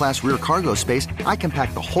best-in-class rear cargo space, I can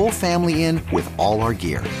pack the whole family in with all our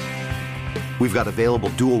gear. We've got available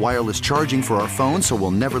dual wireless charging for our phones, so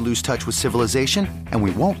we'll never lose touch with civilization, and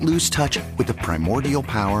we won't lose touch with the primordial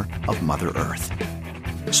power of Mother Earth.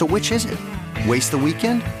 So which is it? Waste the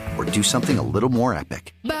weekend or do something a little more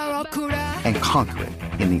epic? And conquer it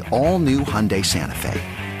in the all-new Hyundai Santa Fe.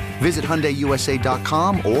 Visit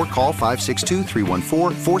HyundaiUSA.com or call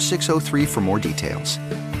 562-314-4603 for more details.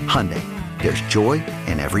 Hyundai, there's joy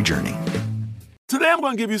in every journey. Today I'm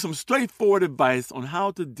going to give you some straightforward advice on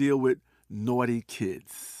how to deal with naughty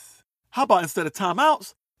kids. How about instead of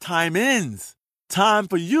timeouts, time-ins? Time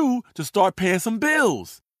for you to start paying some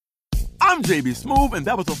bills. I'm JB Smoove, and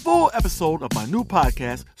that was a full episode of my new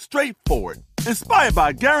podcast, Straightforward, inspired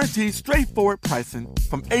by guaranteed straightforward pricing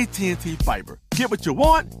from AT&T Fiber. Get what you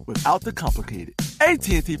want without the complicated.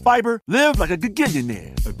 AT&T Fiber, live like a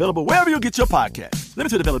gigillionaire. Available wherever you get your podcast.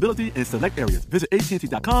 Limited availability in select areas. Visit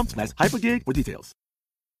AT&T.com/hypergig for details.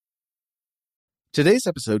 Today's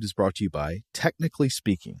episode is brought to you by Technically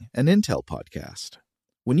Speaking, an Intel podcast.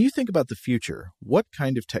 When you think about the future, what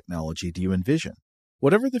kind of technology do you envision?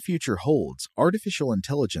 Whatever the future holds, artificial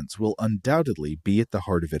intelligence will undoubtedly be at the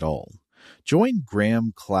heart of it all. Join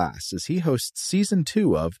Graham Class as he hosts Season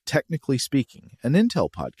 2 of Technically Speaking, an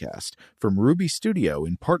Intel podcast from Ruby Studio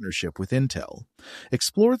in partnership with Intel.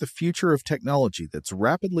 Explore the future of technology that's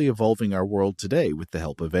rapidly evolving our world today with the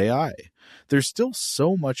help of AI. There's still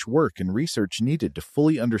so much work and research needed to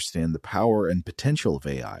fully understand the power and potential of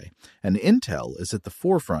AI, and Intel is at the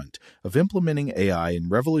forefront of implementing AI in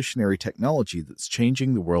revolutionary technology that's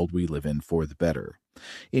changing the world we live in for the better.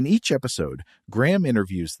 In each episode, Graham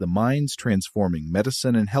interviews the minds transforming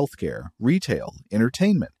medicine and healthcare, retail,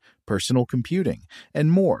 entertainment, personal computing, and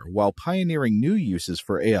more while pioneering new uses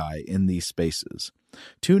for AI in these spaces.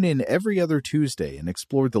 Tune in every other Tuesday and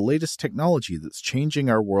explore the latest technology that's changing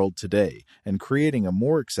our world today and creating a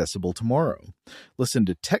more accessible tomorrow. Listen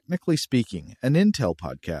to Technically Speaking, an Intel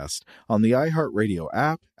podcast on the iHeartRadio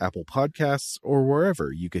app, Apple Podcasts, or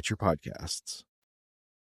wherever you get your podcasts.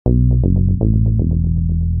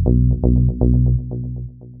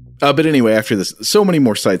 But anyway, after this, so many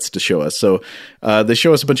more sights to show us. So they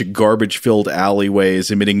show us a bunch of garbage-filled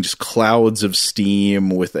alleyways emitting just clouds of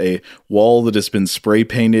steam with a wall that has been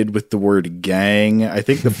spray-painted with the word gang. I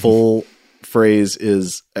think the full phrase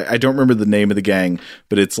is, I don't remember the name of the gang,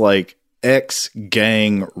 but it's like X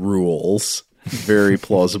gang rules. Very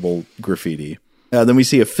plausible graffiti. Then we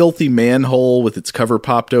see a filthy manhole with its cover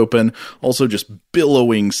popped open, also just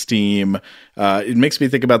billowing steam. It makes me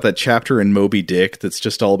think about that chapter in Moby Dick that's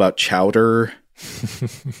just all about chowder.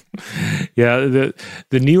 Yeah, the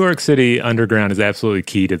New York City underground is absolutely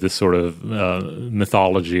key to this sort of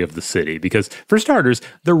mythology of the city. Because, for starters,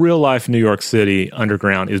 the real-life New York City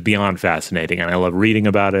underground is beyond fascinating, and I love reading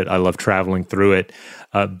about it. I love traveling through it.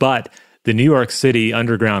 But the New York City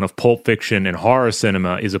underground of Pulp Fiction and horror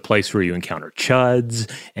cinema is a place where you encounter chuds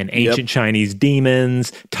and ancient Chinese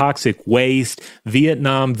demons, toxic waste,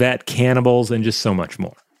 Vietnam vet cannibals, and just so much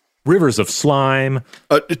more. Rivers of slime.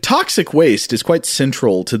 Toxic waste is quite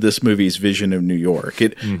central to this movie's vision of New York.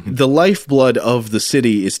 The lifeblood of the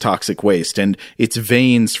city is toxic waste, and its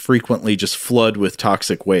veins frequently just flood with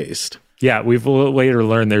toxic waste. Yeah, we've later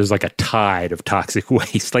learned there's like a tide of toxic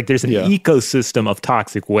waste. Like there's an ecosystem of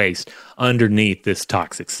toxic waste underneath this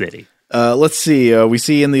toxic city. Let's see. We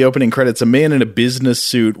see in the opening credits a man in a business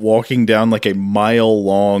suit walking down like a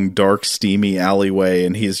mile-long, dark, steamy alleyway,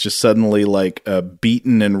 and he's just suddenly like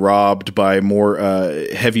beaten and robbed by more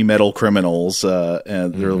heavy metal criminals.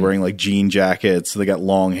 And they're wearing like jean jackets. They got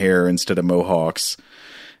long hair instead of mohawks.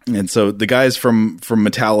 And so the guys from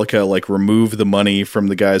Metallica like remove the money from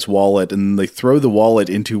the guy's wallet, and they throw the wallet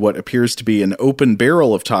into what appears to be an open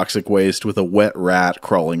barrel of toxic waste with a wet rat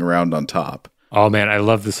crawling around on top. Oh man, I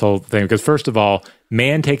love this whole thing because first of all,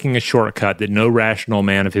 man taking a shortcut that no rational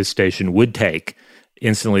man of his station would take,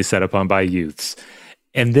 instantly set upon by youths.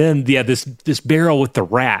 And then, this barrel with the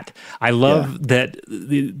rat. I love that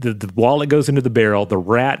the wallet goes into the barrel, the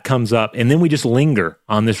rat comes up, and then we just linger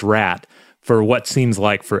on this rat for what seems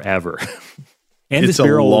like forever. And It's this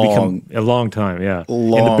barrel will long- become a long time, yeah.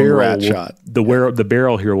 long and the barrel rat shot. The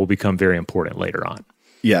barrel here will become very important later on.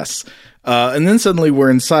 Yes. And then suddenly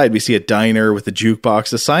we're inside. We see a diner with a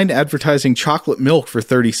jukebox, a sign advertising chocolate milk for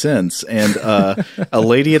 30 cents. And a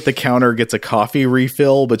lady at the counter gets a coffee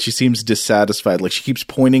refill, but she seems dissatisfied. Like she keeps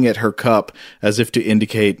pointing at her cup as if to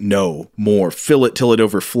indicate, no, more, fill it till it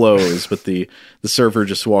overflows. But the server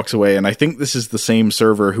just walks away. And I think this is the same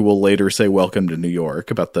server who will later say, welcome to New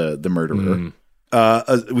York, about the murderer.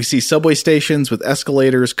 We see subway stations with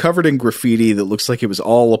escalators covered in graffiti that looks like it was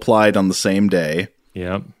all applied on the same day.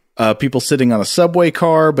 Yep. People sitting on a subway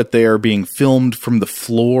car, but they are being filmed from the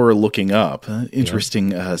floor looking up.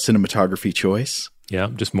 Interesting cinematography choice. Yeah,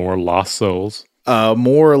 just more lost souls.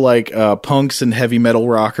 More like punks and heavy metal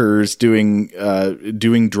rockers doing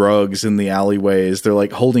drugs in the alleyways. They're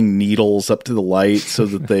like holding needles up to the light so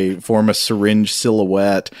that they form a syringe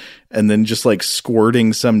silhouette, and then just like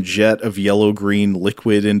squirting some jet of yellow-green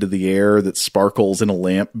liquid into the air that sparkles in a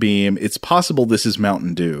lamp beam. It's possible this is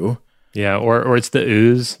Mountain Dew. Yeah, or it's the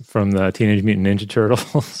ooze from the Teenage Mutant Ninja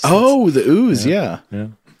Turtles. Oh, the ooze, yeah.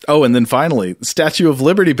 Oh, and then finally, the Statue of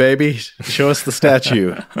Liberty, baby. Show us the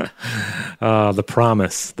statue. The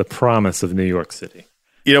promise of New York City.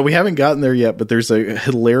 You know, we haven't gotten there yet, but there's a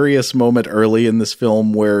hilarious moment early in this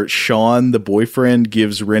film where Sean, the boyfriend,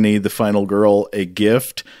 gives Rennie, the final girl, a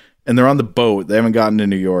gift. And they're on the boat. They haven't gotten to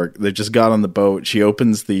New York. They just got on the boat. She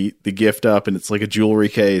opens the gift up, and it's like a jewelry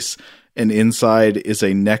case. And inside is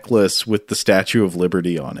a necklace with the Statue of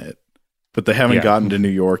Liberty on it. But they haven't gotten to New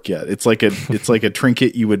York yet. It's like a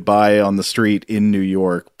trinket you would buy on the street in New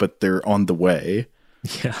York, but they're on the way.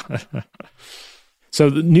 Yeah. So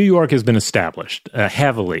New York has been established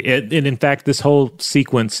heavily. And in fact, this whole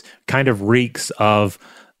sequence kind of reeks of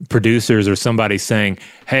producers or somebody saying,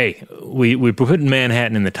 hey, we put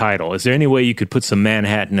Manhattan in the title. Is there any way you could put some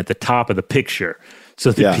Manhattan at the top of the picture?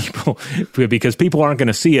 So that because people aren't going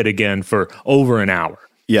to see it again for over an hour.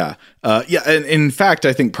 Yeah. And in fact,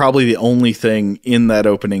 I think probably the only thing in that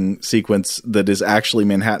opening sequence that is actually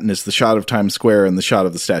Manhattan is the shot of Times Square and the shot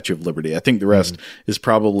of the Statue of Liberty. I think the rest is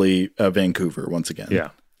probably Vancouver once again. Yeah.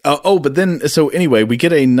 But then, so anyway, we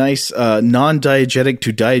get a nice non-diegetic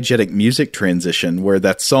to diegetic music transition where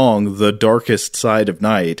that song, The Darkest Side of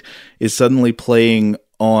Night, is suddenly playing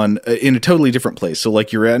on in a totally different place. So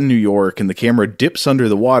like you're in New York and the camera dips under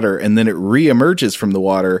the water and then it re-emerges from the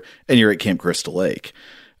water and you're at Camp Crystal Lake.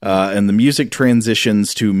 And the music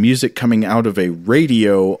transitions to music coming out of a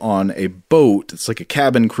radio on a boat. It's like a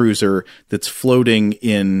cabin cruiser that's floating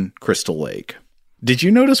in Crystal Lake. Did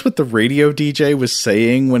you notice what the radio DJ was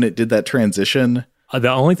saying when it did that transition?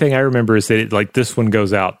 The only thing I remember is that this one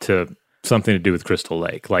goes out to something to do with Crystal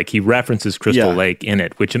Lake. Like he references Crystal Lake in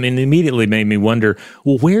it, which immediately made me wonder,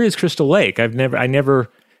 well, where is Crystal Lake? I never,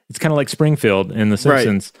 it's kind of like Springfield in The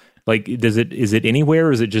Simpsons. Right. Like, is it anywhere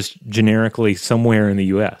or is it just generically somewhere in the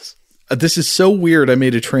U.S.? This is so weird. I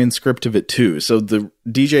made a transcript of it too. So the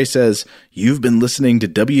DJ says, "You've been listening to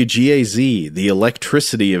WGAZ, the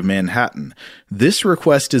electricity of Manhattan. This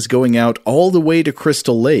request is going out all the way to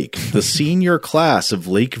Crystal Lake, the senior class of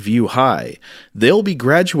Lakeview High. They'll be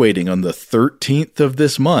graduating on the 13th of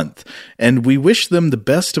this month, and we wish them the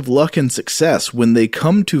best of luck and success when they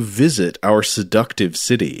come to visit our seductive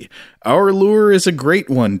city. Our lure is a great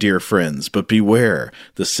one, dear friends, but beware,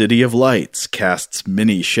 the city of lights casts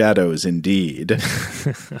many shadows indeed."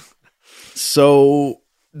 So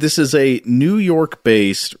this is a New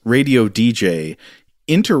York-based radio DJ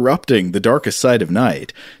interrupting The Darkest Side of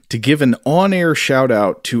Night to give an on-air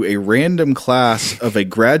shout-out to a random class of a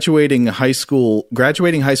graduating high school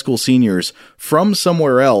seniors from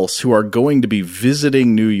somewhere else who are going to be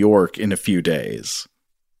visiting New York in a few days.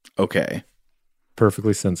 Okay.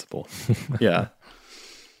 Perfectly sensible. Yeah.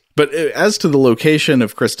 But as to the location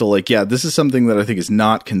of Crystal Lake, this is something that I think is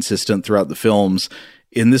not consistent throughout the films.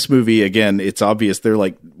 In this movie, again, it's obvious they're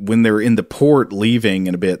like, when they're in the port leaving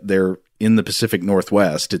in a bit, they're in the Pacific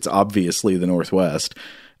Northwest. It's obviously the Northwest.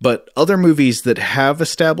 But other movies that have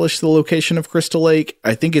established the location of Crystal Lake,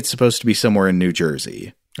 I think it's supposed to be somewhere in New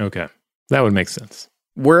Jersey. Okay. That would make sense.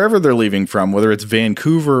 Wherever they're leaving from, whether it's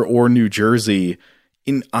Vancouver or New Jersey,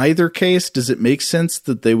 in either case, does it make sense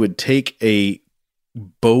that they would take a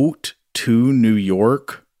boat to New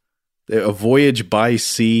York? A voyage by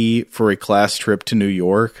sea for a class trip to New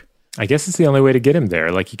York? I guess it's the only way to get him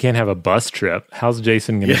there. Like, you can't have a bus trip. How's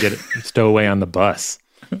Jason going to get stowaway on the bus?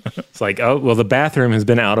 It's like, oh, well, the bathroom has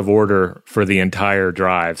been out of order for the entire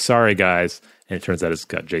drive. Sorry, guys. and it turns out it's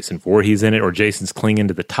got Jason Voorhees in it, or Jason's clinging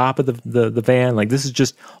to the top of the van. Like, this is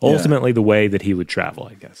just ultimately the way that he would travel,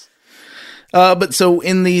 I guess. But so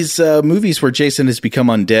in these movies where Jason has become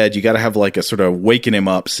undead, you got to have like a sort of waken him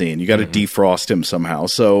up scene. You got to defrost him somehow.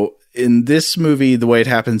 So in this movie, the way it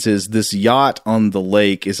happens is this yacht on the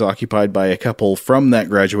lake is occupied by a couple from that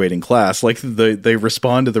graduating class. Like they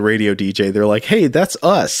respond to the radio DJ. They're like, "Hey, that's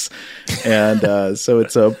us." And so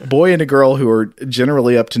it's a boy and a girl who are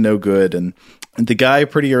generally up to no good. And the guy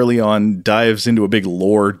pretty early on dives into a big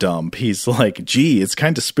lore dump. He's like, "Gee, it's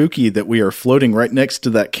kind of spooky that we are floating right next to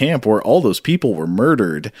that camp where all those people were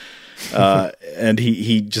murdered." And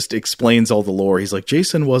he just explains all the lore. He's like,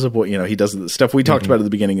 Jason was a boy, he does the stuff we talked about at the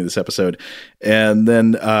beginning of this episode. And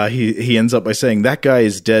then he ends up by saying that guy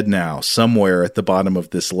is dead now somewhere at the bottom of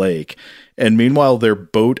this lake. And meanwhile, their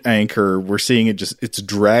boat anchor, we're seeing it's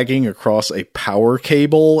dragging across a power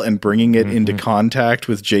cable and bringing it into contact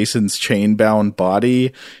with Jason's chain-bound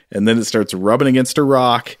body. And then it starts rubbing against a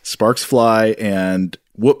rock, sparks fly, and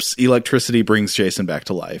whoops, electricity brings Jason back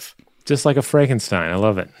to life. Just like a Frankenstein. I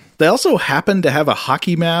love it. They also happen to have a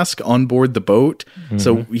hockey mask on board the boat.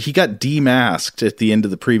 So he got demasked at the end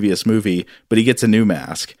of the previous movie, but he gets a new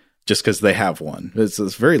mask just because they have one. It's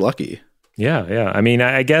very lucky. Yeah. I mean,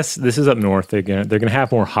 I guess this is up north. They're gonna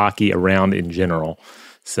have more hockey around in general.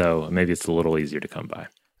 So maybe it's a little easier to come by.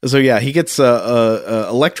 So yeah, he gets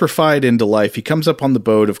electrified into life. He comes up on the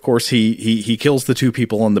boat. Of course, he kills the two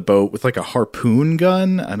people on the boat with like a harpoon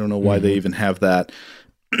gun. I don't know why they even have that.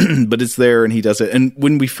 But it's there and he does it. And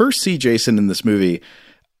when we first see Jason in this movie,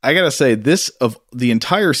 I gotta say, this of the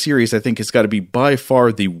entire series, I think has got to be by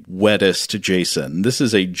far the wettest Jason. This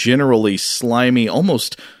is a generally slimy,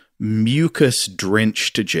 almost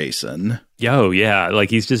mucus-drenched Jason. Yeah. Like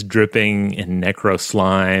he's just dripping in necro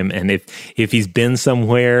slime. And if he's been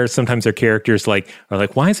somewhere, sometimes their characters are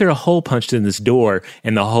like, why is there a hole punched in this door?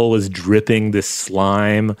 And the hole is dripping this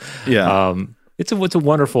slime. Yeah. It's a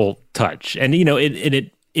wonderful touch. And,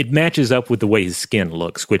 it matches up with the way his skin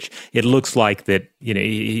looks, which it looks like that,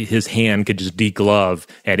 his hand could just deglove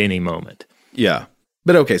at any moment. Yeah.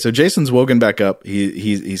 But okay, so Jason's woken back up.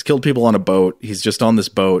 He's killed people on a boat. He's just on this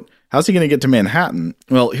boat. How's he going to get to Manhattan?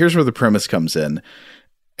 Well, here's where the premise comes in.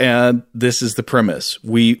 And this is the premise.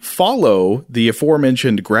 We follow the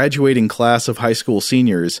aforementioned graduating class of high school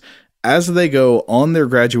seniors as they go on their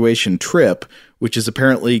graduation trip, which is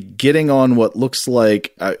apparently getting on what looks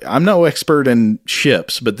like, I'm no expert in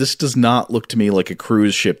ships, but this does not look to me like a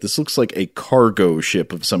cruise ship. This looks like a cargo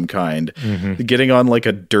ship of some kind. Getting on like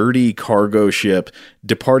a dirty cargo ship,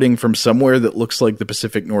 departing from somewhere that looks like the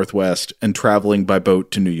Pacific Northwest and traveling by boat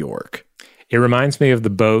to New York. It reminds me of the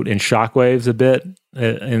boat in Shockwaves a bit,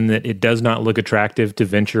 in that it does not look attractive to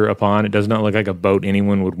venture upon. It does not look like a boat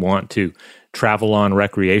anyone would want to travel on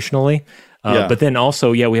recreationally. But then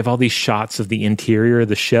also, we have all these shots of the interior of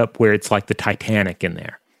the ship where it's like the Titanic in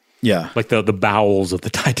there. Yeah. Like the bowels of the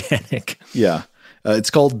Titanic. Yeah. It's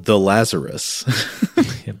called the Lazarus.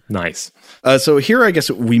 Nice. So here, I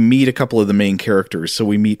guess, we meet a couple of the main characters. So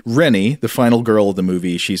we meet Rennie, the final girl of the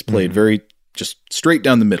movie. She's played very just straight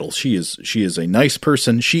down the middle. She is a nice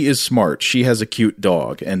person. She is smart. She has a cute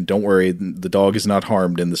dog. And don't worry, the dog is not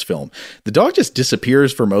harmed in this film. The dog just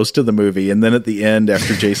disappears for most of the movie. And then at the end,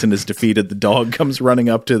 after Jason is defeated, the dog comes running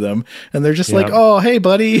up to them. And they're just like, oh, hey,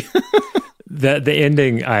 buddy. The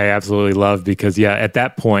ending I absolutely love because, at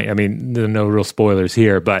that point, I mean, there are no real spoilers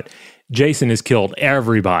here, but Jason has killed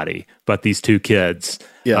everybody but these two kids.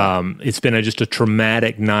 Yeah. It's been just a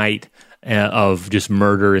traumatic night of just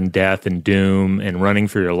murder and death and doom and running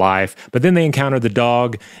for your life. But then they encounter the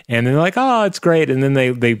dog and they're like, oh, it's great. And then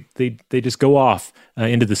they just go off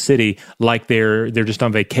into the city like they're just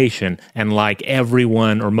on vacation, and like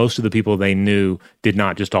everyone or most of the people they knew did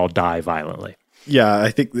not just all die violently. Yeah, I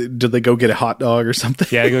think, did they go get a hot dog or something?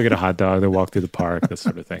 Yeah, they go get a hot dog. They walk through the park, that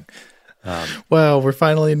sort of thing. Well, we're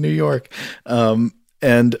finally in New York.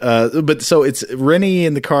 But so it's Rennie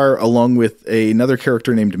in the car along with another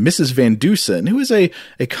character named Mrs. Van Dusen, who is a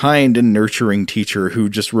kind and nurturing teacher who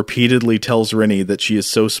just repeatedly tells Rennie that she is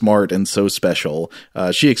so smart and so special.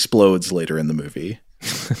 She explodes later in the movie.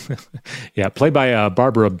 Yeah, played by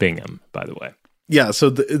Barbara Bingham, by the way. Yeah, so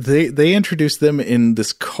they introduce them in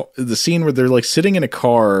the scene where they're like sitting in a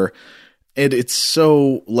car, and it's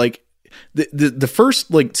so like the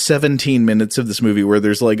first like 17 minutes of this movie where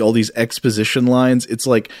there's like all these exposition lines. It's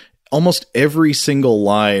like almost every single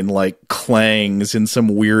line like clangs in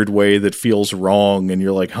some weird way that feels wrong, and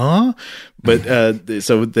you're like, huh? But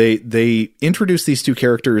so they introduce these two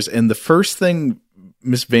characters, and the first thing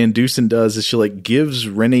Miss Van Dusen does is she like gives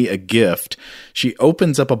Rennie a gift. She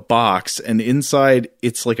opens up a box, and inside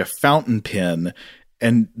it's like a fountain pen.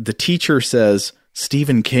 And the teacher says,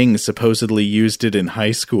 Stephen King supposedly used it in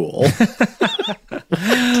high school.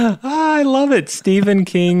 I love it. Stephen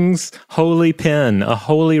King's holy pen, a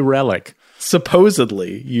holy relic.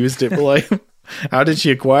 Supposedly used it. Like, how did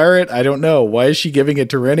she acquire it? I don't know. Why is she giving it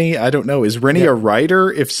to Rennie? I don't know. Is Rennie a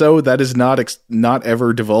writer? If so, that is not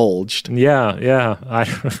ever divulged. Yeah.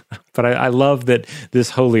 But I love that this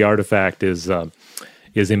holy artifact is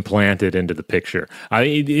implanted into the picture.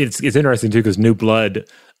 It's interesting too, because New Blood,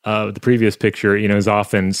 the previous picture, is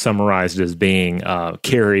often summarized as being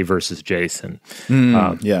Carrie versus Jason.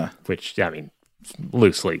 Which, I mean,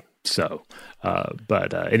 loosely so.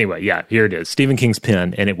 But anyway, here it is. Stephen King's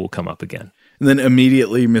pen, and it will come up again. And then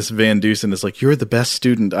immediately Miss Van Dusen is like, you're the best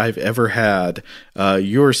student I've ever had.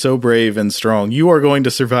 You're so brave and strong. You are going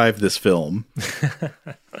to survive this film.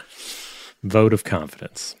 Vote of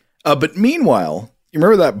confidence. But meanwhile, you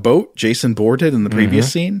remember that boat Jason boarded in the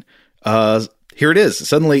previous scene? Here it is.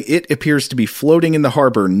 Suddenly, it appears to be floating in the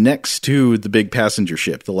harbor next to the big passenger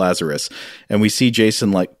ship, the Lazarus. And we see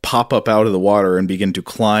Jason like pop up out of the water and begin to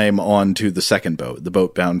climb onto the second boat, the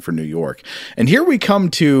boat bound for New York. And here we come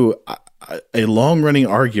to a long-running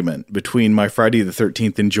argument between my Friday the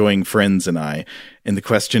 13th enjoying friends and I. And the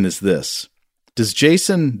question is this. Does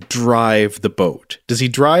Jason drive the boat? Does he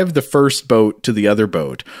drive the first boat to the other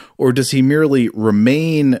boat? Or does he merely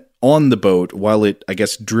remain on the boat while it, I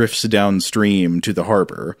guess, drifts downstream to the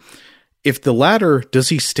harbor? If the latter, does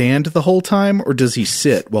he stand the whole time, or does he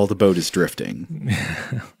sit while the boat is drifting?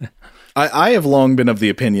 I have long been of the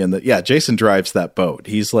opinion that, Jason drives that boat.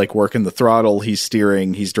 He's like working the throttle, he's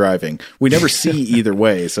steering, he's driving. We never see either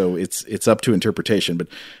way, so it's up to interpretation. But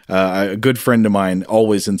a good friend of mine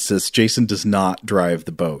always insists Jason does not drive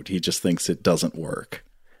the boat. He just thinks it doesn't work.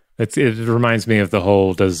 It reminds me of the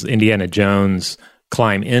whole, does Indiana Jones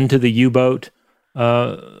climb into the U-boat,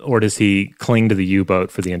 or does he cling to the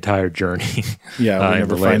U-boat for the entire journey? Yeah, we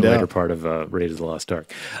never find later out. part of Raiders of the Lost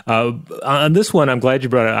Ark. On this one, I'm glad you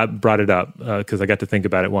brought it up because I got to think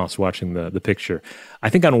about it whilst watching the picture. I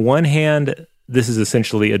think on one hand, this is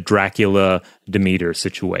essentially a Dracula Demeter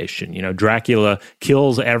situation. Dracula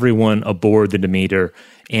kills everyone aboard the Demeter,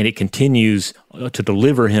 and it continues to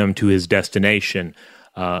deliver him to his destination.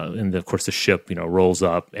 And of course, the ship, rolls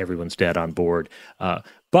up, everyone's dead on board.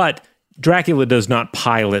 But Dracula does not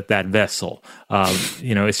pilot that vessel.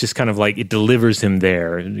 It's just kind of like it delivers him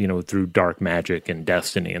there, through dark magic and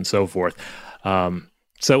destiny and so forth.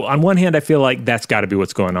 So on one hand, I feel like that's got to be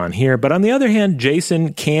what's going on here. But on the other hand,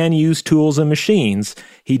 Jason can use tools and machines.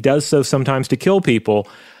 He does so sometimes to kill people.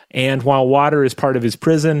 And while water is part of his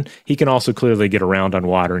prison, he can also clearly get around on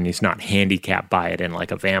water, and he's not handicapped by it in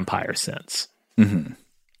like a vampire sense. Mm-hmm.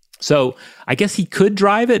 So I guess he could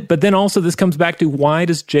drive it, but then also this comes back to, why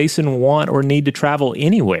does Jason want or need to travel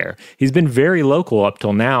anywhere? He's been very local up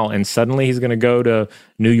till now, and suddenly he's going to go to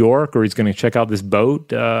New York, or he's going to check out this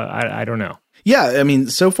boat. I don't know. Yeah, I mean,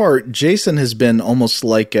 so far Jason has been almost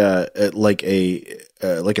like a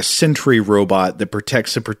sentry robot that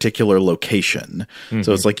protects a particular location. Mm-hmm.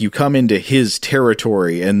 So it's like you come into his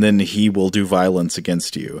territory, and then he will do violence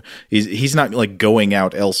against you. He's not like going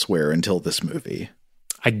out elsewhere until this movie.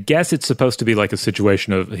 I guess it's supposed to be like a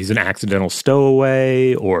situation of he's an accidental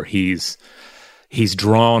stowaway, or he's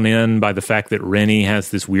drawn in by the fact that Rennie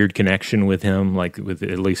has this weird connection with him, like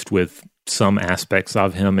at least with some aspects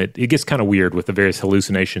of him. It gets kind of weird with the various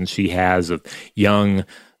hallucinations she has of young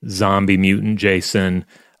zombie mutant Jason.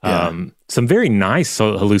 Yeah. Some very nice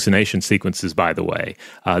hallucination sequences, by the way.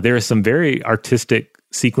 There are some very artistic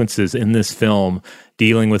sequences in this film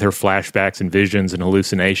dealing with her flashbacks and visions and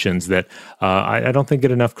hallucinations that I don't think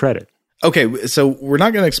get enough credit. Okay, so we're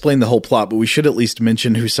not going to explain the whole plot, but we should at least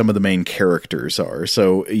mention who some of the main characters are.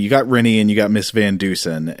 So you got Rennie and you got Miss Van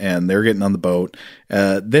Dusen, and they're getting on the boat.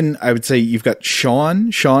 Then I would say you've got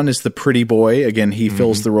Sean. Sean is the pretty boy. Again, he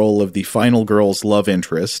fills the role of the final girl's love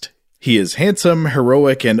interest. He is handsome,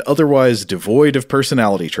 heroic, and otherwise devoid of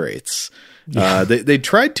personality traits. They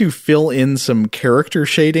tried to fill in some character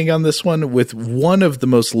shading on this one with one of the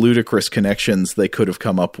most ludicrous connections they could have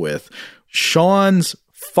come up with. Sean's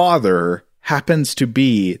father happens to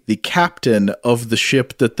be the captain of the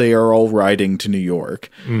ship that they are all riding to New York.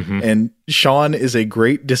 Mm-hmm. And Sean is a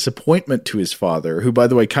great disappointment to his father, who, by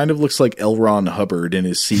the way, kind of looks like L. Ron Hubbard in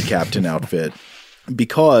his sea captain outfit.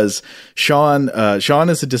 Because Sean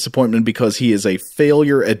is a disappointment because he is a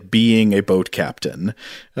failure at being a boat captain.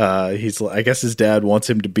 I guess his dad wants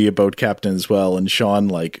him to be a boat captain as well, and Sean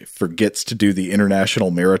forgets to do the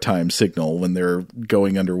International Maritime Signal when they're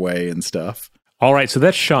going underway and stuff. All right, so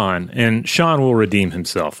that's Sean, and Sean will redeem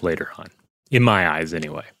himself later on, in my eyes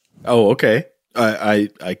anyway. Oh, okay. I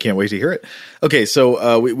can't wait to hear it. Okay,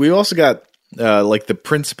 so we also got like the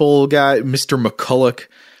principal guy, Mr. McCulloch,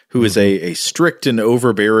 who is a strict and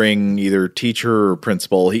overbearing either teacher or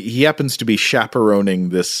principal. He happens to be chaperoning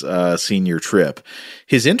this senior trip.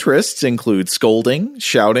 His interests include scolding,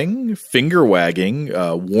 shouting, finger wagging,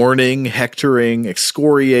 warning, hectoring,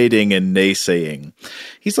 excoriating, and naysaying.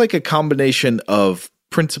 He's like a combination of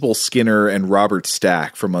Principal Skinner and Robert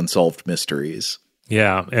Stack from Unsolved Mysteries.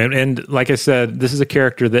 Yeah, and like I said, this is a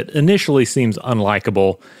character that initially seems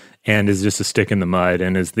unlikable and is just a stick in the mud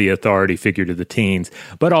and is the authority figure to the teens.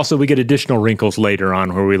 But also we get additional wrinkles later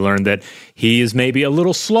on where we learn that he is maybe a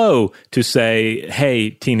little slow to say,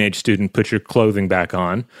 hey, teenage student, put your clothing back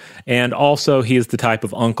on. And also he is the type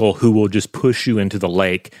of uncle who will just push you into the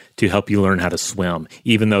lake to help you learn how to swim,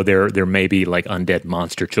 even though there may be like undead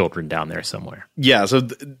monster children down there somewhere. Yeah,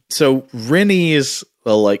 so Rennie's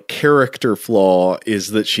like character flaw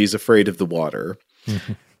is that she's afraid of the water.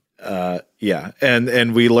 Yeah,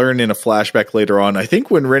 and we learn in a flashback later on, I think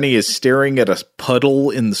when Rennie is staring at a puddle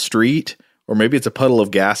in the street, or maybe it's a puddle of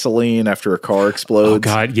gasoline after a car explodes. Oh,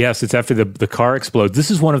 God, yes, it's after the car explodes. This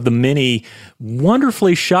is one of the many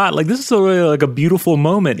wonderfully shot, like this is really like a beautiful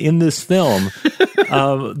moment in this film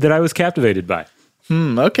that I was captivated by.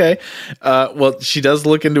 Okay. Well, she does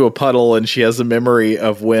look into a puddle, and she has a memory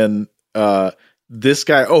of when this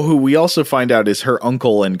guy, who we also find out is her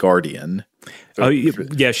uncle and guardian. Oh,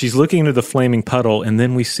 yeah, she's looking into the flaming puddle, and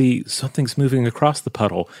then we see something's moving across the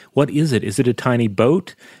puddle. What is it? Is it a tiny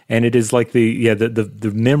boat? And it is like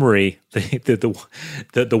the memory,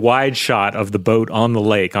 the wide shot of the boat on the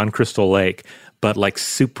lake, on Crystal Lake, but like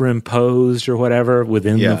superimposed or whatever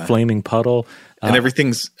within the flaming puddle. And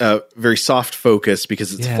everything's very soft focus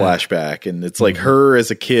because it's a flashback, and it's like her as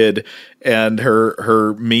a kid, and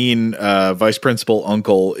her mean vice principal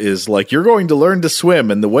uncle is like, you're going to learn to swim,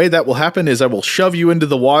 and the way that will happen is I will shove you into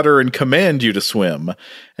the water and command you to swim.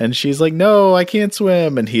 And she's like, no, I can't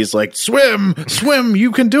swim. And he's like, swim,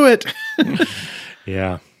 you can do it.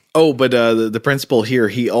 Yeah. Oh, but the principal here,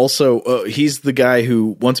 he also he's the guy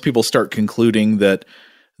who, once people start concluding that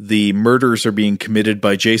the murders are being committed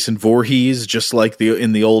by Jason Voorhees, just like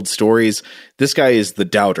in the old stories, this guy is the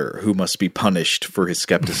doubter who must be punished for his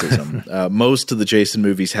skepticism. Most of the Jason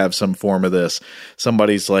movies have some form of this.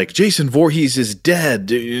 Somebody's like, Jason Voorhees is dead.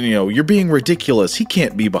 You're being ridiculous. He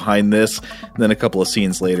can't be behind this. And then a couple of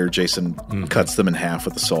scenes later, Jason cuts them in half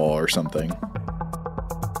with a saw or something.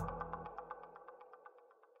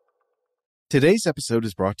 Today's episode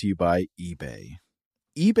is brought to you by eBay.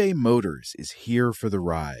 eBay Motors is here for the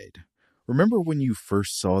ride. Remember when you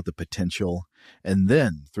first saw the potential? And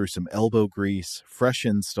then, through some elbow grease, fresh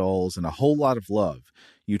installs, and a whole lot of love,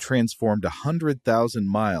 you transformed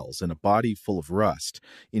 100,000 miles and a body full of rust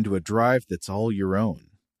into a drive that's all your own.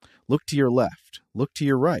 Look to your left. Look to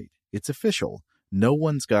your right. It's official. No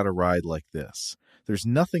one's got a ride like this. There's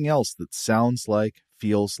nothing else that sounds like,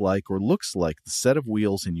 feels like, or looks like the set of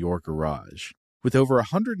wheels in your garage. With over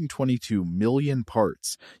 122 million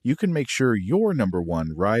parts, you can make sure your number one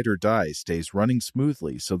ride or die stays running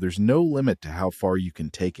smoothly, so there's no limit to how far you can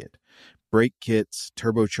take it. Brake kits,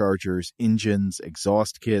 turbochargers, engines,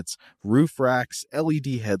 exhaust kits, roof racks,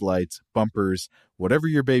 LED headlights, bumpers, whatever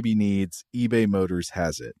your baby needs, eBay Motors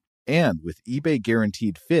has it. And with eBay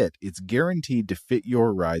Guaranteed Fit, it's guaranteed to fit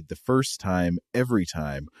your ride the first time, every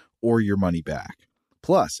time, or your money back.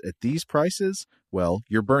 Plus, at these prices, well,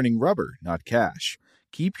 you're burning rubber, not cash.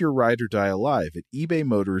 Keep your ride or die alive at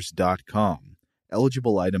ebaymotors.com.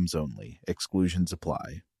 Eligible items only. Exclusions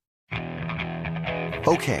apply.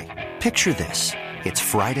 Okay, picture this. It's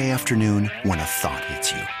Friday afternoon when a thought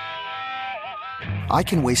hits you. I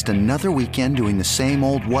can waste another weekend doing the same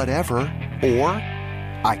old whatever, or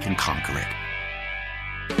I can conquer it.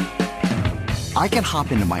 I can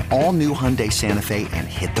hop into my all-new Hyundai Santa Fe and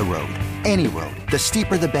hit the road. Any road. The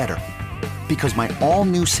steeper, the better. Because my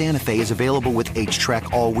all-new Santa Fe is available with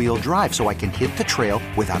H-Track all-wheel drive, so I can hit the trail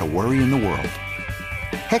without a worry in the world.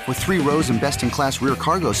 Heck, with 3 rows and best-in-class rear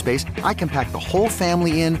cargo space, I can pack the whole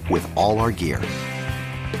family in with all our gear.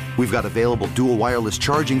 We've got available dual wireless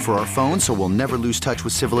charging for our phones, so we'll never lose touch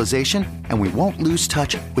with civilization, and we won't lose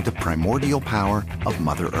touch with the primordial power of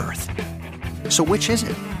Mother Earth. So which is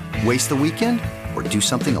it? Waste the weekend or do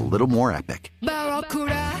something a little more epic?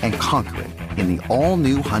 And conquer it in the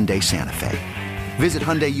all-new Hyundai Santa Fe. Visit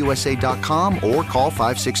HyundaiUSA.com or call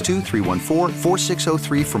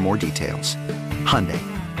 562-314-4603 for more details. Hyundai,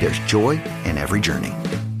 there's joy in every journey.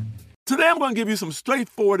 Today I'm going to give you some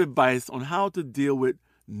straightforward advice on how to deal with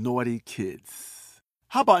naughty kids.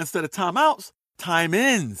 How about instead of timeouts, time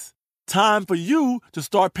ends. Time for you to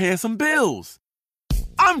start paying some bills.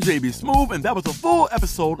 I'm JB Smoove, and that was a full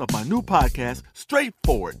episode of my new podcast,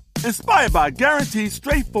 Straightforward, inspired by guaranteed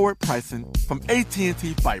straightforward pricing from AT&T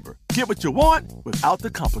Fiber. Get what you want without the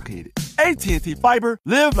complicated. AT&T Fiber,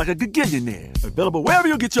 live like a gigillionaire. Available wherever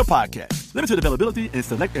you get your podcast. Limited availability in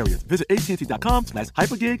select areas. Visit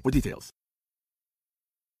AT&T.com/hypergig for details.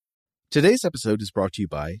 Today's episode is brought to you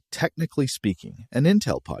by Technically Speaking, an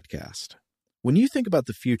Intel podcast. When you think about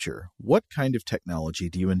the future, what kind of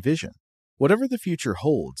technology do you envision? Whatever the future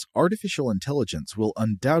holds, artificial intelligence will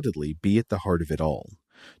undoubtedly be at the heart of it all.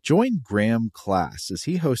 Join Graham Class as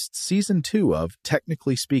he hosts Season 2 of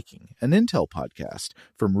Technically Speaking, an Intel podcast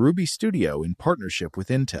from Ruby Studio in partnership with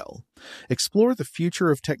Intel. Explore the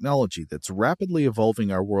future of technology that's rapidly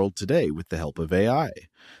evolving our world today with the help of AI.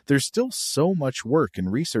 There's still so much work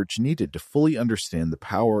and research needed to fully understand the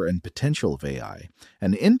power and potential of AI,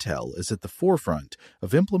 and Intel is at the forefront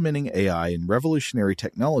of implementing AI in revolutionary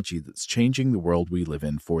technology that's changing the world we live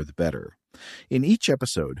in for the better. In each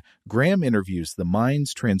episode, Graham interviews the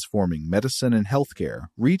minds transforming medicine and healthcare,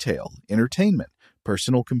 retail, entertainment,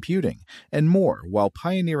 personal computing, and more while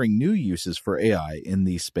pioneering new uses for AI in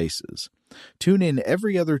these spaces. Tune in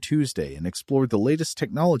every other Tuesday and explore the latest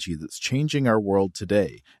technology that's changing our world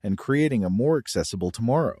today and creating a more accessible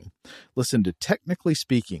tomorrow. Listen to Technically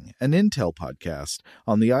Speaking, an Intel podcast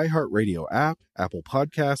on the iHeartRadio app, Apple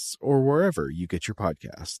Podcasts, or wherever you get your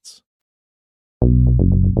podcasts.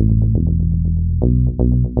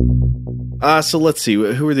 So let's see.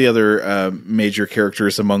 Who are the other major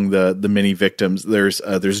characters among the many victims? There's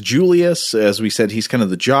Julius. As we said, he's kind of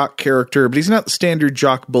the jock character, but he's not the standard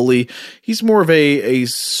jock bully. He's more of a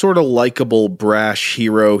sort of likable, brash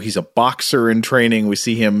hero. He's a boxer in training. We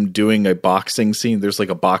see him doing a boxing scene. There's like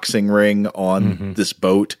a boxing ring on this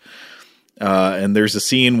boat. And there's a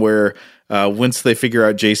scene where once they figure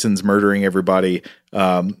out Jason's murdering everybody,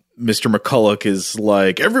 Mr. McCulloch is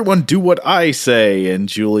like, everyone do what I say. And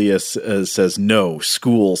Julius says, no,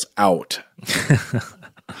 school's out.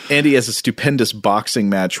 And he has a stupendous boxing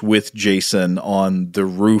match with Jason on the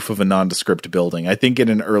roof of a nondescript building. I think in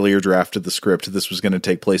an earlier draft of the script, this was going to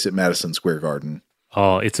take place at Madison Square Garden.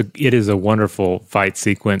 Oh, it is a wonderful fight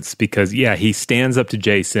sequence because, he stands up to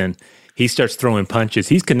Jason. He starts throwing punches.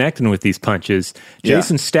 He's connecting with these punches.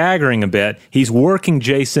 Jason's staggering a bit. He's working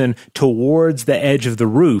Jason towards the edge of the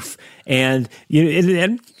roof. And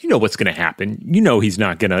you know what's going to happen. You know he's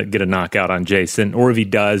not going to get a knockout on Jason. Or if he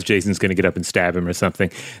does, Jason's going to get up and stab him or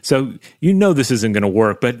something. So you know this isn't going to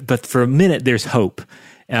work. But for a minute, there's hope.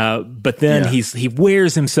 But then he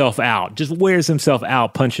wears himself out, just wears himself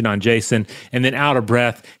out punching on Jason, and then out of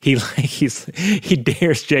breath, he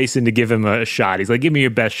dares Jason to give him a shot. He's like, give me your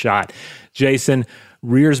best shot. Jason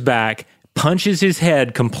rears back, punches his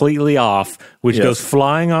head completely off, which goes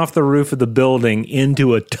flying off the roof of the building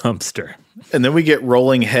into a dumpster. And then we get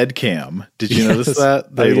rolling head cam. Did you notice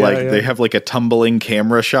that? They have like a tumbling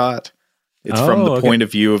camera shot. It's from the point of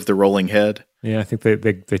view of the rolling head. Yeah, I think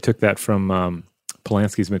they took that from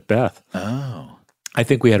Polanski's Macbeth. Oh, I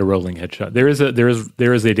think we had a rolling head shot. There is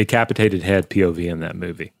a decapitated head POV in that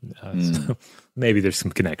movie. So maybe there's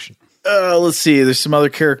some connection. Let's see. There's some other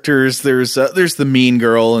characters. There's the mean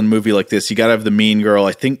girl in a movie like this. You got to have the mean girl.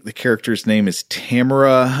 I think the character's name is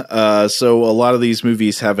Tamara. So a lot of these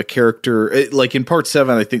movies have a character. Like in Part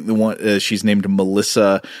 7, I think the one she's named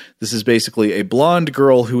Melissa. This is basically a blonde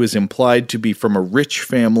girl who is implied to be from a rich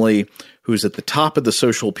family, who's at the top of the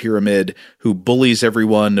social pyramid, who bullies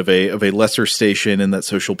everyone of a lesser station in that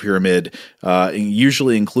social pyramid,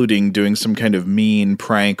 usually including doing some kind of mean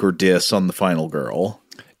prank or diss on the final girl.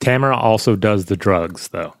 Tamara also does the drugs,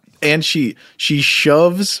 though. And she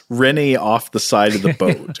shoves Rennie off the side of the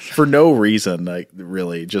boat for no reason, like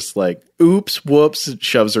really, just like, oops, whoops,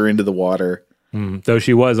 shoves her into the water. Though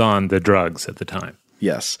she was on the drugs at the time.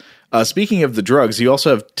 Yes. Speaking of the drugs, you also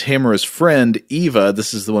have Tamara's friend, Eva.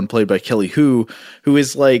 This is the one played by Kelly Hu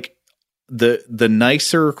is like the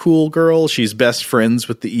nicer, cool girl. She's best friends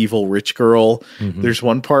with the evil rich girl. Mm-hmm. There's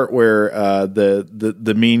one part where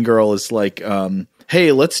the mean girl is like,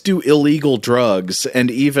 hey, let's do illegal drugs. And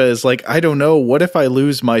Eva is like, I don't know. What if I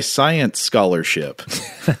lose my science scholarship?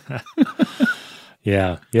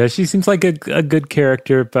 Yeah. She seems like a good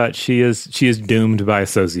character, but she is doomed by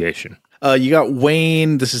association. You got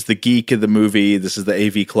Wayne. This is the geek of the movie. This is the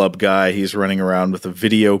AV Club guy. He's running around with a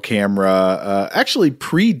video camera, actually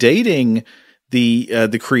predating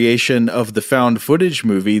the creation of the found footage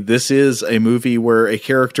movie. This is a movie where a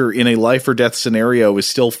character in a life or death scenario is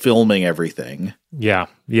still filming everything. Yeah.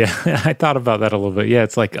 I thought about that a little bit. Yeah,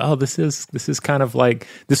 it's like, oh, this is kind of like,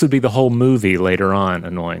 this would be the whole movie later on,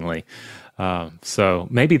 annoyingly. So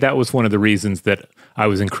maybe that was one of the reasons that I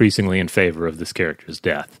was increasingly in favor of this character's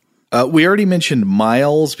death. We already mentioned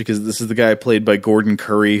Miles, because this is the guy played by Gordon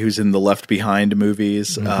Curry, who's in the Left Behind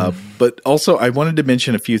movies. But also, I wanted to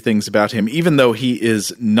mention a few things about him, even though he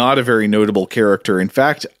is not a very notable character. In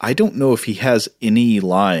fact, I don't know if he has any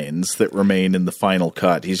lines that remain in the final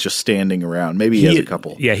cut. He's just standing around. Maybe he has a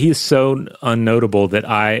couple. Yeah, he is so unnotable that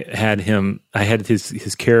I had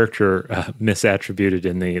his character misattributed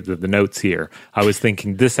in the notes here. I was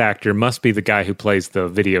thinking this actor must be the guy who plays the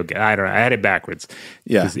video game. I don't know. I had it backwards.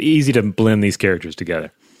 Yeah. It's easy to blend these characters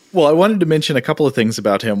together. Well, I wanted to mention a couple of things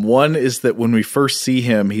about him. One is that when we first see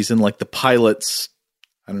him, he's in like the pilot's,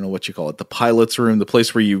 I don't know what you call it, the pilot's room, the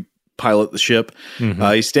place where you pilot the ship.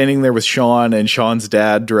 He's standing there with Sean and Sean's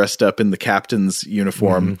dad dressed up in the captain's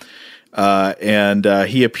uniform. And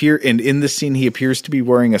in this scene, he appears to be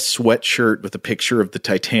wearing a sweatshirt with a picture of the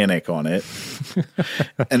Titanic on it.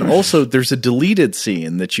 And also, there's a deleted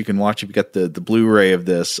scene that you can watch if you got the Blu-ray of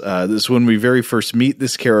this. This is when we very first meet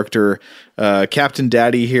this character. Captain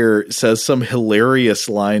Daddy here says some hilarious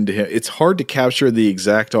line to him. It's hard to capture the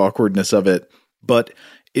exact awkwardness of it, but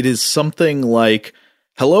it is something like,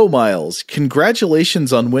 "Hello, Miles.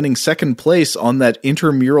 Congratulations on winning second place on that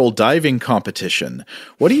intramural diving competition.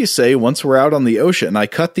 What do you say once we're out on the ocean, I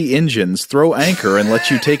cut the engines, throw anchor, and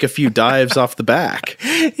let you take a few dives off the back?"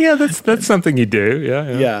 Yeah, that's something you do.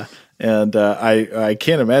 Yeah. And I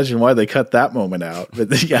can't imagine why they cut that moment out.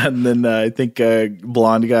 But yeah, and then I think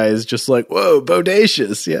blonde guy is just like, "Whoa,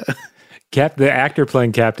 bodacious." Yeah. The actor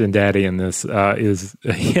playing Captain Daddy in this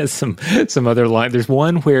he has some other line. There's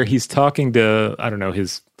one where he's talking to, I don't know,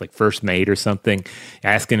 his like first mate or something,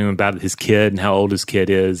 asking him about his kid and how old his kid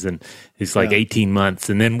is, and he's like 18 months,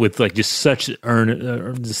 and then with like just such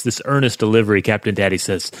this earnest delivery, Captain Daddy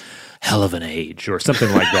says, "Hell of an age," or something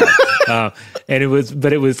like that. And it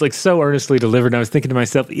was like so earnestly delivered. And I was thinking to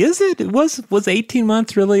myself, was 18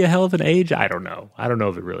 months really a hell of an age? I don't know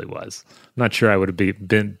if it really was. I'm not sure I would have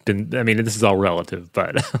been. I mean, this is all relative,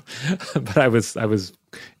 but but I was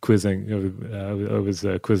quizzing. I was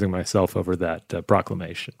quizzing myself over that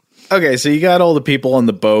proclamation. Okay, so you got all the people on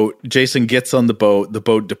the boat. Jason gets on the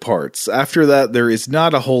boat departs. After that, there is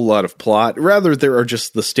not a whole lot of plot. Rather, there are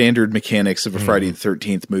just the standard mechanics of a Friday the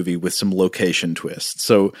 13th movie with some location twists.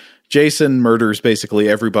 So Jason murders basically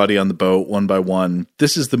everybody on the boat one by one.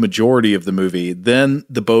 This is the majority of the movie. Then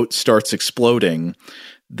the boat starts exploding.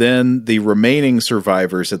 Then the remaining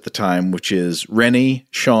survivors at the time, which is Rennie,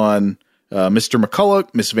 Sean, Mr.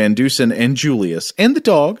 McCulloch, Miss Van Dusen, and Julius, and the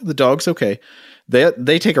dog. The dog's okay.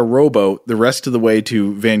 They take a rowboat the rest of the way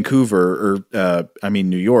to Vancouver,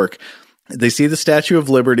 New York. They see the Statue of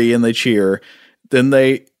Liberty and they cheer. Then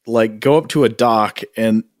they go up to a dock,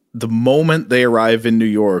 and the moment they arrive in New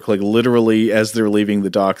York, like literally as they're leaving the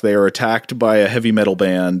dock, they are attacked by a heavy metal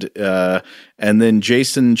band. And then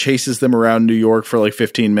Jason chases them around New York for like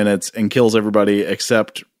 15 minutes and kills everybody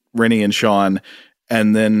except Rennie and Sean.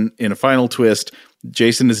 And then in a final twist,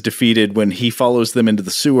 Jason is defeated when he follows them into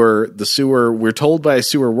the sewer. The sewer, we're told by a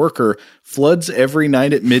sewer worker, floods every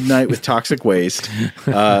night at midnight with toxic waste.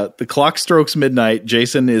 The clock strokes midnight.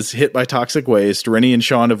 Jason is hit by toxic waste. Rennie and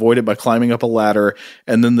Sean avoid it by climbing up a ladder.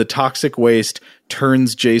 And then the toxic waste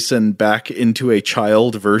turns Jason back into a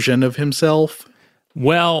child version of himself.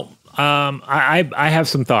 Well, I have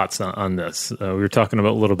some thoughts on this. We were talking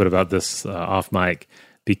a little bit about this off mic,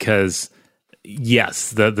 because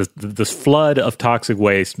yes, the flood of toxic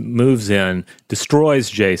waste moves in, destroys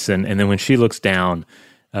Jason, and then when she looks down,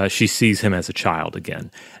 she sees him as a child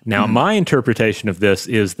again. Now, my interpretation of this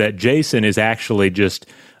is that Jason is actually just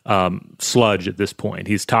sludge at this point.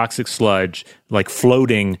 He's toxic sludge, like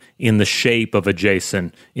floating in the shape of a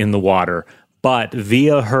Jason in the water. But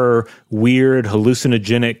via her weird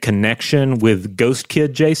hallucinogenic connection with Ghost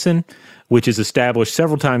Kid Jason, which is established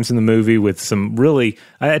several times in the movie with some really,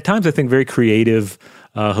 at times I think, very creative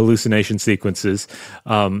hallucination sequences,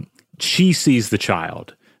 she sees the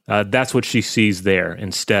child. That's what she sees there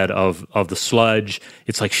instead of the sludge.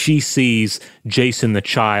 It's like she sees Jason the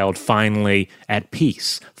child finally at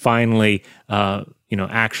peace, finally,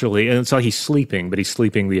 actually, and it's like he's sleeping, but he's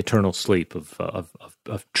sleeping the eternal sleep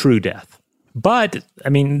of true death. But, I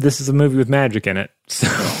mean, this is a movie with magic in it, so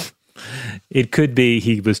it could be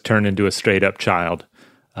he was turned into a straight-up child,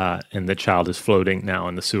 and the child is floating now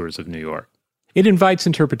in the sewers of New York. It invites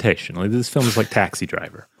interpretation. This film is like Taxi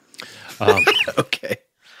Driver. Okay.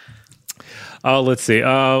 Let's see.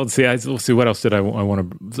 Let's see. What else did I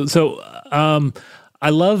want to? So, I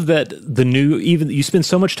love that even you spend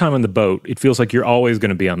so much time on the boat, it feels like you're always going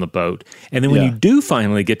to be on the boat. And then when you do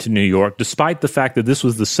finally get to New York, despite the fact that this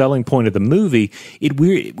was the selling point of the movie, it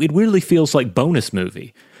weirdly feels like bonus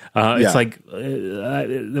movie. It's like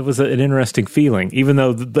it was an interesting feeling, even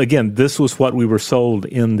though, again, this was what we were sold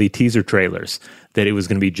in the teaser trailers, that it was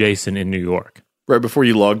going to be Jason in New York. Right before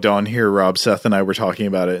you logged on here, Rob, Seth and I were talking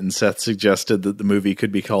about it, and Seth suggested that the movie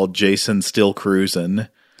could be called Jason Still Cruisin'.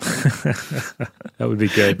 That would be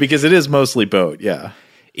good. Because it is mostly boat, yeah.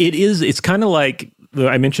 It is. It's kind of like,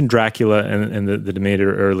 I mentioned Dracula and the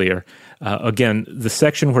Demeter earlier. Again, the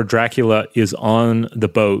section where Dracula is on the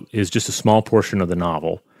boat is just a small portion of the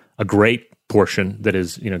novel, a great portion that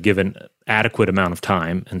is, given adequate amount of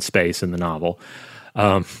time and space in the novel.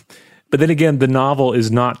 But then again, the novel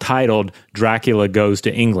is not titled Dracula Goes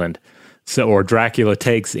to England, or Dracula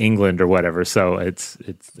Takes England or whatever. So it's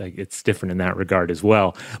different in that regard as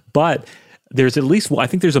well. But there's at least, I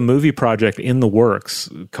think there's a movie project in the works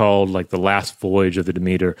called like The Last Voyage of the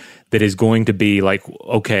Demeter that is going to be like,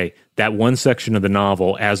 okay, that one section of the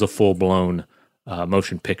novel as a full-blown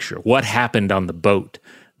motion picture. What happened on the boat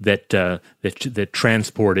that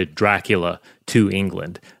transported Dracula to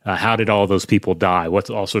England? How did all those people die? What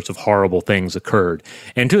all sorts of horrible things occurred?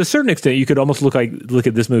 And to a certain extent, you could almost look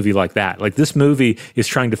at this movie like that. Like this movie is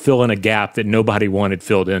trying to fill in a gap that nobody wanted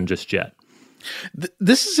filled in just yet.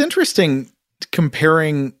 This is interesting.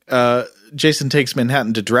 Comparing Jason Takes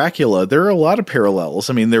Manhattan to Dracula, there are a lot of parallels.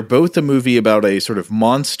 I mean, they're both a movie about a sort of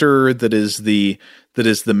monster that is the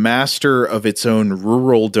master of its own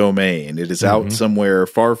rural domain. It is out somewhere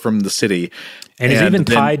far from the city. And is even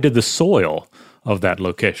tied to the soil of that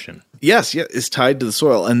location. Yes, is tied to the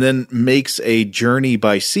soil, and then makes a journey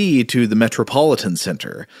by sea to the metropolitan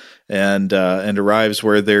center, and arrives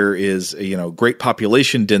where there is great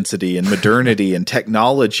population density and modernity and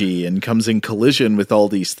technology, and comes in collision with all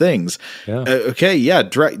these things. Yeah.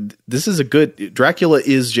 This is a good Dracula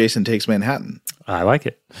is Jason Takes Manhattan. I like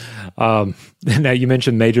it. Now, you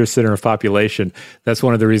mentioned major center of population. That's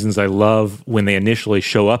one of the reasons I love when they initially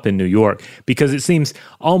show up in New York, because it seems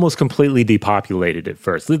almost completely depopulated at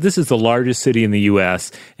first. This is the largest city in the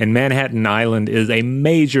U.S., and Manhattan Island is a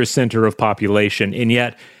major center of population, and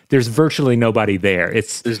yet there's virtually nobody there.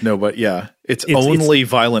 There's nobody, yeah. It's only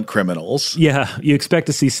violent criminals. Yeah, you expect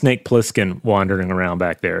to see Snake Plissken wandering around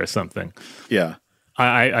back there or something. Yeah.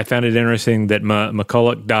 I found it interesting that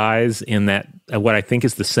McCulloch dies in that what I think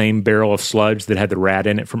is the same barrel of sludge that had the rat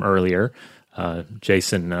in it from earlier.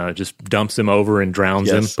 Jason just dumps him over and drowns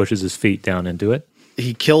him, pushes his feet down into it.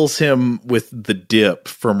 He kills him with the dip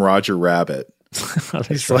from Roger Rabbit.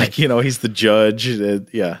 It's right. Like, he's the judge.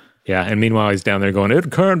 Yeah. Yeah, and meanwhile he's down there going,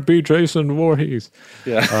 "It can't be Jason Voorhees."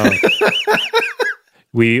 Yeah.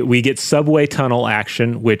 We get subway tunnel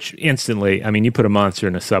action, which instantly, I mean, you put a monster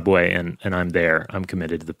in a subway and I'm there. I'm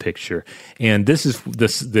committed to the picture. And this is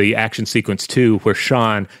the action sequence, too, where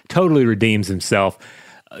Sean totally redeems himself,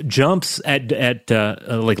 jumps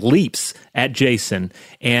leaps at Jason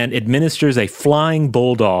and administers a flying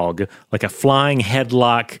bulldog, like a flying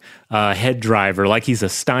headlock head driver, like he's a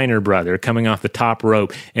Steiner brother coming off the top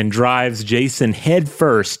rope, and drives Jason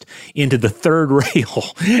headfirst into the third rail,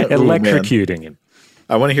 electrocuting him.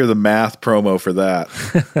 I want to hear the math promo for that.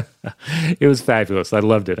 It was fabulous. I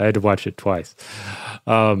loved it. I had to watch it twice.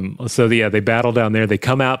 They battle down there. They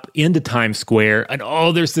come out into Times Square, and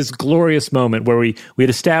there's this glorious moment where we had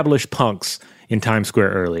established punks in Times Square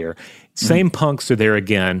earlier. Same punks are there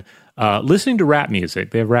again, listening to rap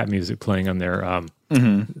music. They have rap music playing on their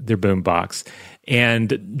boom box.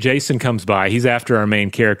 And Jason comes by. He's after our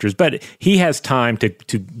main characters, but he has time to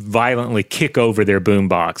violently kick over their boom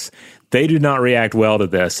box. They do not react well to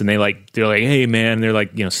this, and they're like, "Hey, man!" They're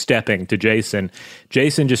like, stepping to Jason.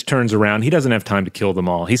 Jason just turns around. He doesn't have time to kill them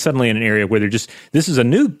all. He's suddenly in an area where this is a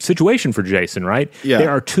new situation for Jason, right? Yeah. There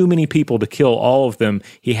are too many people to kill all of them.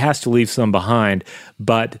 He has to leave some behind,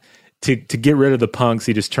 but to get rid of the punks,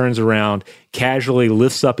 he just turns around, casually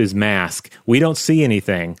lifts up his mask. We don't see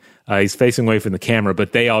anything. He's facing away from the camera,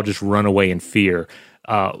 but they all just run away in fear.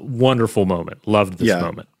 Wonderful moment. Loved this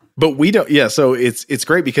moment. But we don't. Yeah, so it's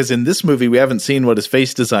great because in this movie we haven't seen what his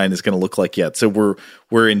face design is going to look like yet. So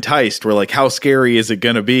we're enticed. We're like, how scary is it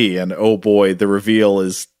going to be? And oh boy, the reveal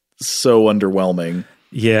is so underwhelming.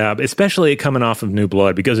 Yeah, especially coming off of New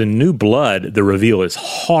Blood, because in New Blood the reveal is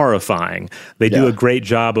horrifying. They do a great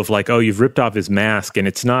job of like, you've ripped off his mask, and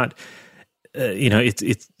it's not.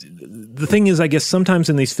 It's the thing is, I guess sometimes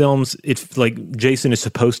in these films, it's like Jason is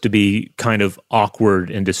supposed to be kind of awkward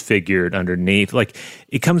and disfigured underneath. Like,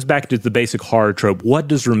 it comes back to the basic horror trope. What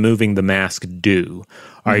does removing the mask do?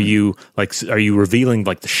 Are you revealing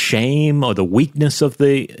like the shame or the weakness of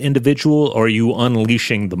the individual, or are you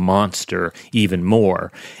unleashing the monster even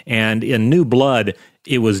more? And in New Blood,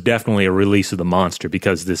 it was definitely a release of the monster,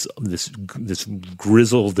 because this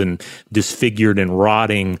grizzled and disfigured and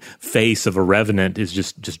rotting face of a revenant is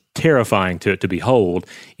just terrifying to behold.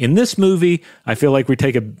 In this movie, I feel like we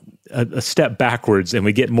take a step backwards and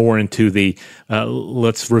we get more into the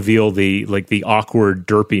let's reveal the awkward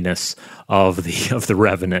derpiness of the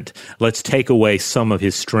revenant. Let's take away some of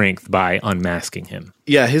his strength by unmasking him.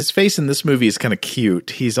 Yeah, his face in this movie is kind of cute.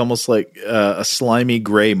 He's almost like a slimy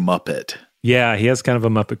gray Muppet. Yeah, he has kind of a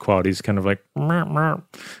Muppet quality. He's kind of like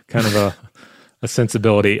kind of a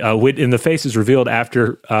sensibility. And the face is revealed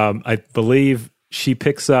after I believe she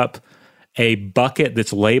picks up a bucket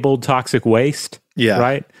that's labeled toxic waste. Yeah.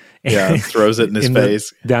 Right? Yeah, throws it in his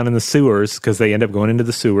face. Down in the sewers, because they end up going into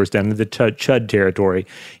the sewers, down into the Chud territory.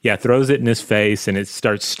 Yeah, throws it in his face, and it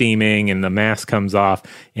starts steaming, and the mask comes off,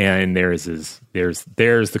 and there's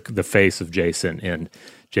the face of Jason in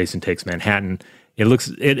Jason Takes Manhattan.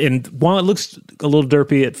 And while it looks a little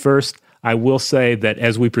derpy at first, I will say that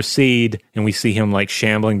as we proceed and we see him like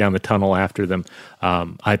shambling down the tunnel after them,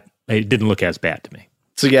 it didn't look as bad to me.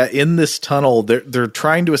 So yeah, in this tunnel, they're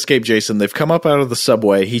trying to escape Jason. They've come up out of the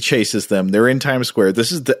subway. He chases them. They're in Times Square.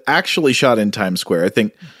 This is actually shot in Times Square. I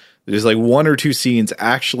think there's like one or two scenes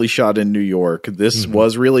actually shot in New York. This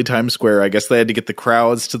was really Times Square. I guess they had to get the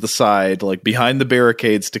crowds to the side, like behind the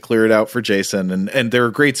barricades, to clear it out for Jason. And there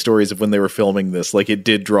are great stories of when they were filming this. Like, it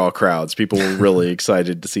did draw crowds. People were really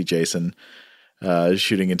excited to see Jason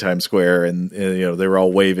shooting in Times Square, and they were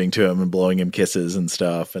all waving to him and blowing him kisses and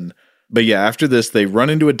stuff. But yeah, after this, they run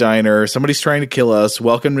into a diner. Somebody's trying to kill us.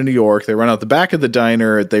 Welcome to New York. They run out the back of the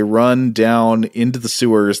diner. They run down into the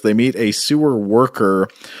sewers. They meet a sewer worker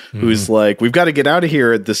who's like, we've got to get out of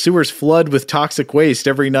here. The sewers flood with toxic waste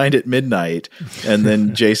every night at midnight. And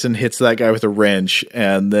then Jason hits that guy with a wrench,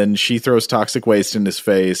 and then she throws toxic waste in his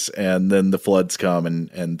face, and then the floods come,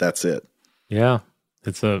 and that's it. Yeah,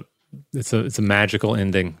 it's a magical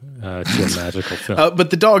ending to a magical film. But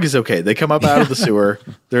the dog is okay. They come up out of the sewer.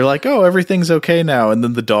 They're like, oh, everything's okay now. And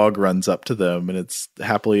then the dog runs up to them, and it's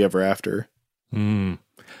happily ever after.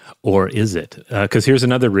 Or is it? Because here's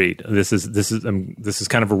another read. This is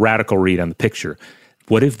kind of a radical read on the picture.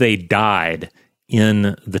 What if they died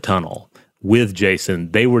in the tunnel with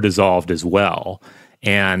Jason? They were dissolved as well.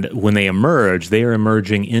 And when they emerge, they are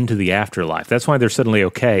emerging into the afterlife. That's why they're suddenly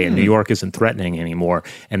okay, and New York isn't threatening anymore.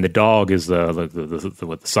 And the dog is the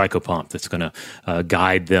psychopomp that's going to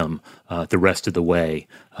guide them the rest of the way,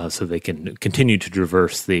 so they can continue to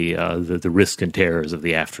traverse the risks and terrors of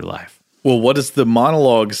the afterlife. Well, what does the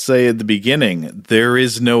monologue say at the beginning? There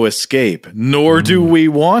is no escape, nor do we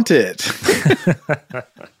want it.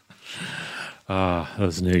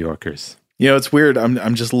 Those New Yorkers. It's weird.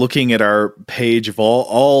 I'm just looking at our page of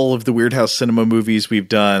all of the Weird House Cinema movies we've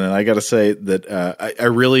done, and I got to say that I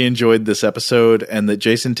really enjoyed this episode, and that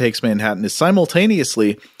Jason Takes Manhattan is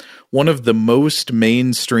simultaneously one of the most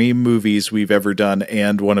mainstream movies we've ever done,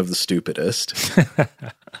 and one of the stupidest.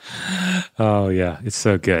 Oh yeah, it's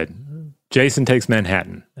so good. Jason Takes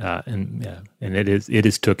Manhattan, and it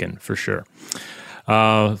is tooken for sure.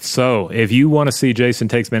 So if you want to see Jason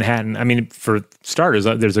Takes Manhattan, I mean, for starters,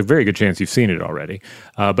 there's a very good chance you've seen it already.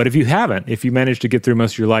 But if you haven't, if you managed to get through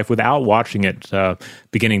most of your life without watching it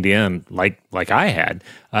beginning to end, like I had,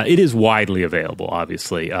 it is widely available,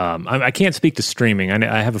 obviously. I can't speak to streaming.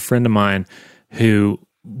 I have a friend of mine who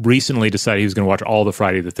recently decided he was going to watch all the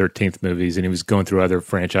Friday the 13th movies, and he was going through other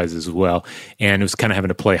franchises as well, and it was kind of having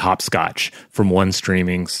to play hopscotch from one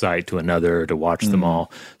streaming site to another to watch them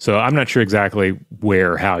all. So I'm not sure exactly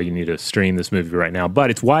where or how you need to stream this movie right now,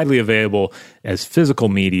 but it's widely available as physical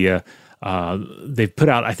media. They've put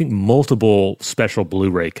out, I think, multiple special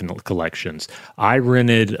Blu-ray collections. I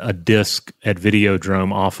rented a disc at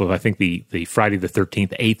Videodrome off of, I think, the Friday the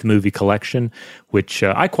 13th 8th movie collection, which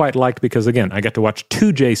I quite liked because, again, I got to watch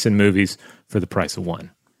 2 Jason movies for the price of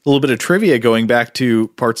one. A little bit of trivia going back to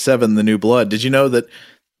Part 7, The New Blood. Did you know that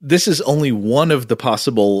this is only one of the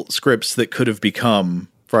possible scripts that could have become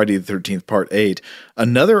Friday the 13th Part 8?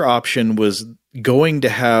 Another option was going to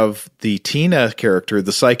have the Tina character,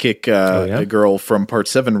 the psychic girl from Part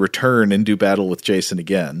 7, return and do battle with Jason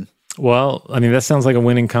again. Well, I mean, that sounds like a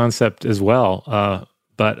winning concept as well.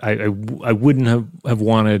 But I wouldn't have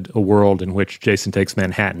wanted a world in which Jason Takes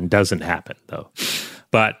Manhattan doesn't happen, though.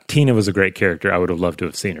 But Tina was a great character. I would have loved to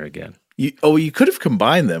have seen her again. You could have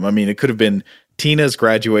combined them. I mean, it could have been Tina's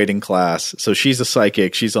graduating class, so she's a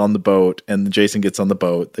psychic, she's on the boat, and Jason gets on the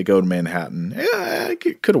boat. They go to Manhattan. Yeah,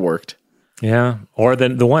 it could have worked. Yeah, or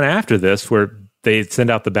then the one after this where they send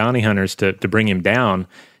out the bounty hunters to bring him down.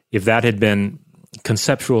 If that had been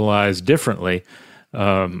conceptualized differently,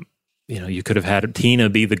 you could have had Tina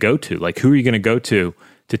be the go-to. Like, who are you going to go to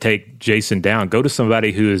take Jason down? Go to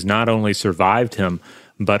somebody who has not only survived him,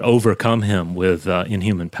 but overcome him with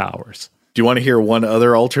inhuman powers. Do you want to hear one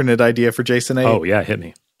other alternate idea for Jason 8? Oh, yeah, hit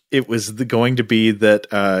me. It was going to be that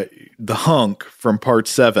the hunk from Part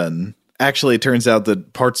 7, actually it turns out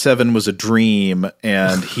that Part 7 was a dream,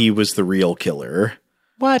 and he was the real killer.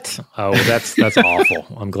 What? Oh, that's awful.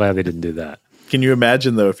 I'm glad they didn't do that. Can you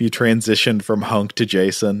imagine, though, if you transitioned from Hunk to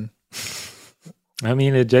Jason? I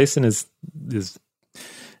mean, Jason is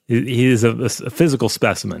a physical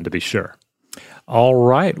specimen, to be sure. All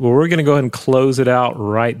right. Well, we're going to go ahead and close it out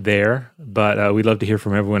right there, but we'd love to hear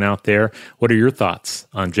from everyone out there. What are your thoughts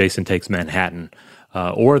on Jason Takes Manhattan?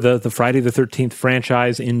 Or the Friday the 13th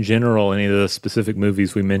franchise in general, any of the specific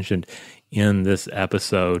movies we mentioned in this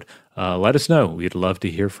episode? Let us know. We'd love to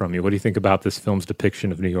hear from you. What do you think about this film's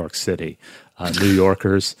depiction of New York City? New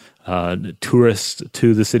Yorkers, tourists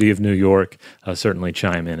to the city of New York, certainly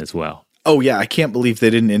chime in as well. Oh, yeah. I can't believe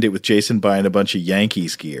they didn't end it with Jason buying a bunch of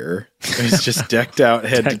Yankees gear. He's just decked out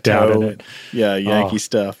head to toe. Yeah, Yankee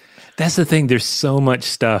stuff. That's the thing. There's so much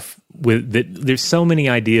stuff there's so many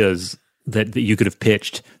ideas that you could have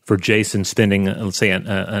pitched for Jason spending, let's say,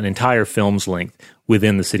 an entire film's length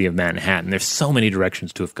within the city of Manhattan. There's so many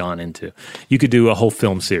directions to have gone into. You could do a whole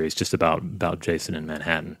film series just about Jason in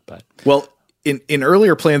Manhattan. But well, in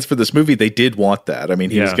earlier plans for this movie, they did want that. I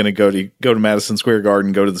mean, he was going to go to Madison Square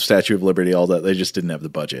Garden, go to the Statue of Liberty, all that. They just didn't have the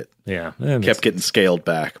budget. Yeah, kept getting scaled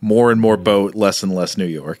back. More and more boat, less and less New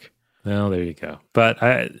York. Well, there you go. But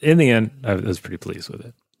in the end, I was pretty pleased with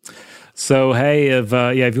it. So, hey, if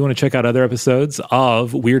you want to check out other episodes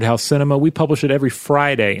of Weird House Cinema, we publish it every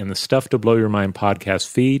Friday in the Stuff to Blow Your Mind podcast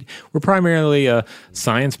feed. We're primarily a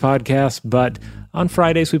science podcast, but on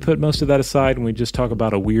Fridays we put most of that aside and we just talk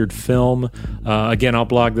about a weird film. Again, I'll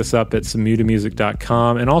blog this up at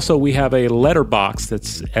samutamusic.com. And also we have a letterbox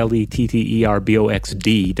that's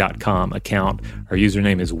letterboxd.com account. Our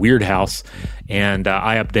username is Weird House, and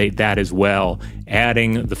I update that as well,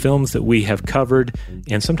 adding the films that we have covered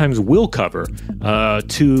and sometimes will cover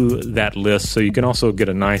to that list, so you can also get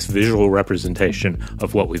a nice visual representation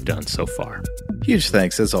of what we've done so far. Huge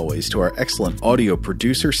thanks, as always, to our excellent audio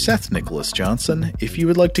producer, Seth Nicholas Johnson. If you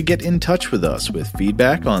would like to get in touch with us with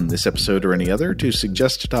feedback on this episode or any other, to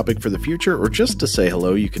suggest a topic for the future, or just to say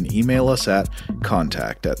hello, you can email us at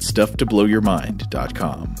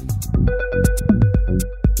contact@stufftoblowyourmind.com.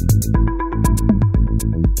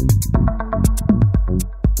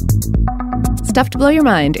 Stuff to Blow Your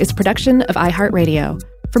Mind is a production of iHeartRadio.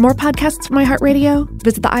 For more podcasts from iHeartRadio,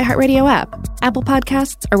 visit the iHeartRadio app, Apple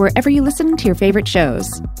Podcasts, or wherever you listen to your favorite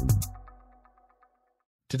shows.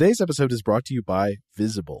 Today's episode is brought to you by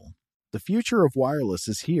Visible. The future of wireless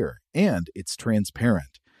is here, and it's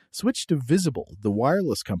transparent. Switch to Visible, the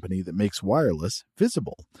wireless company that makes wireless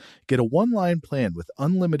visible. Get a one-line plan with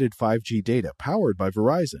unlimited 5G data powered by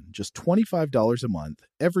Verizon, just $25 a month,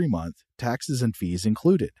 every month, taxes and fees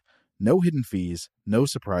included. No hidden fees, no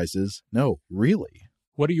surprises, no, really.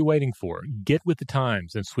 What are you waiting for? Get with the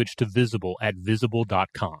times and switch to Visible at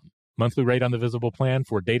Visible.com. Monthly rate on the Visible plan.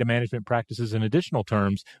 For data management practices and additional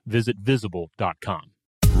terms, visit Visible.com.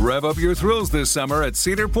 Rev up your thrills this summer at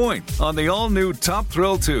Cedar Point on the all-new Top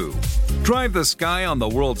Thrill 2. Drive the sky on the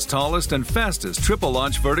world's tallest and fastest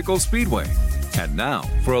triple-launch vertical speedway. And now,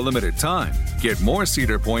 for a limited time, get more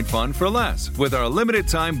Cedar Point fun for less with our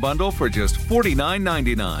limited-time bundle for just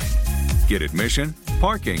 $49.99. Get admission,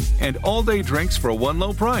 parking, and all-day drinks for one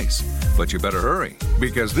low price. But you better hurry,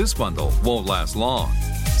 because this bundle won't last long.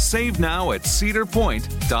 Save now at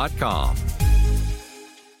cedarpoint.com.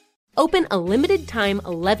 Open a limited-time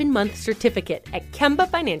 11-month certificate at Kemba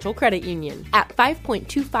Financial Credit Union. At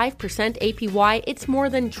 5.25% APY, it's more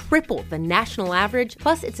than triple the national average,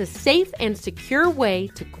 plus it's a safe and secure way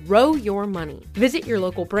to grow your money. Visit your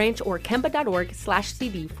local branch or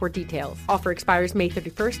kemba.org/cd for details. Offer expires May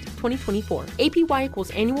 31st, 2024. APY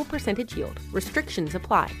equals annual percentage yield. Restrictions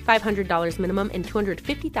apply. $500 minimum and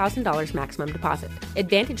 $250,000 maximum deposit.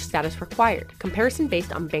 Advantage status required. Comparison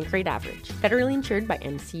based on bank rate average. Federally insured by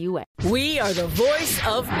NCUA. Speedway. We are the voice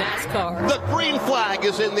of NASCAR. The green flag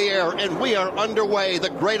is in the air, and we are underway. The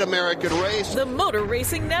Great American Race. The Motor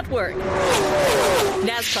Racing Network.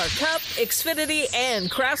 NASCAR Cup, Xfinity, and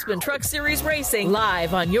Craftsman Truck Series Racing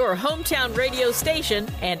live on your hometown radio station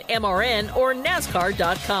and MRN or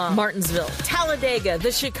NASCAR.com. Martinsville, Talladega,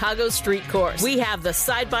 the Chicago Street Course. We have the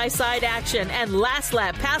side-by-side action and last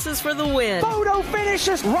lap passes for the win. Photo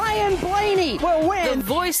finishes. Ryan Blaney will win. The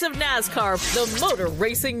voice of NASCAR, the Motor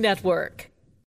Racing Network.